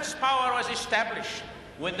Muhammad's power was established,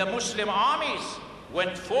 when the Muslim armies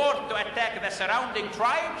went forth to attack the surrounding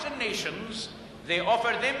tribes and nations. They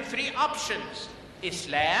offered them 3 options: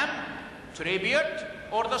 Islam, tribute,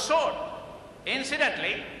 or the sword.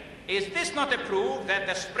 Incidentally, is this not a proof that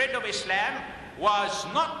the spread of Islam was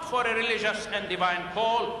not for a religious and divine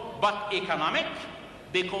call, but economic?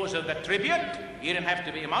 Because of the tribute, you didn't have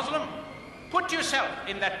to be a Muslim. Put yourself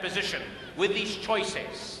in that position with these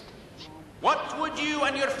choices. What would you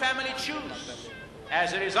and your family choose?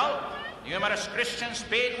 As a result, numerous Christians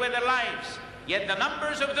paid with their lives, yet the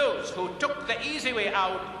numbers of those who took the easy way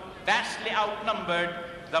out vastly outnumbered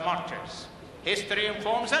the martyrs. History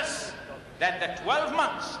informs us that the 12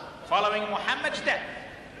 months following Muhammad's death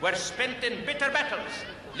were spent in bitter battles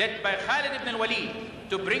led by Khalid ibn al-Walid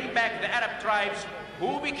to bring back the Arab tribes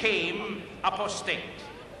who became apostate.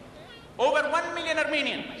 Over 1 million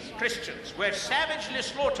Armenians, Christians, were savagely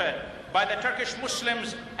slaughtered by the Turkish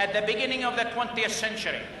Muslims at the beginning of the 20th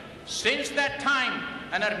century. Since that time,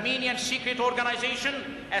 an Armenian secret organization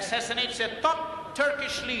assassinates a top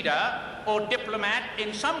Turkish leader or diplomat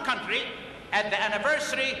in some country at the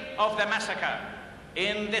anniversary of the massacre.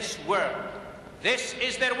 In this world, this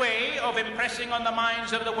is their way of impressing on the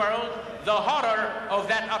minds of the world the horror of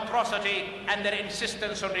that atrocity and their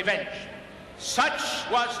insistence on revenge. Such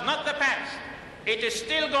was not the past. It is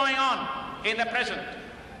still going on in the present.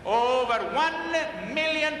 Over 1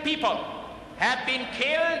 million people have been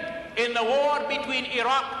killed in the war between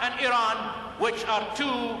Iraq and Iran, which are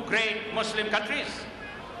 2 great Muslim countries.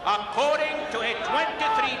 According to a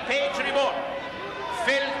 23-page report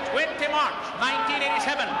filled 20 March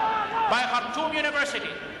 1987 by Khartoum University,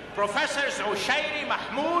 Professors Ushairi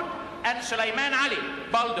Mahmoud and Sulaiman Ali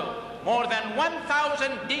Baldo, more than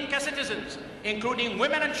 1,000 Dinka citizens, including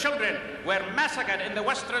women and children, were massacred in the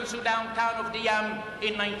western Sudan town of Diyam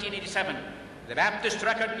in 1987. The Baptist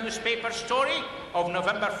Record newspaper story of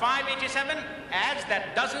November 5, 1987 adds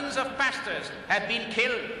that dozens of pastors have been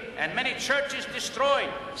killed and many churches destroyed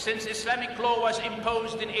since Islamic law was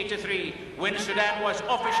imposed in 1983, when Sudan was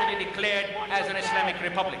officially declared as an Islamic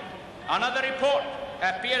republic. Another report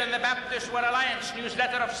appeared in the Baptist World Alliance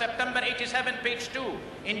newsletter of September 1987, page 2,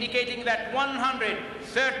 indicating that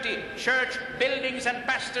 130 church buildings and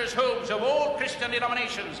pastors' homes of all Christian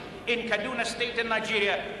denominations in Kaduna State in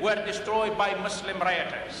Nigeria were destroyed by Muslim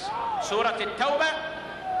rioters. Surah At-Tawbah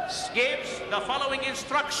gives the following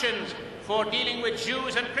instructions for dealing with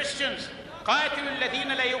Jews and Christians. قاتلوا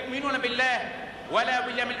الذين لا يؤمنون بالله ولا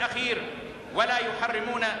باليوم الأخير ولا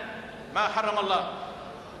يحرمون ما حرم الله.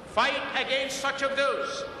 Fight against such of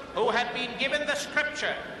those who have been given the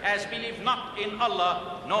scripture as believe not in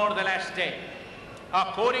Allah nor the last day.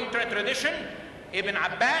 According to a tradition, Ibn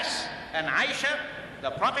Abbas and Aisha,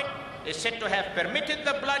 the Prophet, is said to have permitted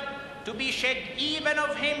the blood to be shed even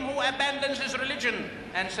of him who abandons his religion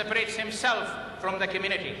and separates himself from the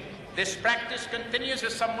community. This practice continues in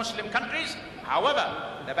some Muslim countries. However,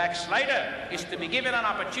 the backslider is to be given an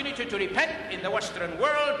opportunity to repent in the Western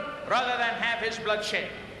world rather than have his blood shed.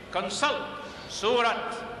 Consult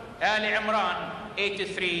Surah Ali Imran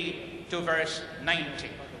 83 to verse 90.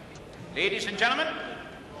 Ladies and gentlemen,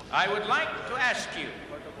 I would like to ask you,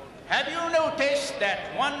 have you noticed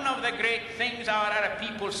that one of the great things our Arab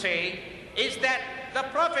people say is that the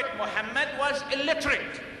Prophet Muhammad was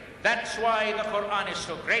illiterate? That's why the Quran is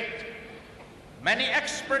so great. Many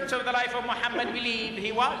experts of the life of Muhammad believe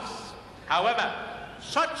he was. However,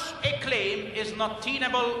 such a claim is not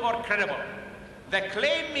tenable or credible. The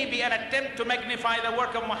claim may be an attempt to magnify the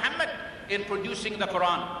work of Muhammad in producing the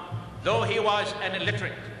Quran, though he was an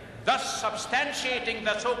illiterate, thus substantiating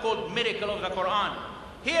the so-called miracle of the Quran.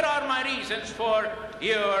 Here are my reasons for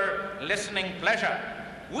your listening pleasure.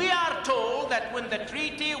 We are told that when the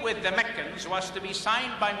treaty with the Meccans was to be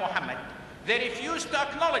signed by Muhammad, they refused to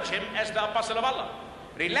acknowledge him as the Apostle of Allah.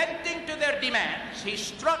 Relenting to their demands, he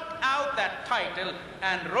struck out that title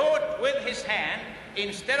and wrote with his hand,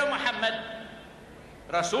 instead of Muhammad,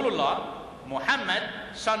 Rasulullah, Muhammad,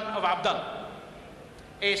 son of Abdullah.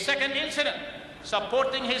 A second incident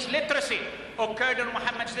supporting his literacy occurred on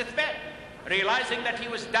Muhammad's deathbed. Realizing that he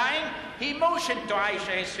was dying, he motioned to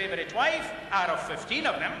Aisha, his favorite wife, out of 15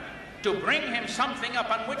 of them, to bring him something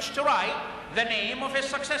upon which to write the name of his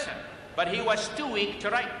successor. But he was too weak to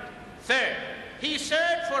write. Third, he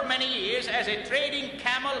served for many years as a trading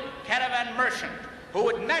camel caravan merchant who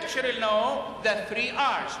would naturally know the 3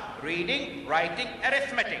 R's: reading, writing,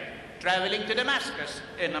 arithmetic, traveling to Damascus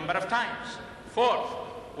a number of times. Fourth,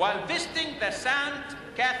 while visiting the St.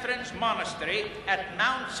 Catherine's Monastery at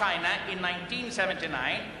Mount Sinai in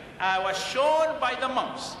 1979, I was shown by the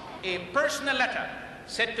monks a personal letter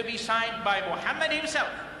said to be signed by Muhammad himself,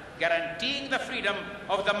 guaranteeing the freedom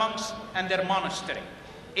of the monks and their monastery.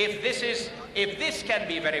 If this can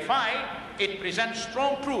be verified, it presents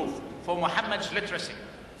strong proof for Muhammad's literacy.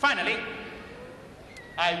 Finally,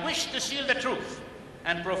 I wish to seal the truth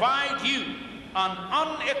and provide you an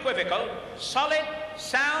unequivocal, solid,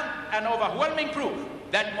 sound, and overwhelming proof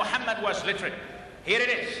that Muhammad was literate. Here it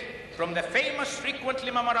is, from the famous,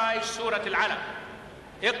 frequently memorized Surah Al-Alaq.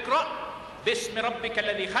 اقرأ باسم ربك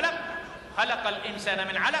الذي خلق خلق الإنسان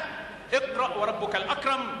من علق اقرأ وربك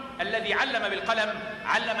الأكرم الذي علم بالقلم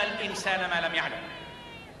علم الإنسان ما لم يعلم.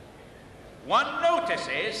 One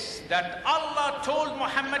notices that Allah told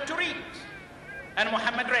Muhammad to read, and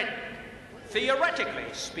Muhammad read. Theoretically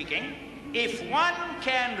speaking, if one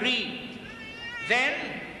can read, then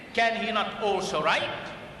can he not also write?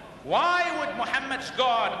 Why would Muhammad's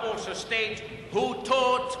God also state, who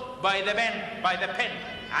taught by the pen?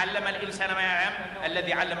 علم الإنسان ما يعلم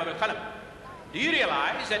الذي علم بالقلم. Do you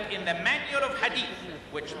realize that in the manual of Hadith,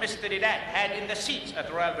 which Mr. Deedat had in the seats at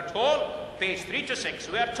Royal Albert Hall, page 3 to 6,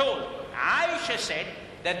 we are told, Aisha said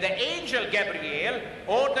that the angel Gabriel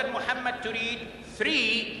ordered Muhammad to read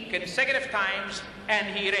 3 consecutive times, and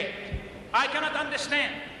he read. I cannot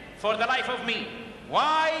understand, for the life of me,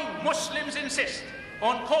 why Muslims insist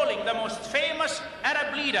on calling the most famous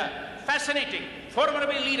Arab leader, fascinating,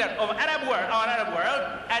 formidable leader of our Arab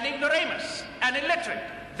world, an ignoramus, an illiterate.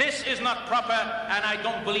 This is not proper, and I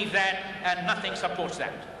don't believe that, and nothing supports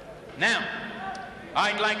that. Now,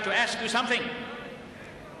 I'd like to ask you something.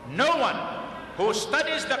 No one who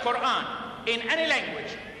studies the Quran in any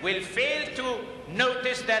language will fail to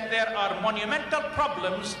notice that there are monumental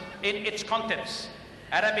problems in its contents.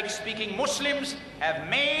 Arabic-speaking Muslims have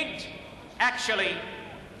made, actually,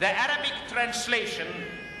 the Arabic translation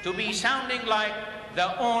to be sounding like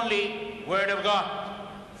the only word of God.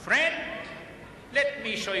 Friend, let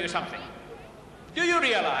me show you something. Do you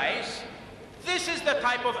realize this is the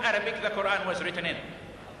type of Arabic the Quran was written in?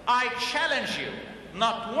 I challenge you,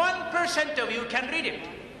 not 1% of you can read it.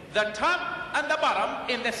 The top and the bottom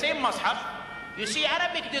in the same mushaf. You see,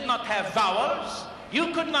 Arabic did not have vowels.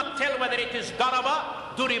 You could not tell whether it is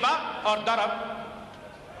daraba, duriba, or darab.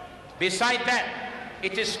 Beside that,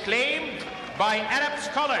 it is claimed by Arab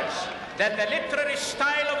scholars that the literary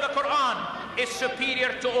style of the Quran is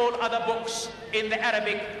superior to all other books in the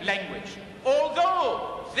Arabic language.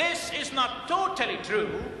 Although this is not totally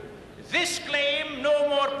true, this claim no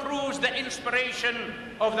more proves the inspiration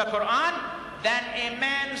of the Quran than a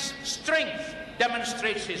man's strength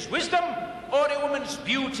demonstrates his wisdom, or a woman's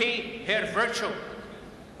beauty, her virtue.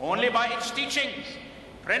 Only by its teachings,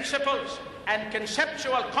 principles, and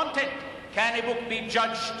conceptual content can a book be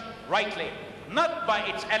judged rightly, not by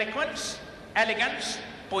its eloquence, elegance,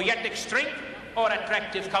 poetic strength, or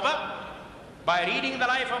attractive cover. By reading the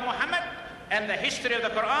life of Muhammad and the history of the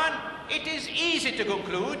Quran, it is easy to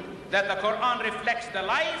conclude that the Quran reflects the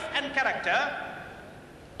life and character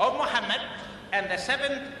of Muhammad and the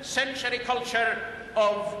 7th century culture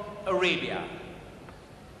of Arabia.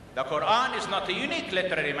 The Quran is not a unique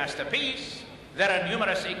literary masterpiece. There are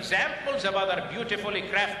numerous examples of other beautifully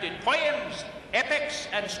crafted poems, epics,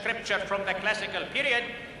 and scripture from the classical period,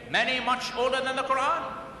 many much older than the Quran.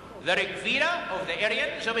 The Rig Veda of the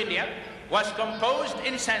Aryans of India was composed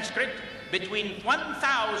in Sanskrit between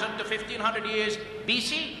 1000 to 1500 years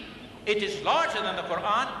BC. It is larger than the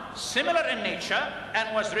Quran, similar in nature,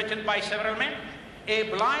 and was written by several men. A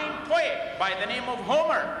blind poet by the name of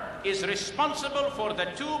Homer is responsible for the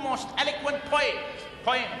 2 most eloquent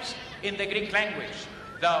poems in the Greek language,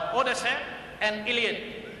 the Odyssey and Iliad.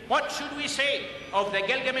 What should we say of the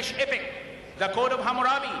Gilgamesh epic, the Code of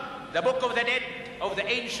Hammurabi, the Book of the Dead of the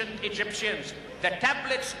ancient Egyptians, the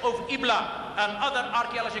tablets of Ibla, and other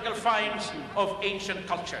archaeological finds of ancient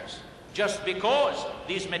cultures? Just because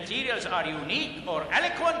these materials are unique or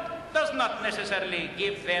eloquent does not necessarily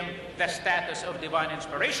give them the status of divine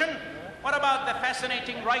inspiration. What about the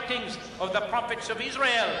fascinating writings of the prophets of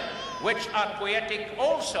Israel, which are poetic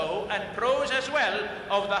also and prose as well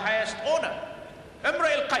of the highest order?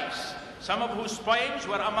 Imr al-Qais, some of whose poems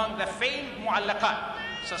were among the famed mu'allaqat,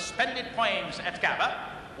 suspended poems at Kaaba,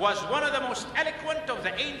 was one of the most eloquent of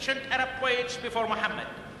the ancient Arab poets before Muhammad.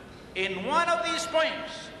 In one of these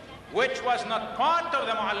poems, which was not part of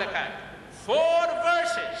the mu'allaqat, 4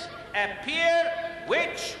 verses appear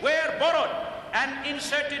which were borrowed and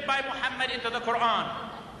inserted by Muhammad into the Quran.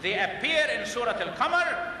 They appear in Surah Al-Qamar,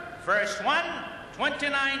 verse 1,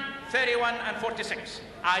 29, 31, and 46.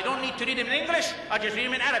 I don't need to read them in English, I just read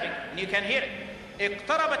them in Arabic, and you can hear it.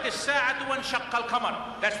 اقتربت الساعة وانشق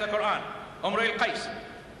القمر. That's the Quran. Umr al-Qais.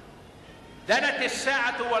 دنت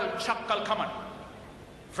الساعة وانشق القمر.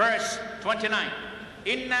 Verse 29.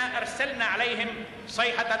 إنا أرسلنا عليهم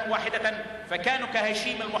صيحة واحدة فكانوا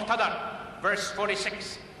كهشيم المحتضر. Verse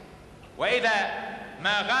 46. وإذا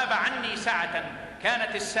ما غاب عني ساعة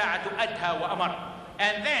كانت الساعة أدهى وأمر.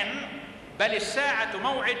 And then بل الساعة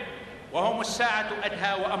موعد وهم الساعة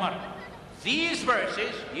أدهى وأمر. These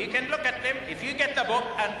verses, you can look at them if you get the book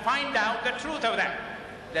and find out the truth of that.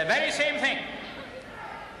 The very same thing.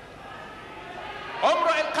 Umr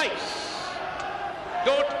al-Qais,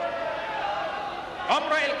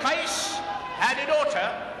 Umr al-Qais had a daughter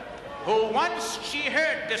who, once she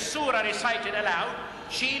heard the surah recited aloud,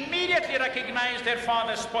 she immediately recognized her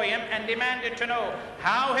father's poem and demanded to know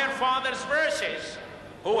how her father's verses,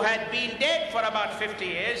 who had been dead for about 50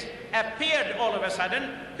 years, appeared all of a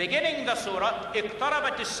sudden, beginning the surah,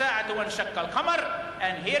 اقتربت الساعة وانشق القمر,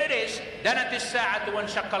 and here it is, دنت الساعة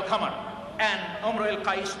وانشق القمر. And Umr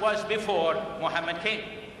al-Qais was before Muhammad came.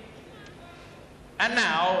 And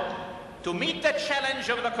now, to meet the challenge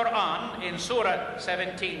of the Quran in Surah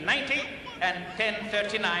 1790 and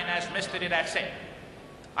 1039, as Mr. Deedat said,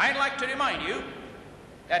 I'd like to remind you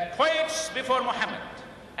that poets before Muhammad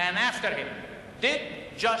and after him did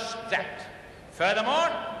just that. Furthermore,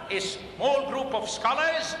 a small group of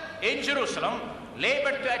scholars in Jerusalem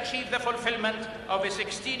labored to achieve the fulfillment of a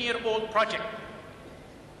 16-year-old project.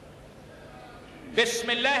 بسم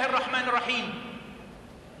الله الرحمن الرحيم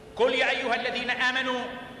قل يا أيها الذين آمنوا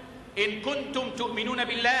إن كنتم تؤمنون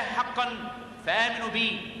بالله حقا فآمنوا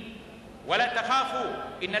بي ولا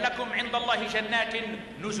تخافوا إن لكم عند الله جنات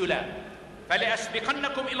نزلا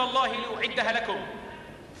فلأسبقنكم إلى الله لأعدها لكم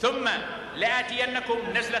ثم لآتينكم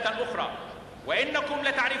نزلة أخرى وإنكم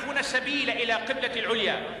لتعرفون السبيل إلى قبلة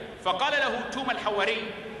العليا. فقال له توما الحواري: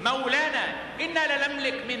 مولانا إنا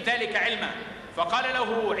لنملك من ذلك علما. فقال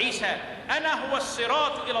له عيسى: أنا هو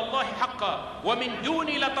الصراط إلى الله حقا ومن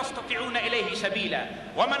دوني لا تستطيعون إليه سبيلا،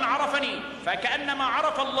 ومن عرفني فكأنما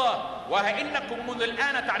عرف الله وإنكم منذ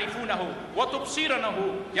الآن تعرفونه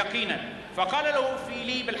وتبصرونه يقينا. فقال له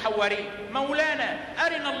فيليب الحواري: مولانا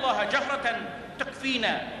أرنا الله جهرة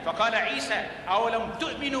تكفينا. فقال عيسى: أولم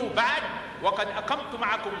تؤمنوا بعد وقد أقمت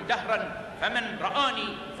معكم دهرا فمن رآني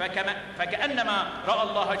فكأنما رأى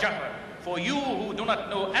الله جهرا. For you who do not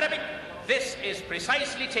know Arabic, this is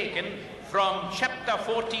precisely taken from chapter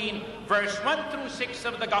 14, verse 1 through 6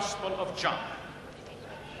 of the Gospel of John.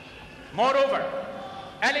 Moreover,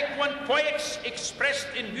 eloquent poets expressed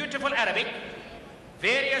in beautiful Arabic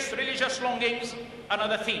various religious longings and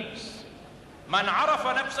other themes. Man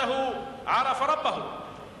arafa nafsahu arafa rabbahu.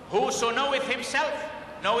 Whoso knoweth himself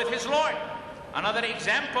knoweth his Lord. Another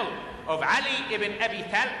example of Ali ibn Abi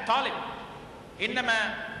Talib.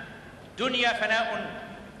 إنما دنيا فناء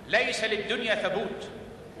ليس للدنيا ثبوت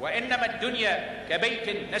وإنما الدنيا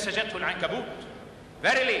كبيت نسجته العنكبوت.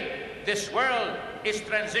 Verily, this world is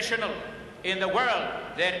transitional. In the world,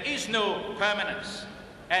 there is no permanence.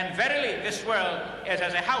 And verily, this world is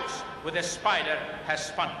as a house with a spider has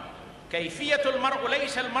spun. كيفية المرء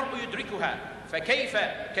ليس المرء يدركها فكيف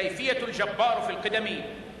كيفية الجبار في القدم.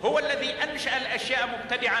 هو الذي أنشأ الأشياء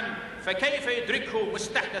مبتدعا فكيف يدركه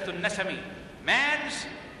مستحدث النسم.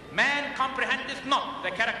 Man comprehendeth not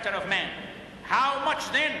the character of man. How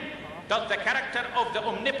much then doth the character of the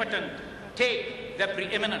omnipotent take the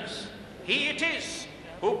preeminence? He it is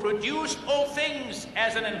who produced all things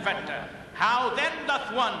as an inventor. How then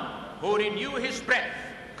doth one who renew his breath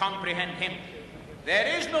comprehend him?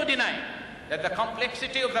 There is no denying that the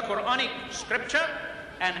complexity of the Quranic scripture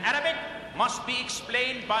and Arabic must be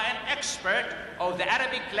explained by an expert of the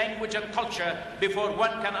Arabic language and culture before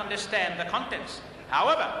one can understand the contents.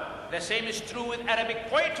 However, the same is true with Arabic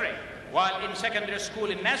poetry. While in secondary school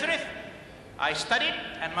in Nazareth, I studied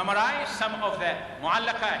and memorized some of the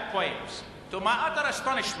mu'allaqat poems. To my utter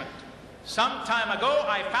astonishment, some time ago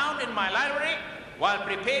I found in my library, while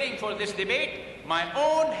preparing for this debate, my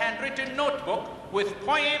own handwritten notebook with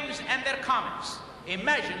poems and their comments.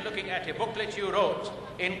 Imagine looking at a booklet you wrote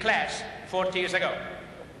in class 40 years ago.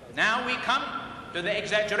 Now we come to the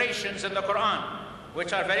exaggerations in the Quran,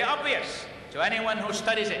 which are very obvious to anyone who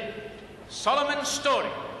studies it. Solomon's story,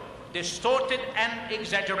 distorted and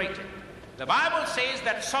exaggerated. The Bible says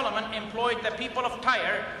that Solomon employed the people of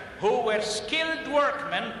Tyre, who were skilled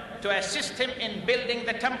workmen, to assist him in building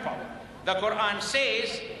the temple. The Quran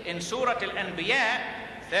says in Surah Al-Anbiya,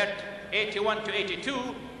 81 to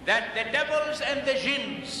 82, that the devils and the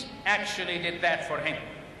jinns actually did that for him.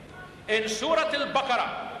 In Surah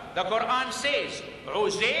Al-Baqarah, the Quran says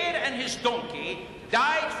Uzair and his donkey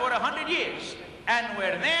died for 100 years and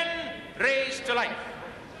were then raised to life.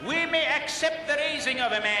 We may accept the raising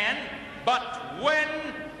of a man, but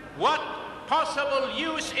what possible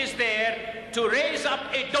use is there to raise up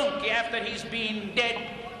a donkey after he's been dead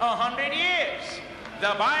 100 years?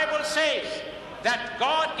 The Bible says that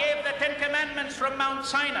God gave the 10 Commandments from Mount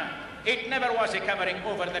Sinai. It never was a covering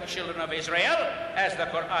over the children of Israel, as the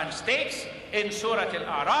Quran states in Surah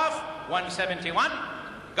Al-A'raf 171.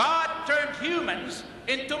 God turned humans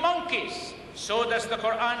into monkeys. So does the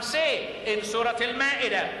Quran say in Surah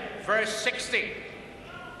Al-Ma'idah, verse 60.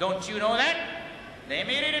 Don't you know that? Let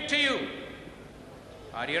me read it to you.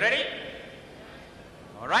 Are you ready?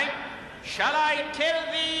 All right. Shall I tell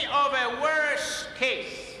thee of a worse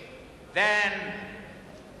case than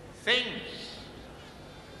things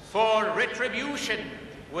for retribution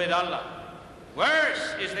with Allah?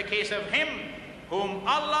 Worse is the case of him whom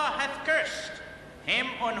Allah hath cursed, him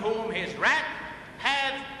on whom his wrath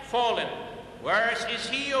hath fallen. Worse is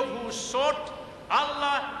he of whose sort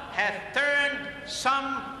Allah hath turned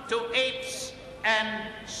some to apes and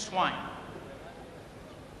swine.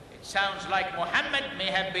 It sounds like Muhammad may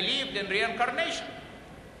have believed in reincarnation.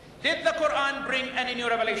 Did the Quran bring any new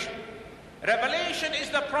revelation? Revelation is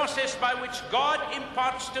the process by which God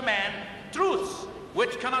imparts to man truths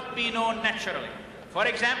which cannot be known naturally. For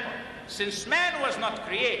example, since man was not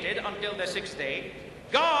created until the 6th day,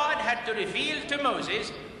 God had to reveal to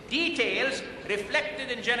Moses details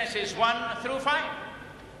reflected in Genesis 1 through 5.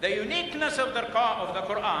 The uniqueness of the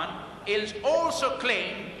Quran is also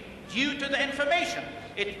claimed due to the information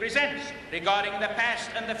it presents regarding the past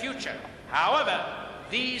and the future. However,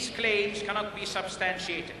 these claims cannot be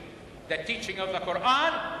substantiated. The teaching of the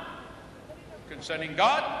Quran concerning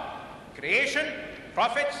God Creation,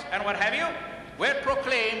 prophets, and what have you, were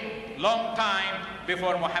proclaimed long time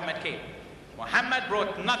before Muhammad came. Muhammad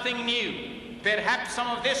brought nothing new. Perhaps some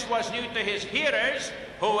of this was new to his hearers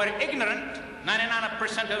who were ignorant.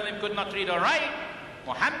 99% of them could not read or write.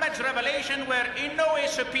 Muhammad's revelation were in no way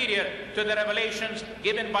superior to the revelations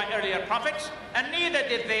given by earlier prophets, and neither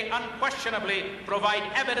did they unquestionably provide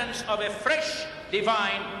evidence of a fresh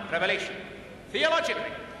divine revelation.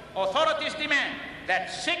 Theologically, authorities demand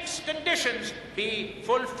that 6 conditions be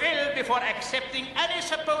fulfilled before accepting any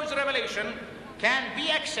supposed revelation can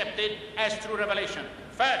be accepted as true revelation.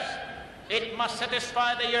 First, it must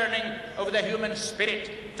satisfy the yearning of the human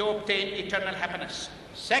spirit to obtain eternal happiness.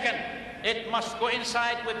 Second, it must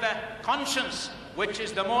coincide with the conscience, which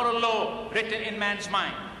is the moral law written in man's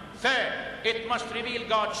mind. Third, it must reveal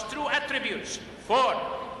God's true attributes. Fourth,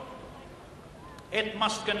 it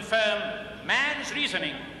must confirm man's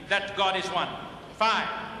reasoning that God is one. 5,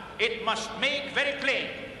 it must make very plain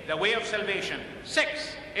the way of salvation.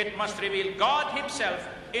 6, it must reveal God himself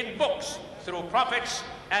in books, through prophets,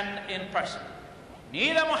 and in person.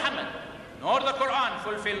 Neither Muhammad nor the Quran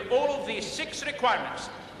fulfill all of these 6 requirements.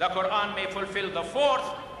 The Quran may fulfill the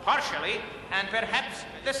 4th partially, and perhaps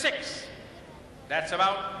the 6th. That's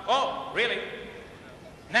about, oh, really?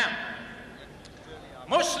 Now,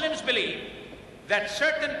 Muslims believe that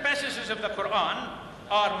certain passages of the Quran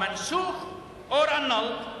are mansukh or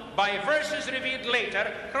annulled by verses revealed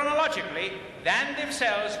later chronologically than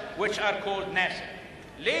themselves, which are called nasikh.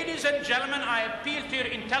 Ladies and gentlemen, I appeal to your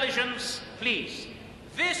intelligence, please.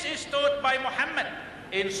 This is taught by Muhammad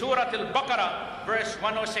in Surah Al-Baqarah, verse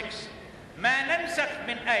 106. ما ننسخ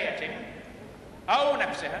من آية أو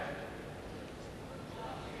نفسها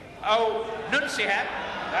أو ننسها.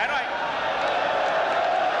 Right.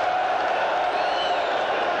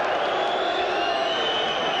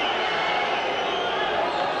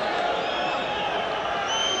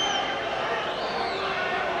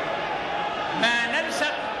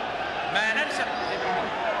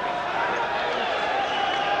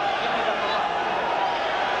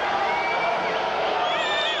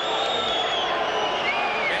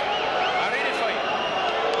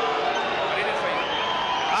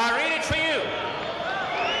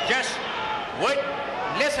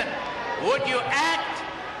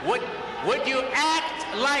 Would you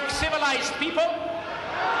act like civilized people?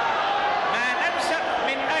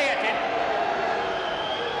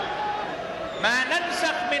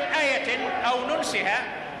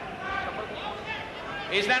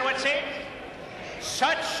 Is that what it says?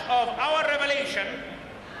 Such of our revelation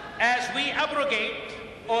as we abrogate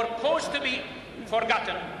or cause to be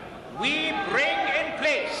forgotten, we bring in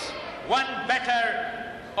place one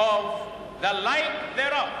better of the like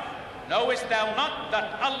thereof. Knowest thou not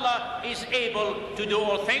that Allah is able to do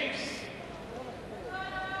all things?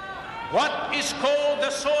 What is called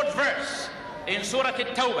the sword verse in Surah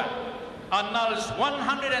At-Tawbah annuls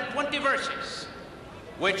 120 verses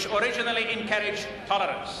which originally encouraged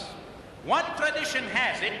tolerance. One tradition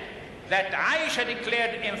has it that Aisha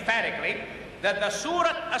declared emphatically that the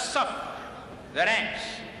Surah As-Saff, the ranks,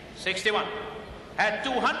 61, had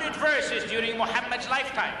 200 verses during Muhammad's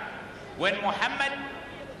lifetime. When Muhammad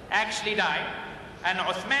actually died and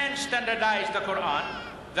Uthman standardized the Quran,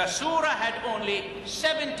 the surah had only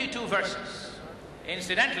 72 verses.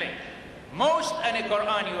 Incidentally, most any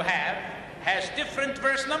Quran you have has different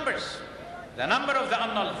verse numbers. The number of the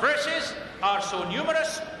annulled verses are so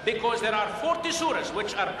numerous because there are 40 surahs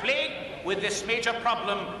which are plagued with this major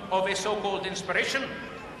problem of a so-called inspiration.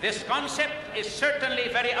 This concept is certainly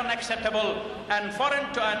very unacceptable and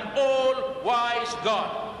foreign to an all-wise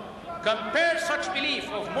God. Compare such belief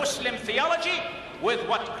of Muslim theology with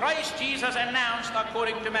what Christ Jesus announced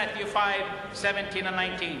according to Matthew 5:17 and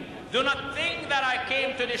 19. Do not think that I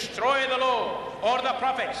came to destroy the law or the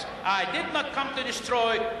prophets. I did not come to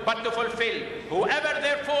destroy, but to fulfill. Whoever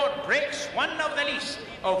therefore breaks one of the least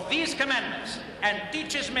of these commandments and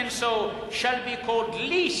teaches men so shall be called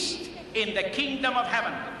least in the kingdom of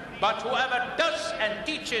heaven. But whoever does and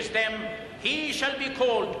teaches them, he shall be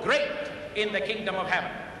called great in the kingdom of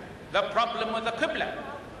heaven. The problem with the Qibla.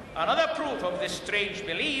 Another proof of this strange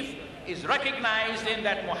belief is recognized in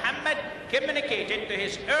that Muhammad communicated to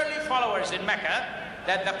his early followers in Mecca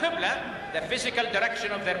that the Qibla, the physical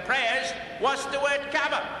direction of their prayers, was toward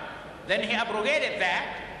Kaaba. Then he abrogated that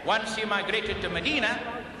once he migrated to Medina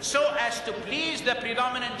so as to please the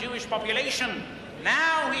predominant Jewish population.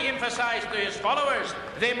 Now he emphasized to his followers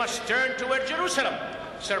they must turn toward Jerusalem.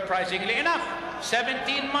 Surprisingly enough,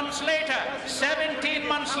 17 months later,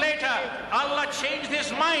 Allah changed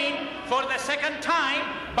his mind for the second time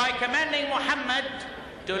by commanding Muhammad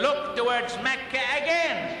to look towards Mecca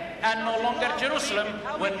again and no longer Jerusalem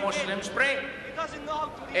when Muslims pray.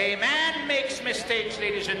 A man makes mistakes,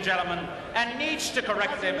 ladies and gentlemen, and needs to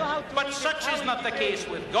correct them, but such is not the case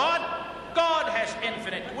with God. God has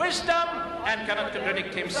infinite wisdom and cannot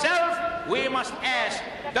contradict himself. We must ask,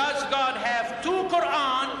 does God have two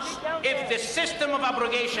Qur'ans if the system of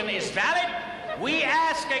abrogation is valid? We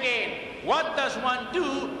ask again, what does one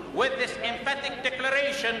do with this emphatic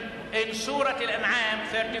declaration in Surah Al-An'am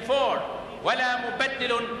 34? وَلَا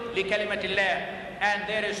مُبَدِّلٌ لِكَلِمَةِ اللَّهِ. And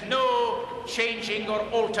there is no changing or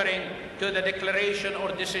altering to the declaration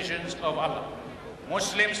or decisions of Allah.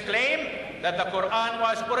 Muslims claim that the Quran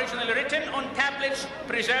was originally written on tablets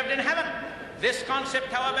preserved in heaven. This concept,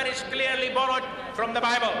 however, is clearly borrowed from the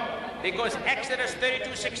Bible, because Exodus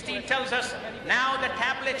 32:16 tells us, now the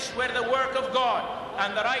tablets were the work of God,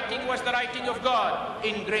 and the writing was the writing of God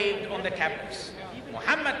engraved on the tablets.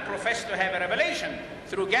 Muhammad professed to have a revelation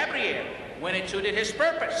through Gabriel when it suited his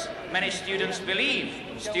purpose. Many students believe,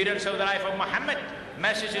 students of the life of Muhammad,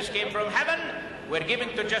 messages came from heaven, were given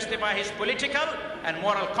to justify his political and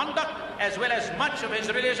moral conduct, as well as much of his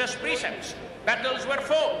religious precepts. Battles were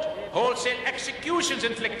fought, wholesale executions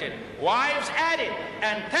inflicted, wives added,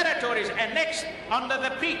 and territories annexed under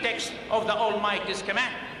the pretext of the Almighty's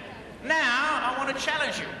command. Now, I want to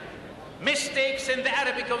challenge you. Mistakes in the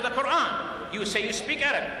Arabic of the Quran. You say you speak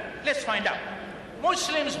Arabic. Let's find out.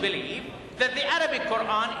 Muslims believe that the Arabic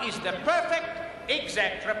Quran is the perfect,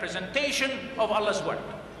 exact representation of Allah's word.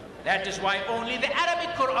 That is why only the Arabic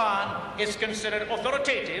Quran is considered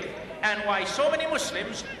authoritative, and why so many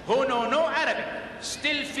Muslims who know no Arabic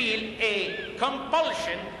still feel a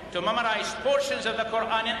compulsion to memorize portions of the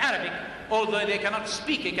Quran in Arabic, although they cannot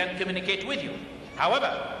speak it and communicate with you.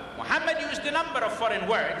 However, Muhammad used a number of foreign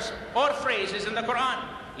words or phrases in the Quran,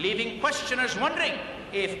 leaving questioners wondering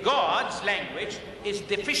if God's language is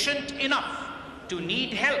deficient enough to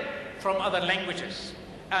need help from other languages.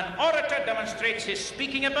 An orator demonstrates his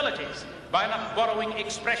speaking abilities by not borrowing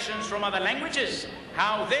expressions from other languages.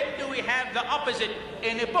 How then do we have the opposite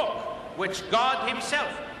in a book which God himself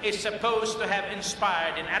is supposed to have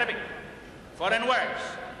inspired in Arabic? Foreign words.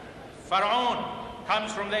 Pharaoh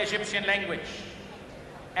comes from the Egyptian language.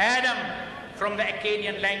 Adam from the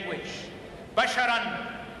Akkadian language. Basharan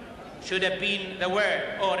should have been the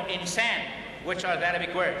word, or insan, which are the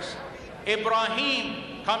Arabic words.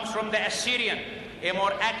 Ibrahim comes from the Assyrian. A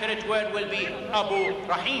more accurate word will be Abu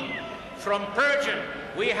Rahim. From Persian,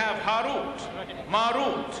 we have Harut,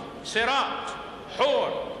 Marut, Sirat,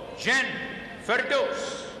 Hur, Jan,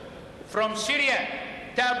 Firdaus. From Syria,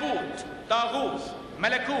 Tabut, Taghut,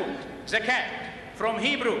 Malakut, Zakat. From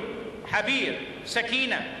Hebrew, Habir,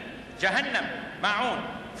 Sakina, Jahannam, Ma'un.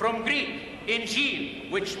 From Greek,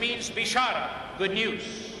 Injil, which means Bishara, good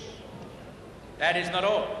news. That is not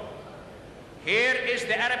all. Here is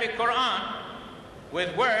the Arabic Quran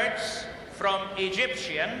with words from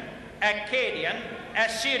Egyptian, Akkadian,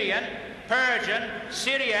 Assyrian, Persian,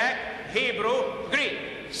 Syriac, Hebrew, Greek,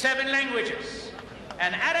 7 languages.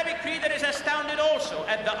 An Arabic reader is astounded also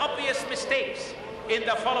at the obvious mistakes in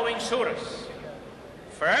the following surahs.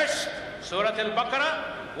 First, Surah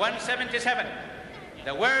Al-Baqarah 177.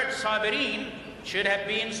 The word Sabirin should have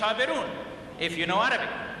been Sabirun, if you know Arabic.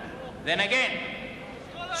 Then again,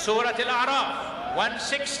 Surah Al-A'raf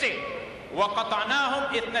 160. وَقَطَعْنَاهُمْ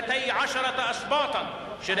إِثْنَتَيْ عَشَرَةَ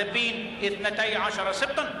أَسْبَاطًا should have been إِثْنَتَيْ عَشَرَ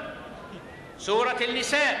سِبْطًا. Surah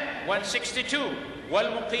Al-Nisa 162.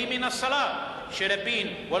 وَالْمُقِيمِينَ الصَّلَاةِ should have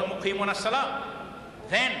been وَالْمُقِيمُونَ الصَّلَاةِ.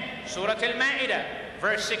 Then Surah Al-Ma'idah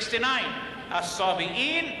verse 69.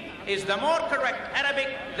 As-Sabi'in is the more correct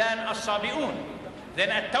Arabic than As-Sabi'un. Then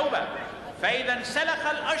At-Tawbah فَإِذَا انْسَلَخَ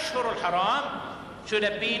الْأَشْهُرُ الْحَرَامِ should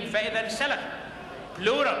have been فَإِذَا انْسَلَخ,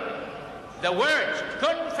 plural. The words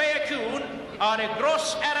kun fayakun are a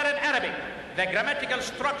gross error in Arabic. The grammatical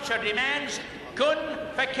structure demands kun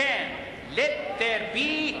fakan, let there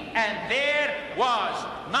be and there was,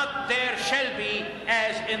 not there shall be,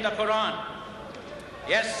 as in the Quran.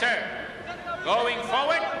 Yes, sir. Going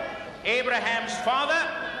forward, Abraham's father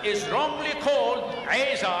is wrongly called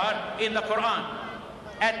Azar in the Quran.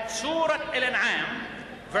 At Surah Al-An'am,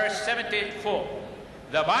 verse 74.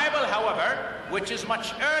 The Bible, however, which is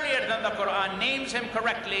much earlier than the Quran, names him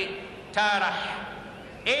correctly Tarah.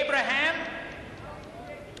 Abraham,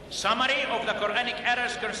 summary of the Quranic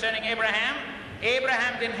errors concerning Abraham.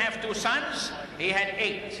 Abraham didn't have 2 sons, he had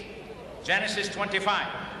 8. Genesis 25.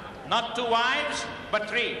 Not 2 wives, but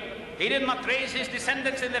 3. He did not raise his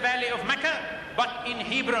descendants in the valley of Mecca, but in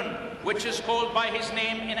Hebron, which is called by his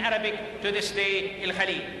name in Arabic to this day,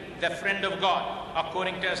 Il-Khalil, the friend of God,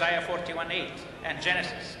 according to Isaiah 41:8 and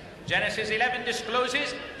Genesis Genesis 11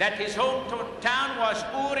 discloses that his hometown was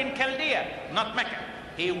Ur in Chaldea, not Mecca.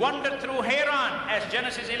 He wandered through Haran, as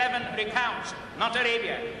Genesis 11 recounts, not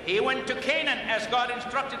Arabia. He went to Canaan, as God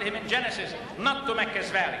instructed him in Genesis, not to Mecca's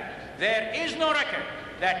valley. There is no record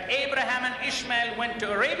that Abraham and Ishmael went to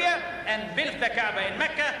Arabia and built the Kaaba in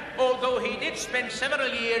Mecca, although he did spend several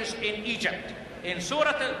years in Egypt. In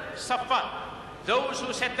Surah Al-Saffat, those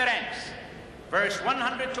who set the ranks, verse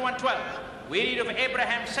 100 to 112, we read of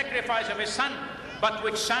Abraham's sacrifice of his son. But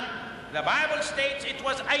which son? The Bible states it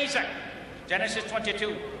was Isaac, Genesis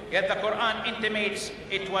 22, yet the Quran intimates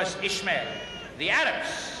it was Ishmael. The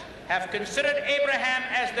Arabs have considered Abraham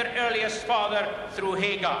as their earliest father through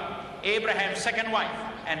Hagar, Abraham's second wife,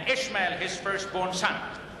 and Ishmael his firstborn son.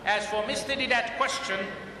 As for Mr. Deedat's question,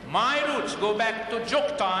 my roots go back to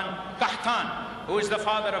Joktan Kahtan, who is the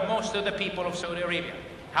father of most of the people of Saudi Arabia.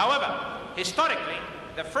 However, historically,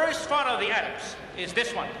 the first father of the Arabs is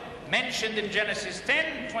this one, mentioned in Genesis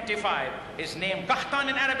 10:25. His name Kahtan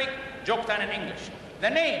in Arabic, Joktan in English. The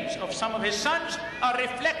names of some of his sons are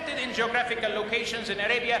reflected in geographical locations in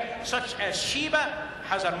Arabia, such as Sheba,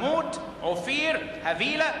 Hazarmut, Ophir,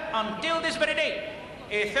 Havila, until this very day.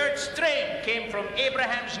 A third strain came from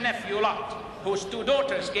Abraham's nephew Lot, whose two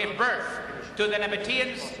daughters gave birth to the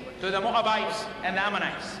Nabateans, to the Moabites, and the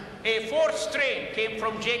Ammonites. A fourth strain came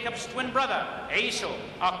from Jacob's twin brother, Esau,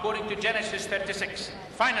 according to Genesis 36.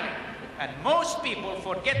 Finally, and most people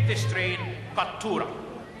forget this strain, Keturah,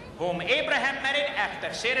 whom Abraham married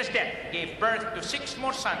after Sarah's death, gave birth to 6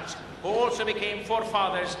 more sons, who also became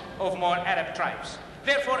forefathers of more Arab tribes.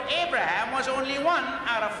 Therefore, Abraham was only 1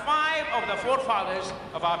 out of 5 of the forefathers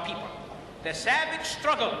of our people. The savage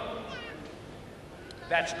struggle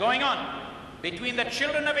that's going on between the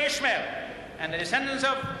children of Ishmael and the descendants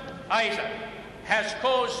of Isaac has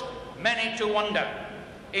caused many to wonder.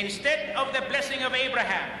 Instead of the blessing of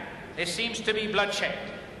Abraham, there seems to be bloodshed.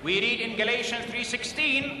 We read in Galatians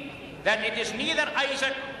 3:16 that it is neither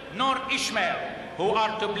Isaac nor Ishmael who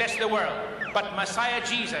are to bless the world, but Messiah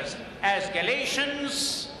Jesus, as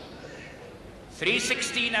Galatians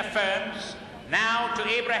 3:16 affirms, now to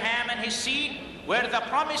Abraham and his seed, where the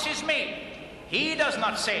promise is made, he does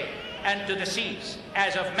not say, and to the seeds,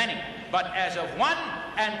 as of many, but as of one,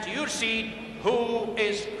 and to your seed, who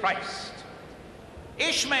is Christ.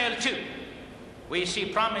 Ishmael too, we see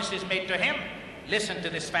promises made to him. Listen to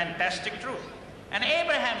this fantastic truth. And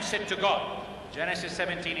Abraham said to God, Genesis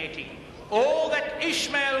 17:18, oh, that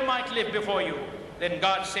Ishmael might live before you. Then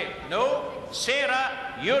God said, no,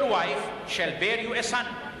 Sarah, your wife, shall bear you a son,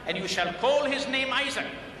 and you shall call his name Isaac.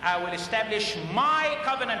 I will establish my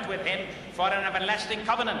covenant with him for an everlasting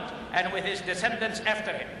covenant, and with his descendants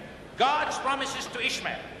after him. God's promises to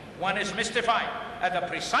Ishmael, one is mystified at the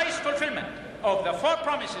precise fulfillment of the 4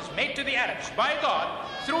 promises made to the Arabs by God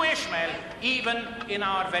through Ishmael, even in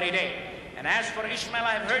our very day. And as for Ishmael,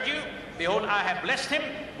 I have heard you. Behold, I have blessed him,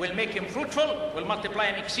 will make him fruitful, will multiply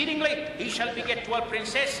him exceedingly. He shall beget 12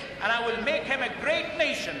 princes, and I will make him a great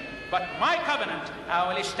nation. But my covenant I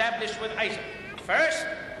will establish with Isaac. First,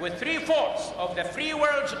 with 3/4 of the free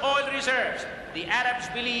world's oil reserves, the Arabs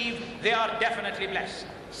believe they are definitely blessed.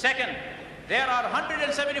 Second, there are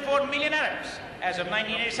 174 million Arabs as of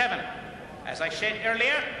 1987. As I said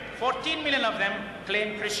earlier, 14 million of them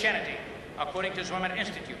claim Christianity, according to Zomer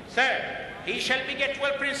Institute. Third, he shall beget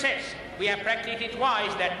 12 princes. We have practically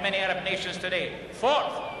twice that many Arab nations today.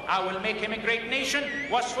 Fourth, I will make him a great nation,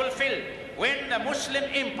 was fulfilled when the Muslim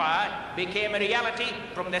empire became a reality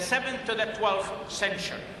from the 7th to the 12th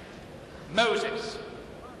century. Moses.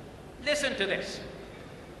 Listen to this.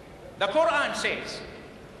 The Quran says,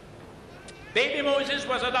 baby Moses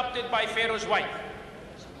was adopted by Pharaoh's wife.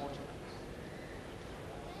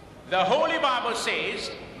 The Holy Bible says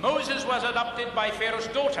Moses was adopted by Pharaoh's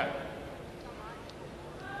daughter.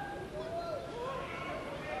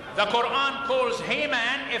 The Quran calls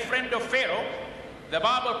Haman a friend of Pharaoh. The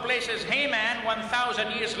Bible places Haman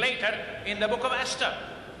 1,000 years later in the book of Esther.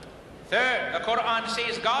 Third, the Quran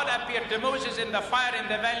says God appeared to Moses in the fire in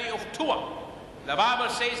the valley of Tuwa. The Bible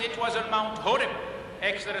says it was on Mount Horeb,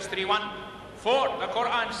 Exodus 3:1. Fourth, the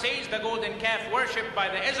Quran says the golden calf worshipped by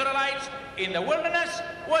the Israelites in the wilderness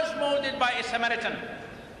was molded by a Samaritan.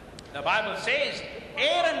 The Bible says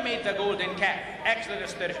Aaron made the golden calf,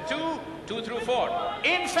 Exodus 32, 2-4.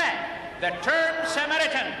 In fact, the term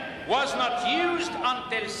Samaritan was not used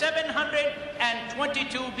until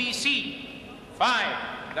 722 BC. 5.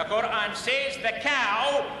 The Quran says the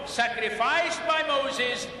cow sacrificed by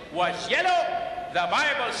Moses was yellow. The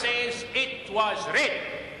Bible says it was red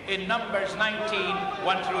in Numbers 19,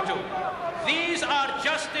 1-2. These are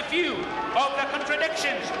just a few of the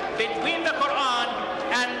contradictions between the Quran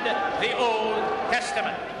and the Old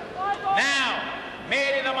Testament. Now,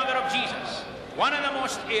 Mary, the mother of Jesus, one of the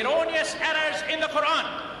most erroneous errors in the Quran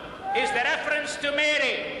is the reference to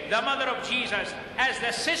Mary, the mother of Jesus, as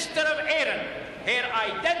the sister of Aaron. Her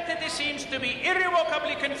identity seems to be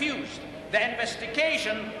irrevocably confused. The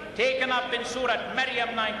investigation taken up in Surah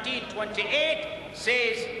Maryam 19:28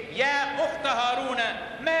 says, Ya ukhta Haruna,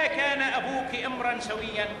 ma kana abuki imran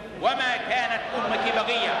sawiyan, wa ma kanat ummaki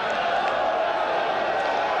baghiya.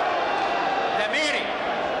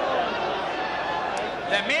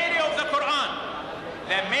 The Mary of the Quran,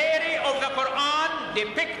 the Mary of the Quran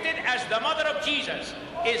depicted as the mother of Jesus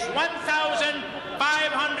is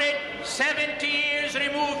 1,570 years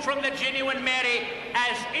removed from the genuine Mary,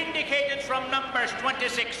 as indicated from Numbers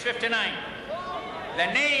 26:59. The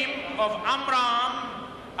name of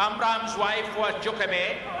Amram's wife was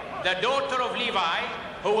Jochebed, the daughter of Levi,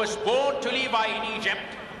 who was born to Levi in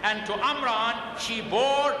Egypt, and to Amram she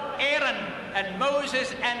bore Aaron and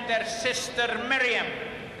Moses and their sister Miriam.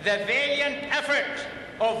 The valiant effort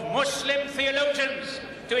of Muslim theologians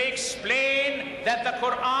to explain that the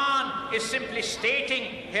Quran is simply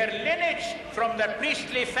stating her lineage from the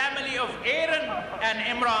priestly family of Aaron and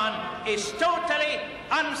Imran is totally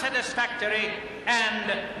unsatisfactory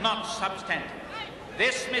and not substantive.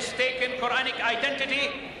 This mistaken Quranic identity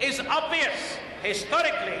is obvious.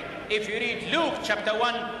 Historically, if you read Luke chapter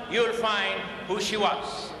 1, you'll find who she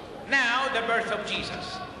was. Now, the birth of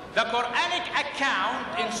Jesus. The Quranic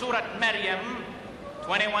account in Surah Maryam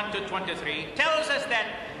 21-23 tells us that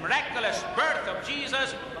miraculous birth of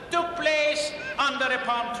Jesus took place under a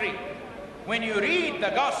palm tree. When you read the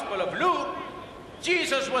Gospel of Luke,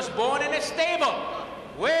 Jesus was born in a stable.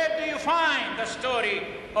 Where do you find the story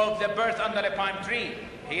of the birth under a palm tree?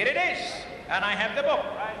 Here it is, and I have the book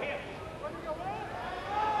right here.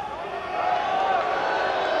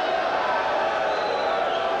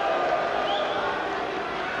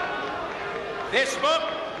 This book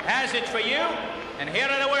has it for you, and here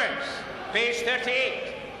are the words. Page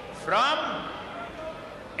 38.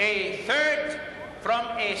 From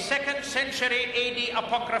a 2nd century AD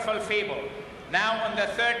apocryphal fable. Now on the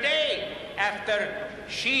 3rd day after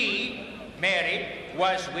she, Mary,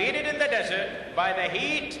 was wearied in the desert by the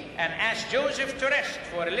heat and asked Joseph to rest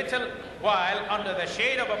for a little while under the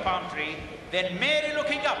shade of a palm tree, then Mary,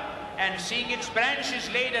 looking up and seeing its branches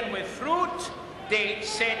laden with fruit, dates,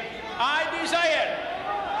 said, I desire,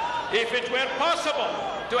 if it were possible,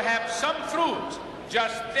 to have some fruit.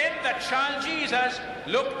 Just then the child Jesus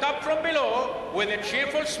looked up from below with a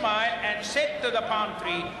cheerful smile and said to the palm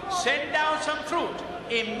tree, send down some fruit.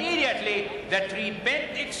 Immediately the tree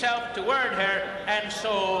bent itself toward her, and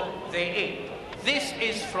so they ate. This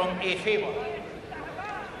is from a fable.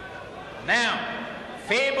 Now,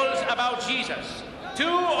 fables about Jesus. Two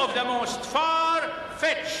of the most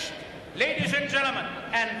far-fetched, ladies and gentlemen,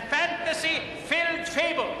 and fantasy-filled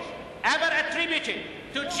fables ever attributed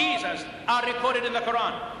to Jesus are recorded in the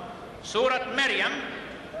Quran. Surah Maryam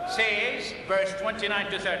says, verse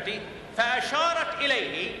 29-30, فَأَشَارَتْ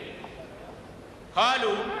إِلَيْهِ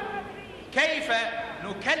قَالُوا كَيْفَ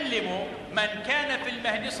نُكَلِّمُ مَنْ كَانَ فِي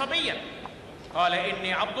الْمَهْدِ صَبِيًّا قَالَ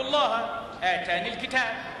إِنِّي عَبْدُ اللَّهِ آتَانِي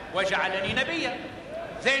الْكِتَابَ وَجَعَلَنِي نَبِيًّا.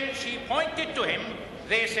 Then she pointed to him.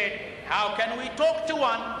 They said, how can we talk to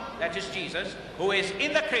one, that is Jesus, who is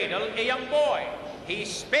in the cradle, a young boy? He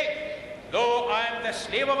spake, though I am the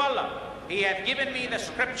slave of Allah, he hath given me the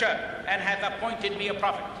scripture and hath appointed me a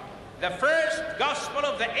prophet. The first gospel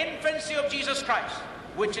of the infancy of Jesus Christ,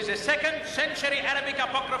 which is a 2nd century Arabic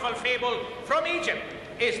apocryphal fable from Egypt,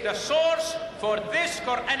 is the source for this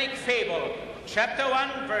Quranic fable. Chapter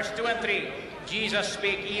 1, verse 2 and 3. Jesus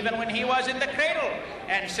spake even when he was in the cradle,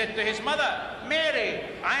 and said to his mother, Mary,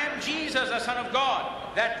 I am Jesus, the Son of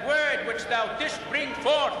God, that word which thou didst bring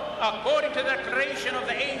forth according to the declaration of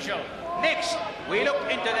the angel. Next, we look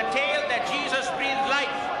into the tale that Jesus breathed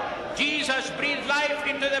life. Jesus breathed life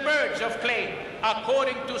into the birds of clay,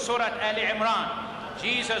 according to Surah Ali Imran.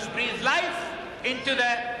 Jesus breathed life into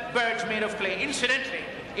the birds made of clay. Incidentally,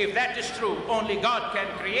 if that is true, only God can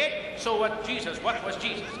create. So what was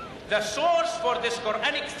Jesus? The source for this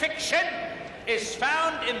Quranic fiction is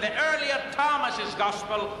found in the earlier Thomas's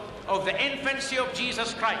Gospel of the infancy of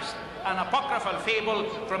Jesus Christ, an apocryphal fable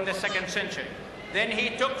from the 2nd century. Then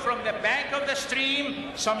he took from the bank of the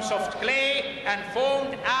stream some soft clay and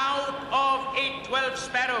formed out of it 12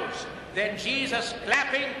 sparrows. Then Jesus,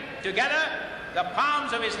 clapping together the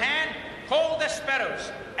palms of his hand, called the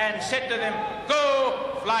sparrows and said to them,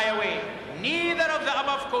 go, fly away. Neither of the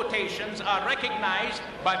above quotations are recognized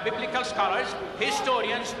by biblical scholars,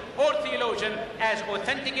 historians, or theologians as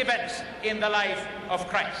authentic events in the life of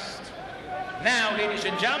Christ. Now, ladies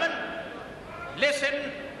and gentlemen,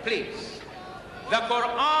 Listen, please. The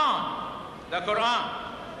Quran,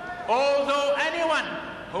 although anyone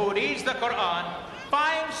who reads the Quran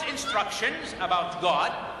finds instructions about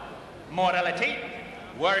God, morality,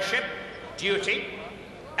 worship, duty,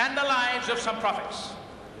 and the lives of some prophets,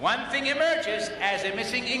 one thing emerges as a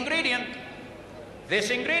missing ingredient. This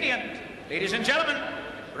ingredient, ladies and gentlemen,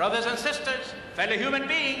 brothers and sisters, fellow human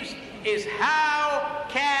beings, is how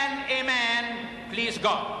can a man please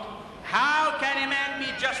God? How can a man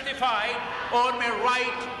be justified or made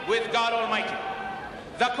right with God Almighty?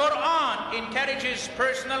 The Quran encourages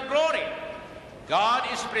personal glory. God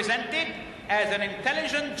is presented as an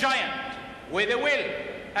intelligent giant with a will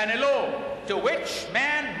and a law to which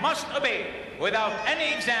man must obey without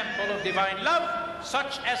any example of divine love,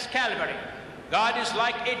 such as Calvary. God is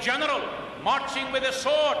like a general marching with a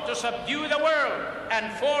sword to subdue the world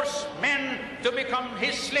and force men to become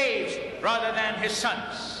his slaves rather than his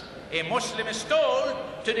sons. A Muslim is told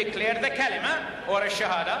to declare the kalima or a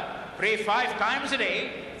shahada, pray 5 times a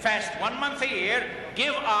day, fast 1 month a year,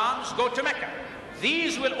 give alms, go to Mecca.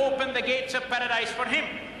 These will open the gates of paradise for him.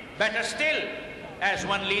 Better still, as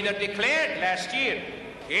one leader declared last year,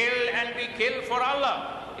 kill and be killed for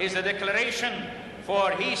Allah is a declaration,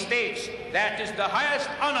 for he states that is the highest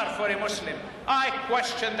honor for a Muslim. I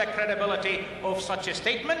question the credibility of such a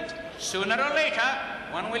statement. Sooner or later,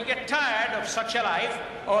 one will get tired of such a life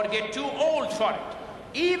or get too old for it.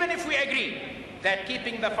 Even if we agree that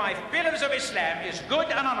keeping the 5 pillars of Islam is good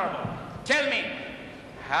and honorable, tell me,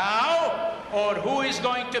 how or who is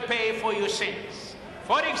going to pay for your sins?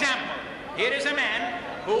 For example, here is a man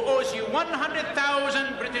who owes you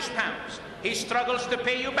 100,000 British pounds. He struggles to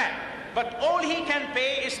pay you back, but all he can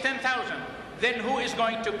pay is 10,000. Then who is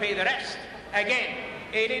going to pay the rest? Again,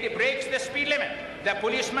 a lady breaks the speed limit. The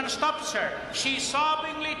policeman stops her. She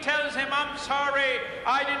sobbingly tells him, I'm sorry,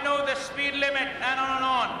 I didn't know the speed limit, and on and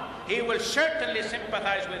on. He will certainly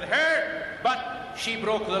sympathize with her, but she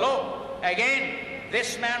broke the law. Again,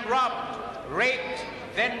 this man robbed, raped,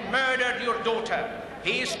 then murdered your daughter.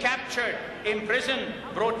 He is captured, imprisoned,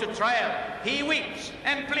 brought to trial. He weeps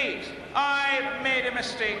and pleads, I've made a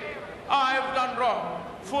mistake. I've done wrong.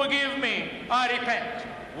 Forgive me. I repent.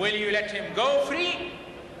 Will you let him go free?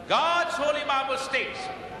 God's Holy Bible states,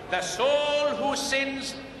 the soul who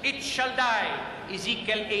sins, it shall die.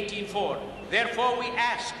 Ezekiel 18:4. Therefore we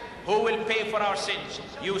ask, who will pay for our sins?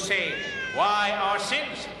 You say, why our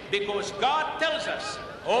sins? Because God tells us,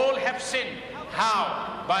 all have sinned.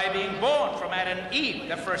 How? By being born from Adam and Eve,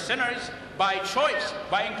 the first sinners, by choice,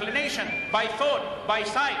 by inclination, by thought, by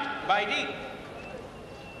sight, by deed.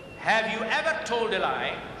 Have you ever told a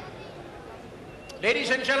lie? Ladies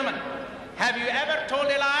and gentlemen, have you ever told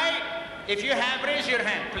a lie? If you have, raise your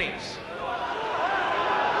hand, please.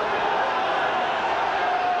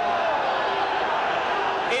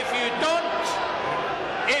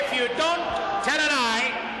 If you don't tell a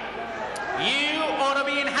lie, you ought to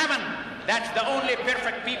be in heaven. That's the only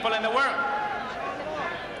perfect people in the world.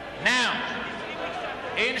 Now,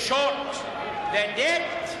 in short, the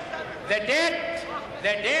debt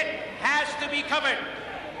has to be covered.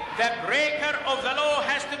 The breaker of the law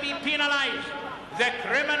has to be penalized. The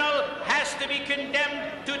criminal has to be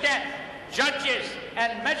condemned to death. Judges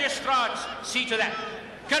and magistrates see to that.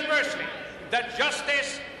 Conversely, the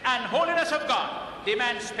justice and holiness of God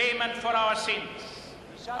demands payment for our sins.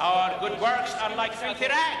 Our good works are like filthy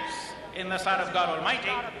rags in the sight of God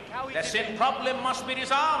Almighty. The sin problem must be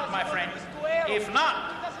resolved, my friends. If not,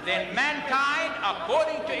 then mankind,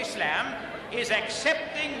 according to Islam, is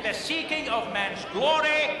accepting the seeking of man's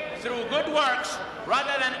glory through good works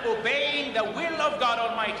rather than obeying the will of God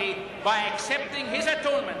Almighty by accepting his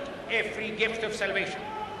atonement, a free gift of salvation.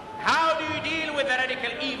 How do you deal with the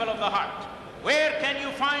radical evil of the heart? Where can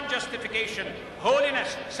you find justification,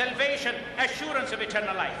 holiness, salvation, assurance of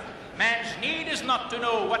eternal life? Man's need is not to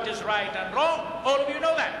know what is right and wrong. All of you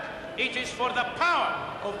know that. It is for the power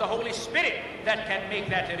of the Holy Spirit that can make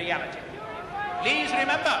that a reality. Please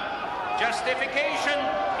remember, justification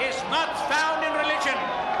is not found in religion,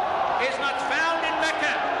 is not found in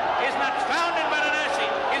Mecca, is not found in Varanasi,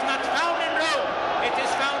 is not found in Rome. It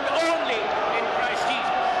is found only in Christ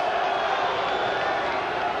Jesus.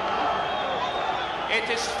 It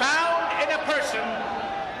is found in a person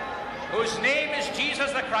whose name is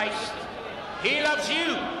Jesus the Christ. He loves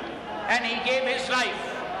you and he gave his life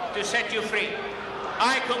to set you free.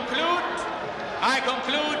 I conclude,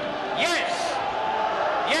 yes,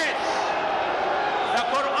 the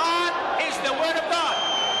Quran is the word of God.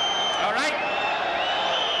 All right?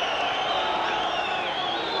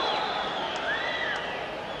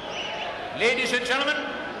 Ladies and gentlemen,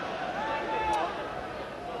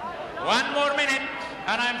 One more minute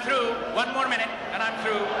and I'm through. One more minute and I'm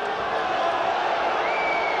through.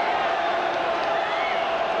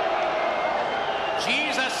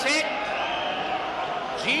 Jesus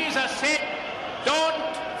said,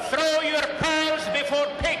 don't throw your pearls before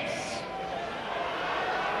pigs.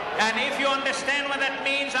 And if you understand what that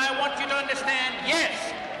means, I want you to understand,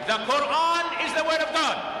 yes, the Quran is the word of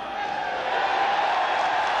God.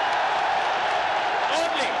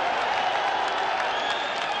 Only.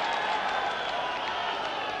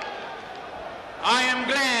 I am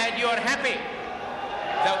glad you are happy.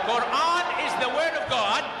 The Quran is the word of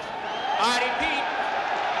God. I repeat,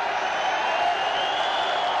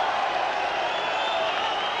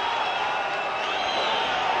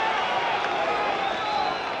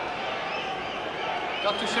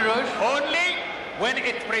 Dr. Shorrosh? only when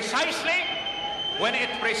it precisely,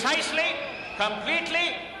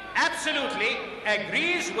 completely, absolutely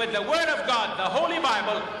agrees with the Word of God, the Holy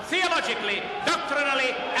Bible, theologically,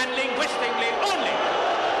 doctrinally, and linguistically only.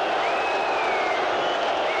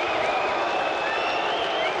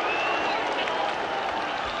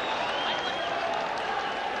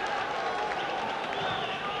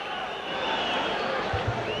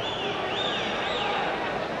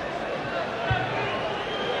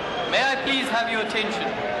 May I please have your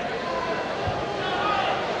attention?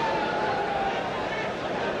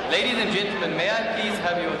 Ladies and gentlemen, may I please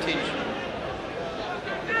have your attention?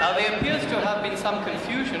 Now, there appears to have been some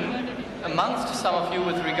confusion amongst some of you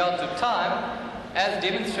with regard to time, as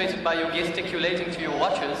demonstrated by your gesticulating to your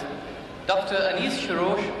watches. Dr. Anis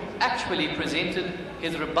Shorrosh actually presented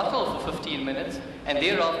his rebuttal for 15 minutes and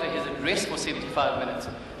thereafter his address for 75 minutes.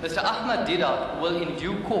 Mr. Ahmed Deedat will in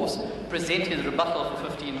due course present his rebuttal for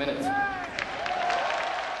 15 minutes.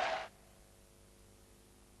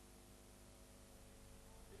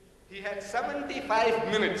 He had 75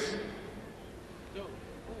 minutes.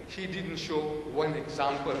 He didn't show one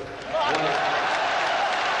example.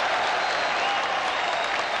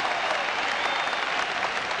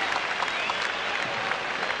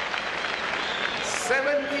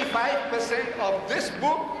 75% of this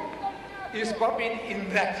book is copied in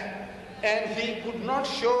that, and he could not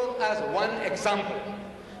show us one example.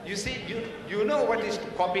 You see, you know what is to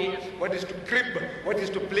copy, what is to crib, what is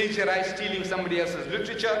to plagiarize, stealing somebody else's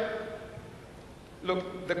literature.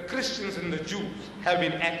 Look, the Christians and the Jews have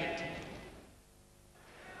been at it.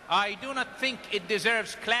 I do not think it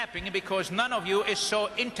deserves clapping because none of you is so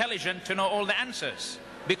intelligent to know all the answers,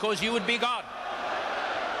 because you would be God.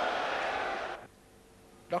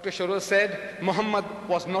 Dr. Shorrosh said Muhammad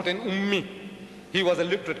was not an ummi. He was a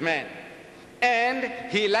literate man. And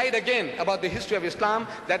he lied again about the history of Islam,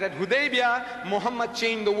 that at Hudaybiyah, Muhammad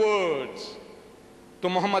changed the words to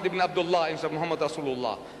Muhammad ibn Abdullah instead of Muhammad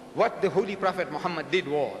Rasulullah. What the Holy Prophet Muhammad did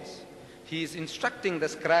was, he is instructing the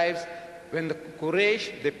scribes when the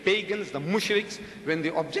Quraysh, the pagans, the mushriks, when they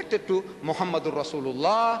objected to Muhammadur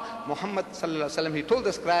Rasulullah, Muhammad sallallahu alaihi wasallam, he told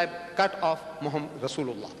the scribe, cut off Muhammad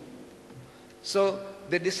Rasulullah. So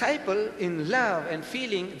the disciple, in love and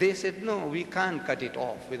feeling, they said, no, we can't cut it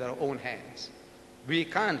off with our own hands. We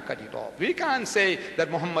can't cut it off. We can't say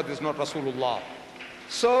that Muhammad is not Rasulullah.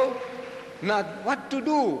 So now what to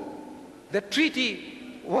do? The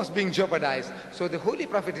treaty was being jeopardized. So the Holy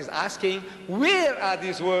Prophet is asking, where are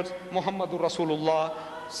these words, Muhammadur Rasulullah?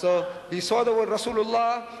 So he saw the word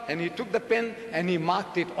Rasulullah and he took the pen and he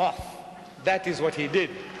marked it off. That is what he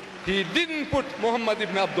did. He didn't put Muhammad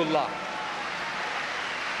ibn Abdullah.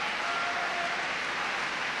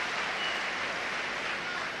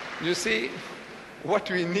 You see, what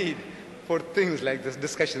we need for things like this,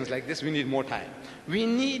 discussions like this, we need more time. We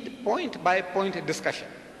need point-by-point discussion.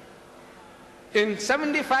 In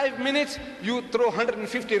 75 minutes, you throw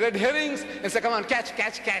 150 red herrings and say, come on, catch,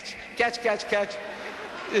 catch, catch, catch, catch, catch.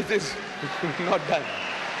 It is not done.